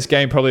played this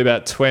game probably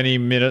about 20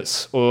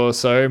 minutes or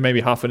so, maybe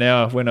half an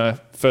hour when I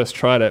first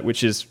tried it,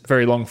 which is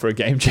very long for a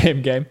Game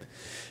Jam game.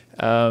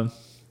 I'll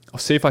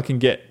see if I can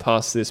get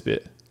past this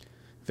bit.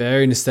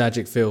 Very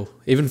nostalgic feel.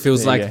 Even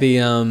feels like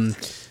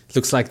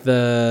looks like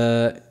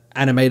the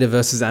animator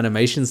versus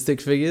animation stick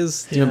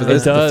figures. Do you remember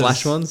those? The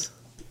Flash ones?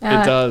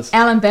 It does.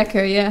 Alan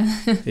Becker, yeah.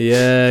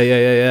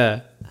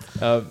 Yeah.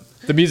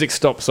 The music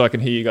stops so I can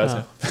hear you guys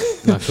now.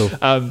 Oh,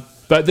 cool.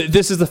 But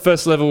this is the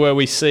first level where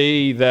we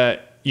see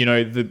that,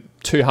 the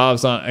two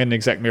halves aren't an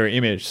exact mirror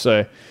image.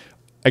 So,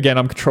 again,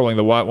 I'm controlling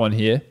the white one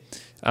here.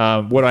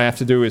 What I have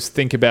to do is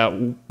think about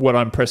what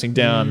I'm pressing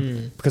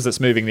down because it's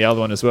moving the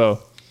other one as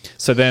well.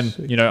 So then,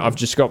 I've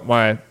just got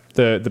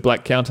the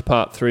black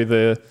counterpart through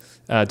the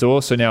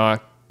door. So now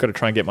I've got to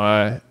try and get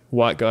my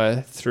white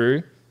guy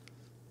through.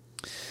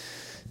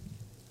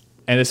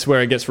 And this is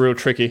where it gets real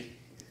tricky.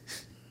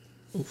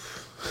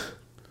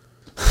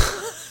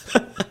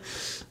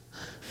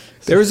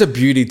 There is a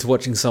beauty to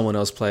watching someone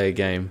else play a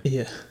game.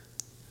 Yeah.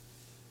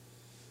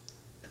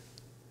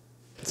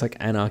 It's like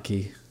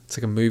anarchy. It's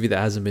like a movie that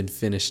hasn't been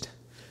finished.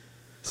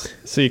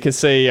 So you can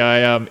see,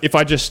 if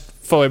I just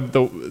follow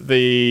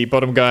the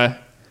bottom guy,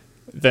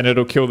 then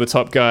it'll kill the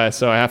top guy.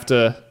 So I have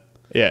to,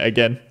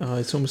 again. Oh,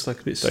 it's almost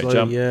like a bit Don't slow.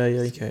 jump. Yeah,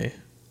 okay.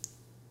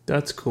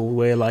 That's cool.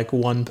 Where like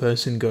one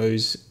person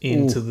goes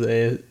into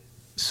their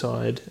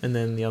side, and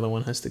then the other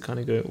one has to kind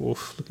of go,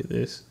 oof, look at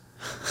this.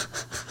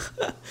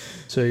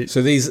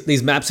 So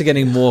these maps are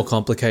getting more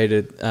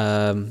complicated.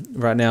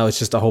 Right now, it's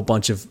just a whole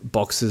bunch of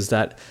boxes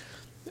that.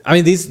 I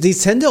mean,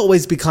 these tend to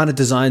always be kind of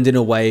designed in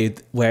a way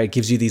where it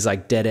gives you these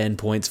like dead end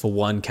points for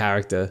one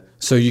character,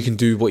 so you can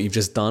do what you've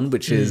just done,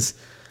 which is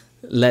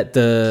let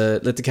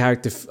the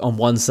character on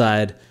one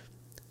side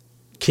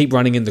keep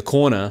running in the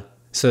corner,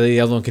 so the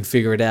other one can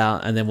figure it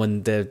out, and then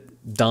when they're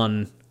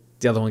done,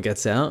 the other one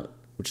gets out,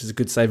 which is a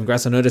good saving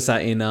grace. I noticed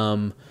that in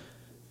a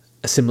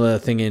similar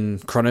thing in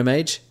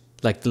Chronomage,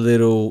 like the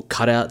little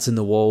cutouts in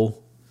the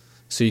wall,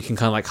 so you can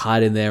kind of like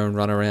hide in there and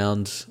run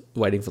around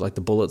waiting for like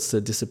the bullets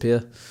to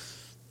disappear.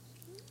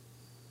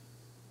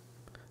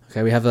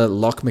 Okay, we have a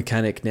lock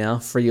mechanic now.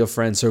 Free your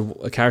friend. So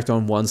a character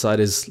on one side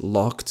is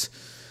locked,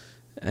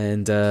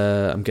 and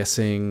I'm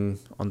guessing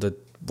on the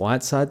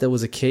white side there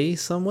was a key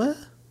somewhere.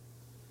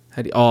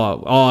 How do you,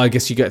 I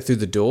guess you get through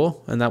the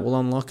door and that will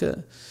unlock it.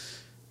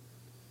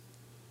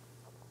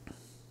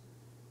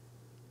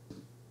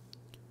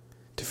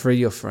 To free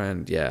your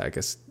friend, I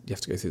guess you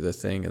have to go through the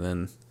thing, and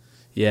then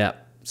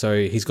so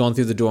he's gone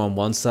through the door on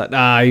one side.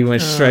 He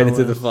went straight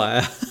into the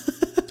fire.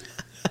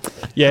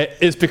 Yeah,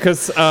 it's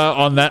because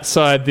on that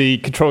side the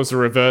controls are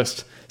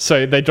reversed,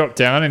 so they drop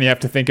down and you have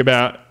to think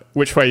about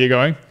which way you're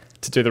going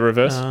to do the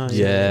reverse.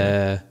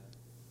 Yeah.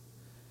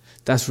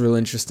 That's real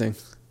interesting.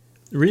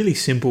 Really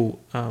simple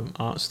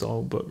art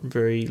style, but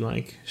very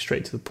like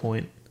straight to the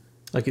point.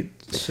 Like it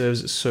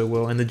serves it so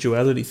well, and the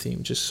duality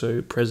theme just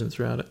so present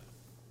throughout it.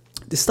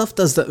 This stuff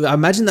does that. I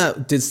imagine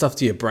that did stuff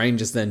to your brain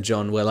just then,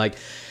 John, where like,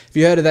 have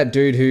you heard of that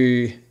dude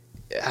who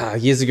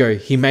years ago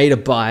he made a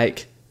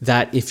bike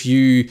that if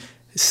you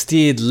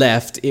steered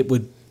left, it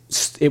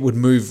would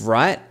move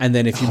right, and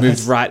then if you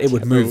moved right, it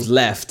would move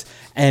left.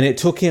 And it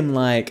took him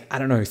like, I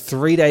don't know,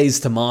 3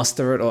 days to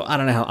master it, or I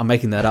don't know how, I'm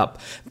making that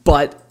up.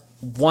 But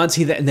once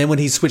and then when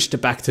he switched it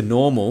back to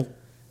normal,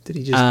 Did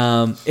he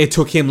just? It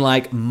took him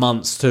like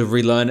months to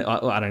relearn it.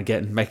 I don't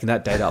get making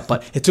that data up,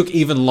 but it took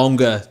even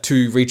longer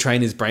to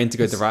retrain his brain to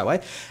go the right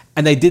way.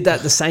 And they did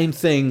that the same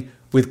thing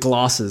with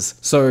glasses.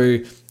 So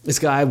this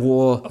guy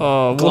wore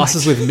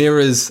glasses with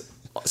mirrors,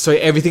 so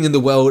everything in the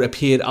world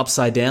appeared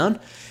upside down.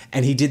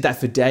 And he did that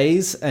for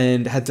days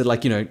and had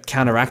to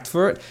counteract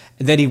for it.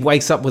 And then he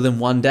wakes up within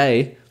one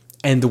day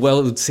and the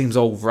world seems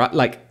all right,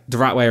 like the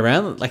right way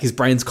around, like his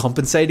brain's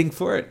compensating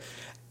for it.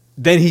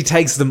 Then he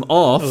takes them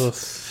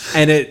off,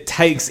 and it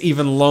takes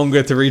even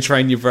longer to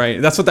retrain your brain.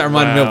 That's what that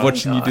reminded me of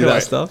watching you do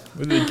that stuff.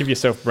 Give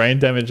yourself brain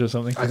damage or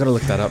something. I gotta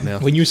look that up now.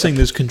 When you were saying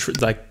those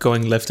like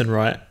going left and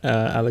right,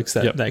 Alex,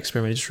 that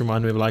experiment just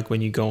reminded me of like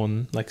when you go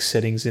on like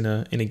settings in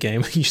a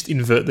game, you just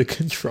invert the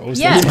controls.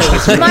 Yeah,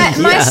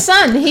 my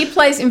son, he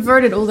plays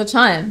inverted all the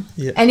time.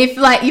 Yeah. And if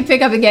like you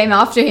pick up a game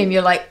after him,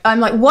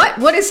 I'm like,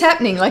 what is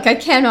happening? Like I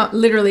cannot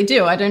literally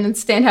do. I don't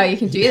understand how you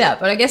can do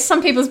that. But I guess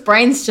some people's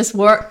brains just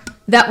work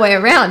that way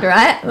around,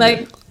 right?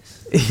 Like,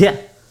 yeah.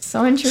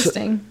 So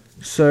interesting.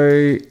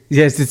 So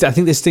yes, I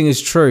think this thing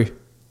is true.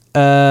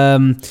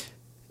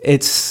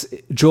 It's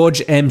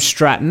George M.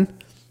 Stratton,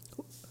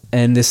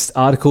 and this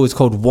article is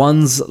called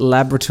 "One's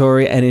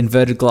Laboratory and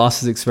Inverted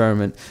Glasses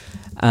Experiment."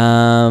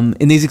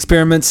 In these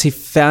experiments, he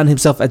found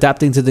himself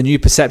adapting to the new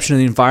perception of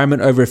the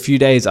environment over a few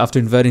days after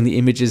inverting the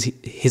images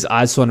his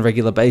eyes saw on a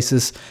regular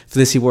basis. For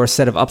this, he wore a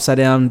set of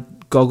upside-down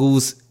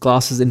goggles,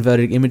 glasses,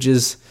 inverted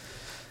images.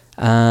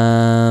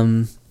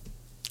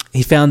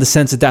 He found the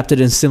sense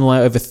adapted and similar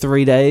over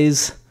 3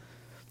 days.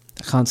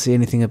 I can't see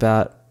anything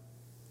about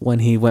when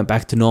he went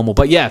back to normal.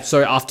 But yeah,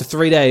 so after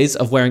 3 days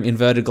of wearing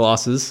inverted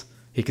glasses,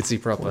 he could see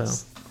properly.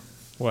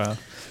 Wow.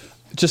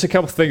 Just a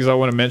couple of things I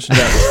want to mention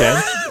about the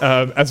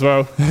scan as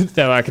well.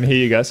 Now I can hear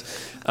you guys.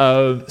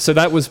 So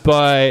that was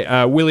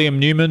by William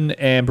Newman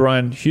and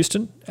Brian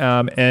Houston.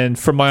 And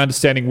from my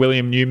understanding,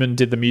 William Newman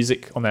did the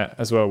music on that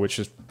as well, which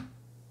is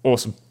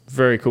awesome.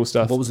 Very cool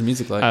stuff. What was the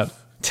music like?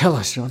 Tell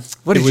us, John.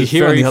 What did you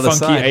hear on the other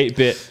side? Very funky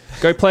 8-bit.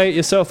 Go play it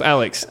yourself,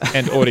 Alex,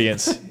 and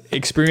audience.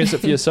 Experience it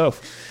for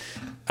yourself.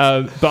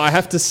 But I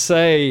have to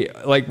say,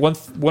 like one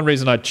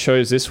reason I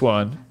chose this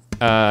one,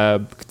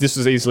 this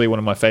was easily one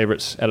of my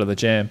favorites out of the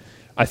jam.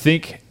 I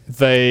think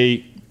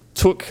they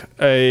took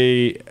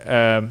a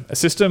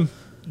system,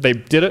 they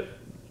did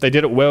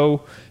it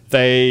well.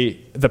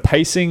 The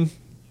pacing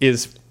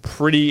is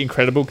pretty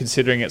incredible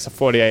considering it's a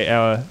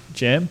 48-hour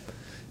jam.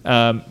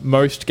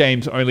 Most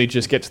games only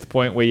just get to the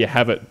point where you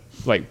have it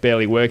like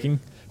barely working,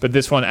 but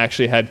this one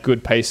actually had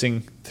good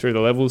pacing through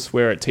the levels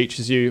where it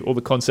teaches you all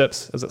the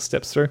concepts as it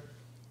steps through.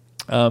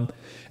 And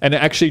it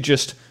actually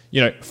just,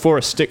 for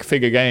a stick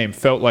figure game,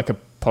 felt like a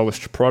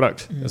polished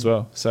product as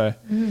well. So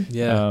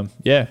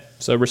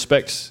so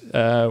respect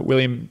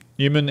William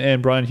Newman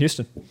and Brian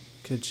Houston.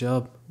 Good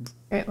job.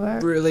 Great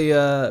work.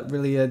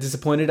 Really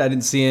disappointed I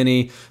didn't see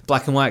any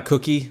black and white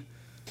cookie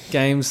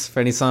games for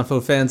any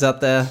Seinfeld fans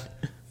out there.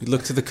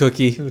 Look to the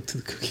cookie.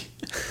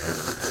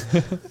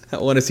 I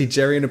want to see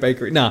Jerry in a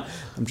bakery. Nah,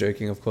 I'm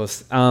joking, of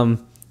course.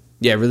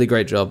 Really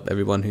great job,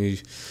 everyone who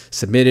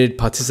submitted,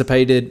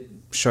 participated,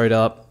 showed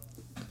up,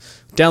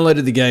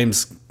 downloaded the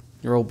games.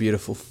 You're all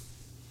beautiful.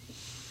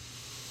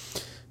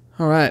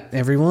 All right,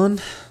 everyone.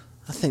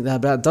 I think that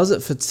about does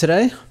it for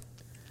today.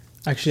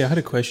 Actually, I had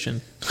a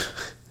question.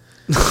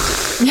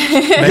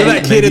 You're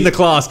that kid in the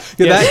class.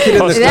 You're that kid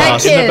in the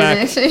class. In the back.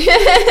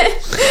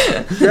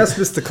 Yes,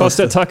 Mr.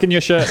 Costa, tuck in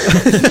your shirt.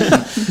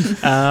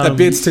 That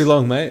beard's too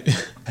long, mate.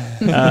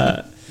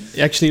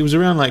 Actually, it was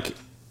around like...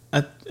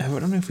 I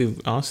don't know if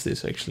we've asked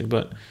this, actually,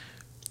 but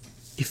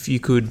if you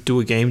could do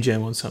a game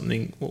jam on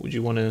something, what would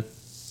you want to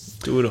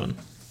do it on?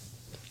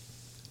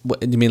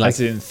 What, you mean like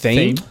in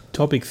theme?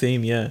 Topic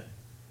theme, yeah.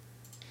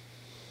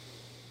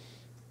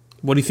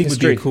 What do you think would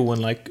be a cool one?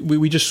 Like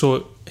we just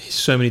saw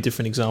so many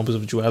different examples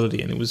of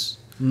duality, and it was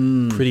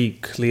pretty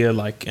clear,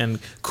 like, and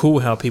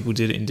cool how people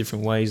did it in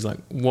different ways. Like,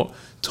 what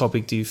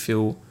topic do you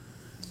feel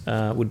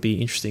would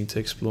be interesting to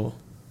explore?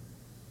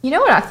 You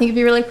know what I think would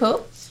be really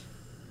cool?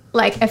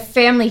 Like a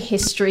family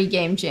history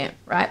game jam,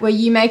 right? Where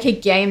you make a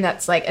game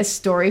that's like a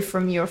story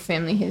from your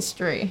family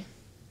history.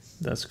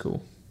 That's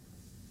cool.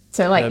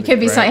 So like it could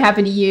be something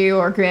happened to you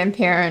or a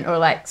grandparent or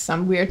like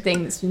some weird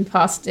thing that's been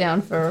passed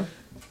down for...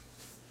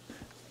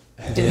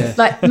 Yeah.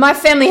 Like my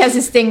family has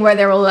this thing where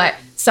they're all like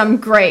some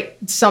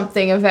great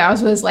something of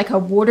ours was like a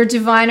water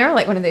diviner,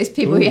 like one of those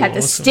people who had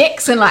the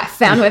sticks and like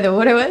found where the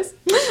water was.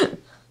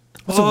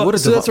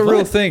 That's a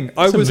real thing.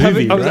 I was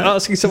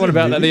asking someone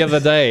about that the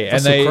other day,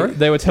 and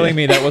they were telling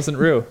me that wasn't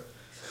real.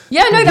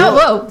 Yeah, no, that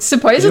well,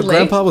 supposedly. Your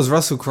grandpa was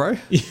Russell Crowe?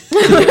 Yeah,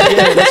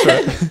 that's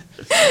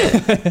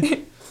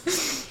right.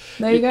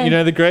 There you go. You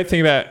know, the great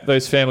thing about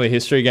those family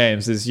history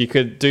games is you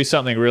could do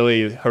something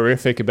really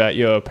horrific about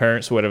your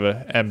parents or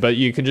whatever, but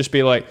you can just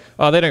be like,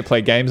 oh, they don't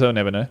play games, I'll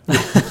never know.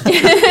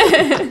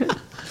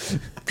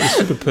 It's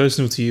super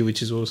personal to you,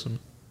 which is awesome.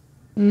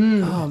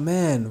 Oh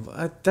man,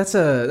 that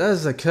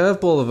is a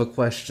curveball of a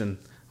question.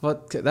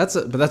 But that's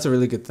a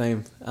really good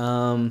theme.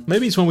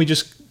 Maybe it's one we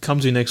just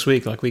come to next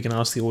week. Like we can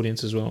ask the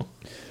audience as well.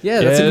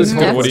 Yeah, that's a good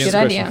That's a good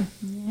idea.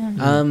 Yeah.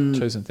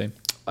 chosen theme.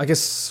 I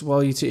guess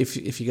while you two,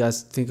 if you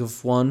guys think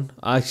of one,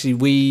 actually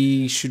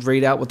we should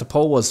read out what the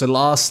poll was. So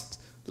last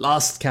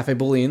Cafe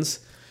Booleans,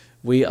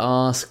 we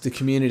asked the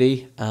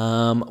community,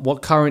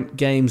 what current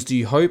games do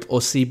you hope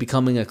or see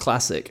becoming a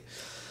classic?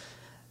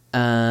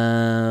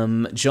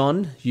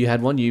 John, you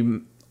had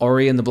one.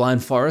 Ori and the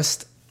Blind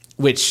Forest,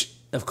 which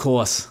of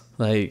course,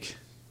 like,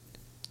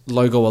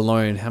 logo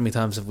alone, how many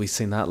times have we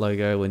seen that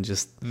logo and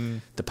just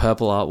the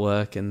purple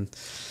artwork?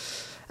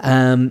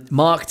 And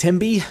Mark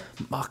Temby,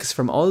 Marcus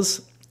from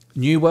Oz,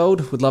 New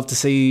World, would love to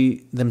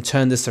see them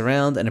turn this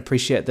around and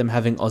appreciate them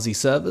having Aussie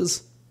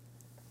servers.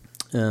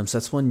 So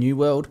that's one. New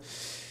World.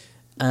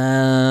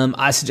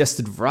 I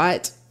suggested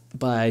Right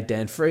by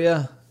Dan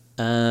Freer.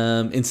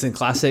 Instant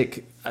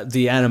classic.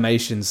 The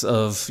animations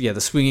of the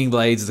swinging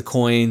blades, the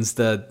coins,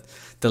 the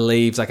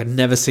leaves. Like, I've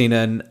never seen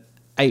an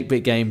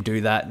 8-bit game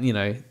do that. You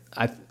know,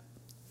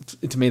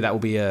 to me that will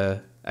be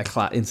a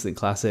instant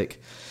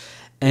classic.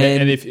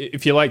 And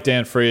if you like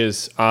Dan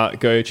Freer's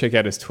art, go check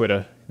out his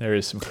Twitter. There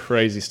is some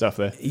crazy stuff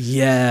there.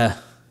 Yeah.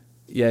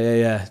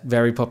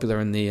 Very popular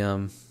in the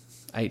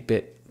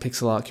 8-bit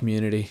pixel art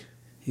community.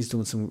 He's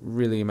doing some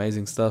really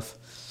amazing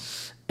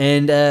stuff.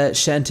 And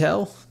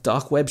Chantel,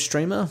 dark web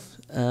streamer,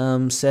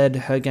 said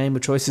her game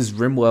of choice is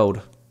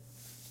RimWorld.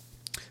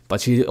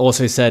 But she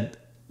also said,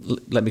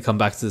 let me come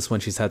back to this when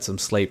she's had some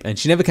sleep. And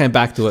she never came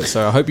back to it,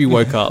 so I hope you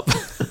woke up.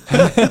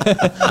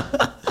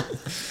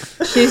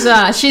 She's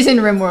in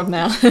RimWorld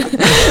now.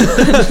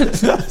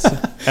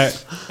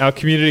 Our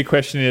community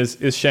question is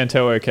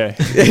Chantel okay?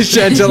 Is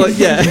Chantel,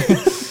 yeah.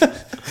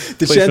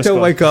 Did Please Chantel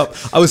respond. wake up?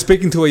 I was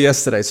speaking to her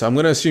yesterday, so I'm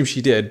going to assume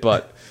she did,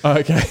 but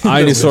Okay.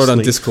 I only saw it on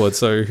Sleep. Discord,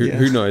 so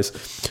who knows?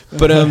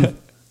 But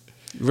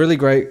really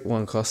great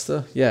one,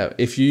 Costa. Yeah,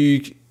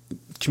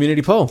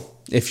 community poll.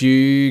 If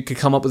you could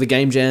come up with a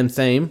Game Jam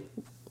theme,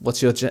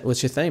 what's your theme?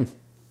 What's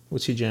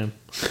your jam?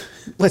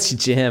 What's your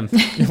jam?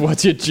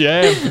 What's your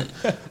jam?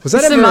 Was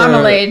that It's ever a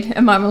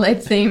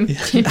marmalade theme.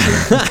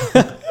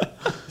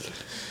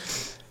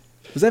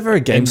 Was that ever a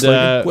game And,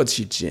 slogan? What's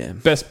your jam?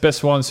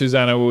 Best one,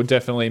 Susanna will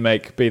definitely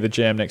be the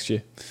jam next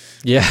year.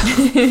 Yeah.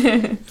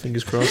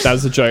 Fingers crossed. That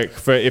was a joke.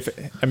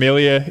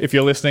 Amelia, if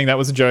you're listening, that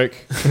was a joke.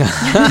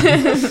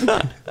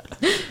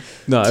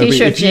 No,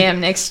 T-shirt jam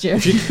next year.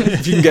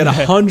 If you can get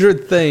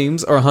 100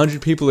 themes or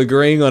 100 people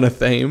agreeing on a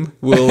theme,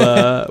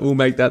 we'll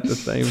make that the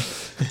theme.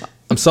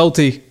 I'm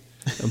salty.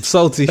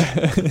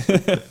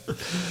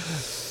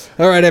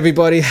 All right,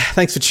 everybody.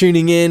 Thanks for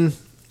tuning in.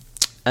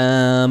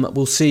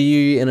 We'll see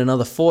you in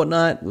another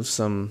fortnight with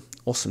some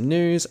awesome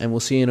news, and we'll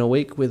see you in a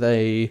week with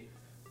a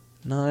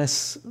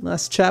nice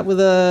chat with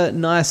a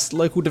nice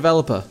local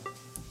developer.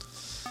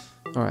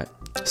 All right.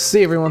 See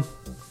you, everyone.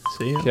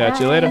 See you.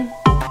 Catch you later.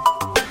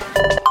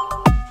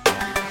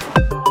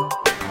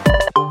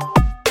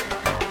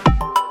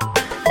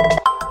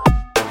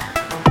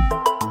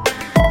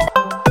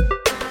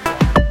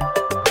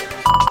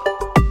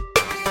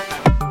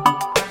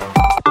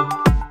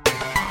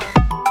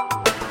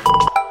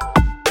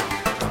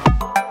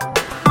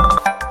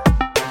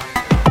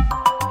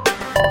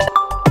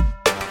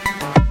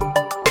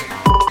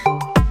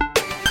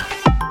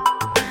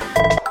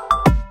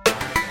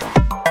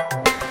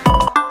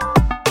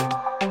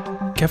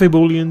 Cafe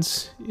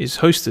Booleans is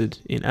hosted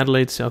in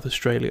Adelaide, South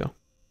Australia.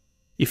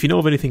 If you know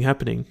of anything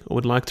happening or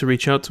would like to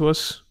reach out to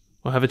us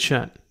or have a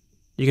chat,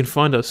 you can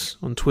find us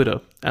on Twitter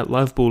at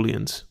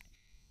LiveBooleans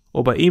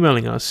or by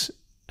emailing us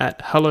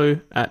at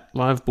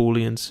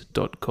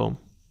hello@livebooleans.com.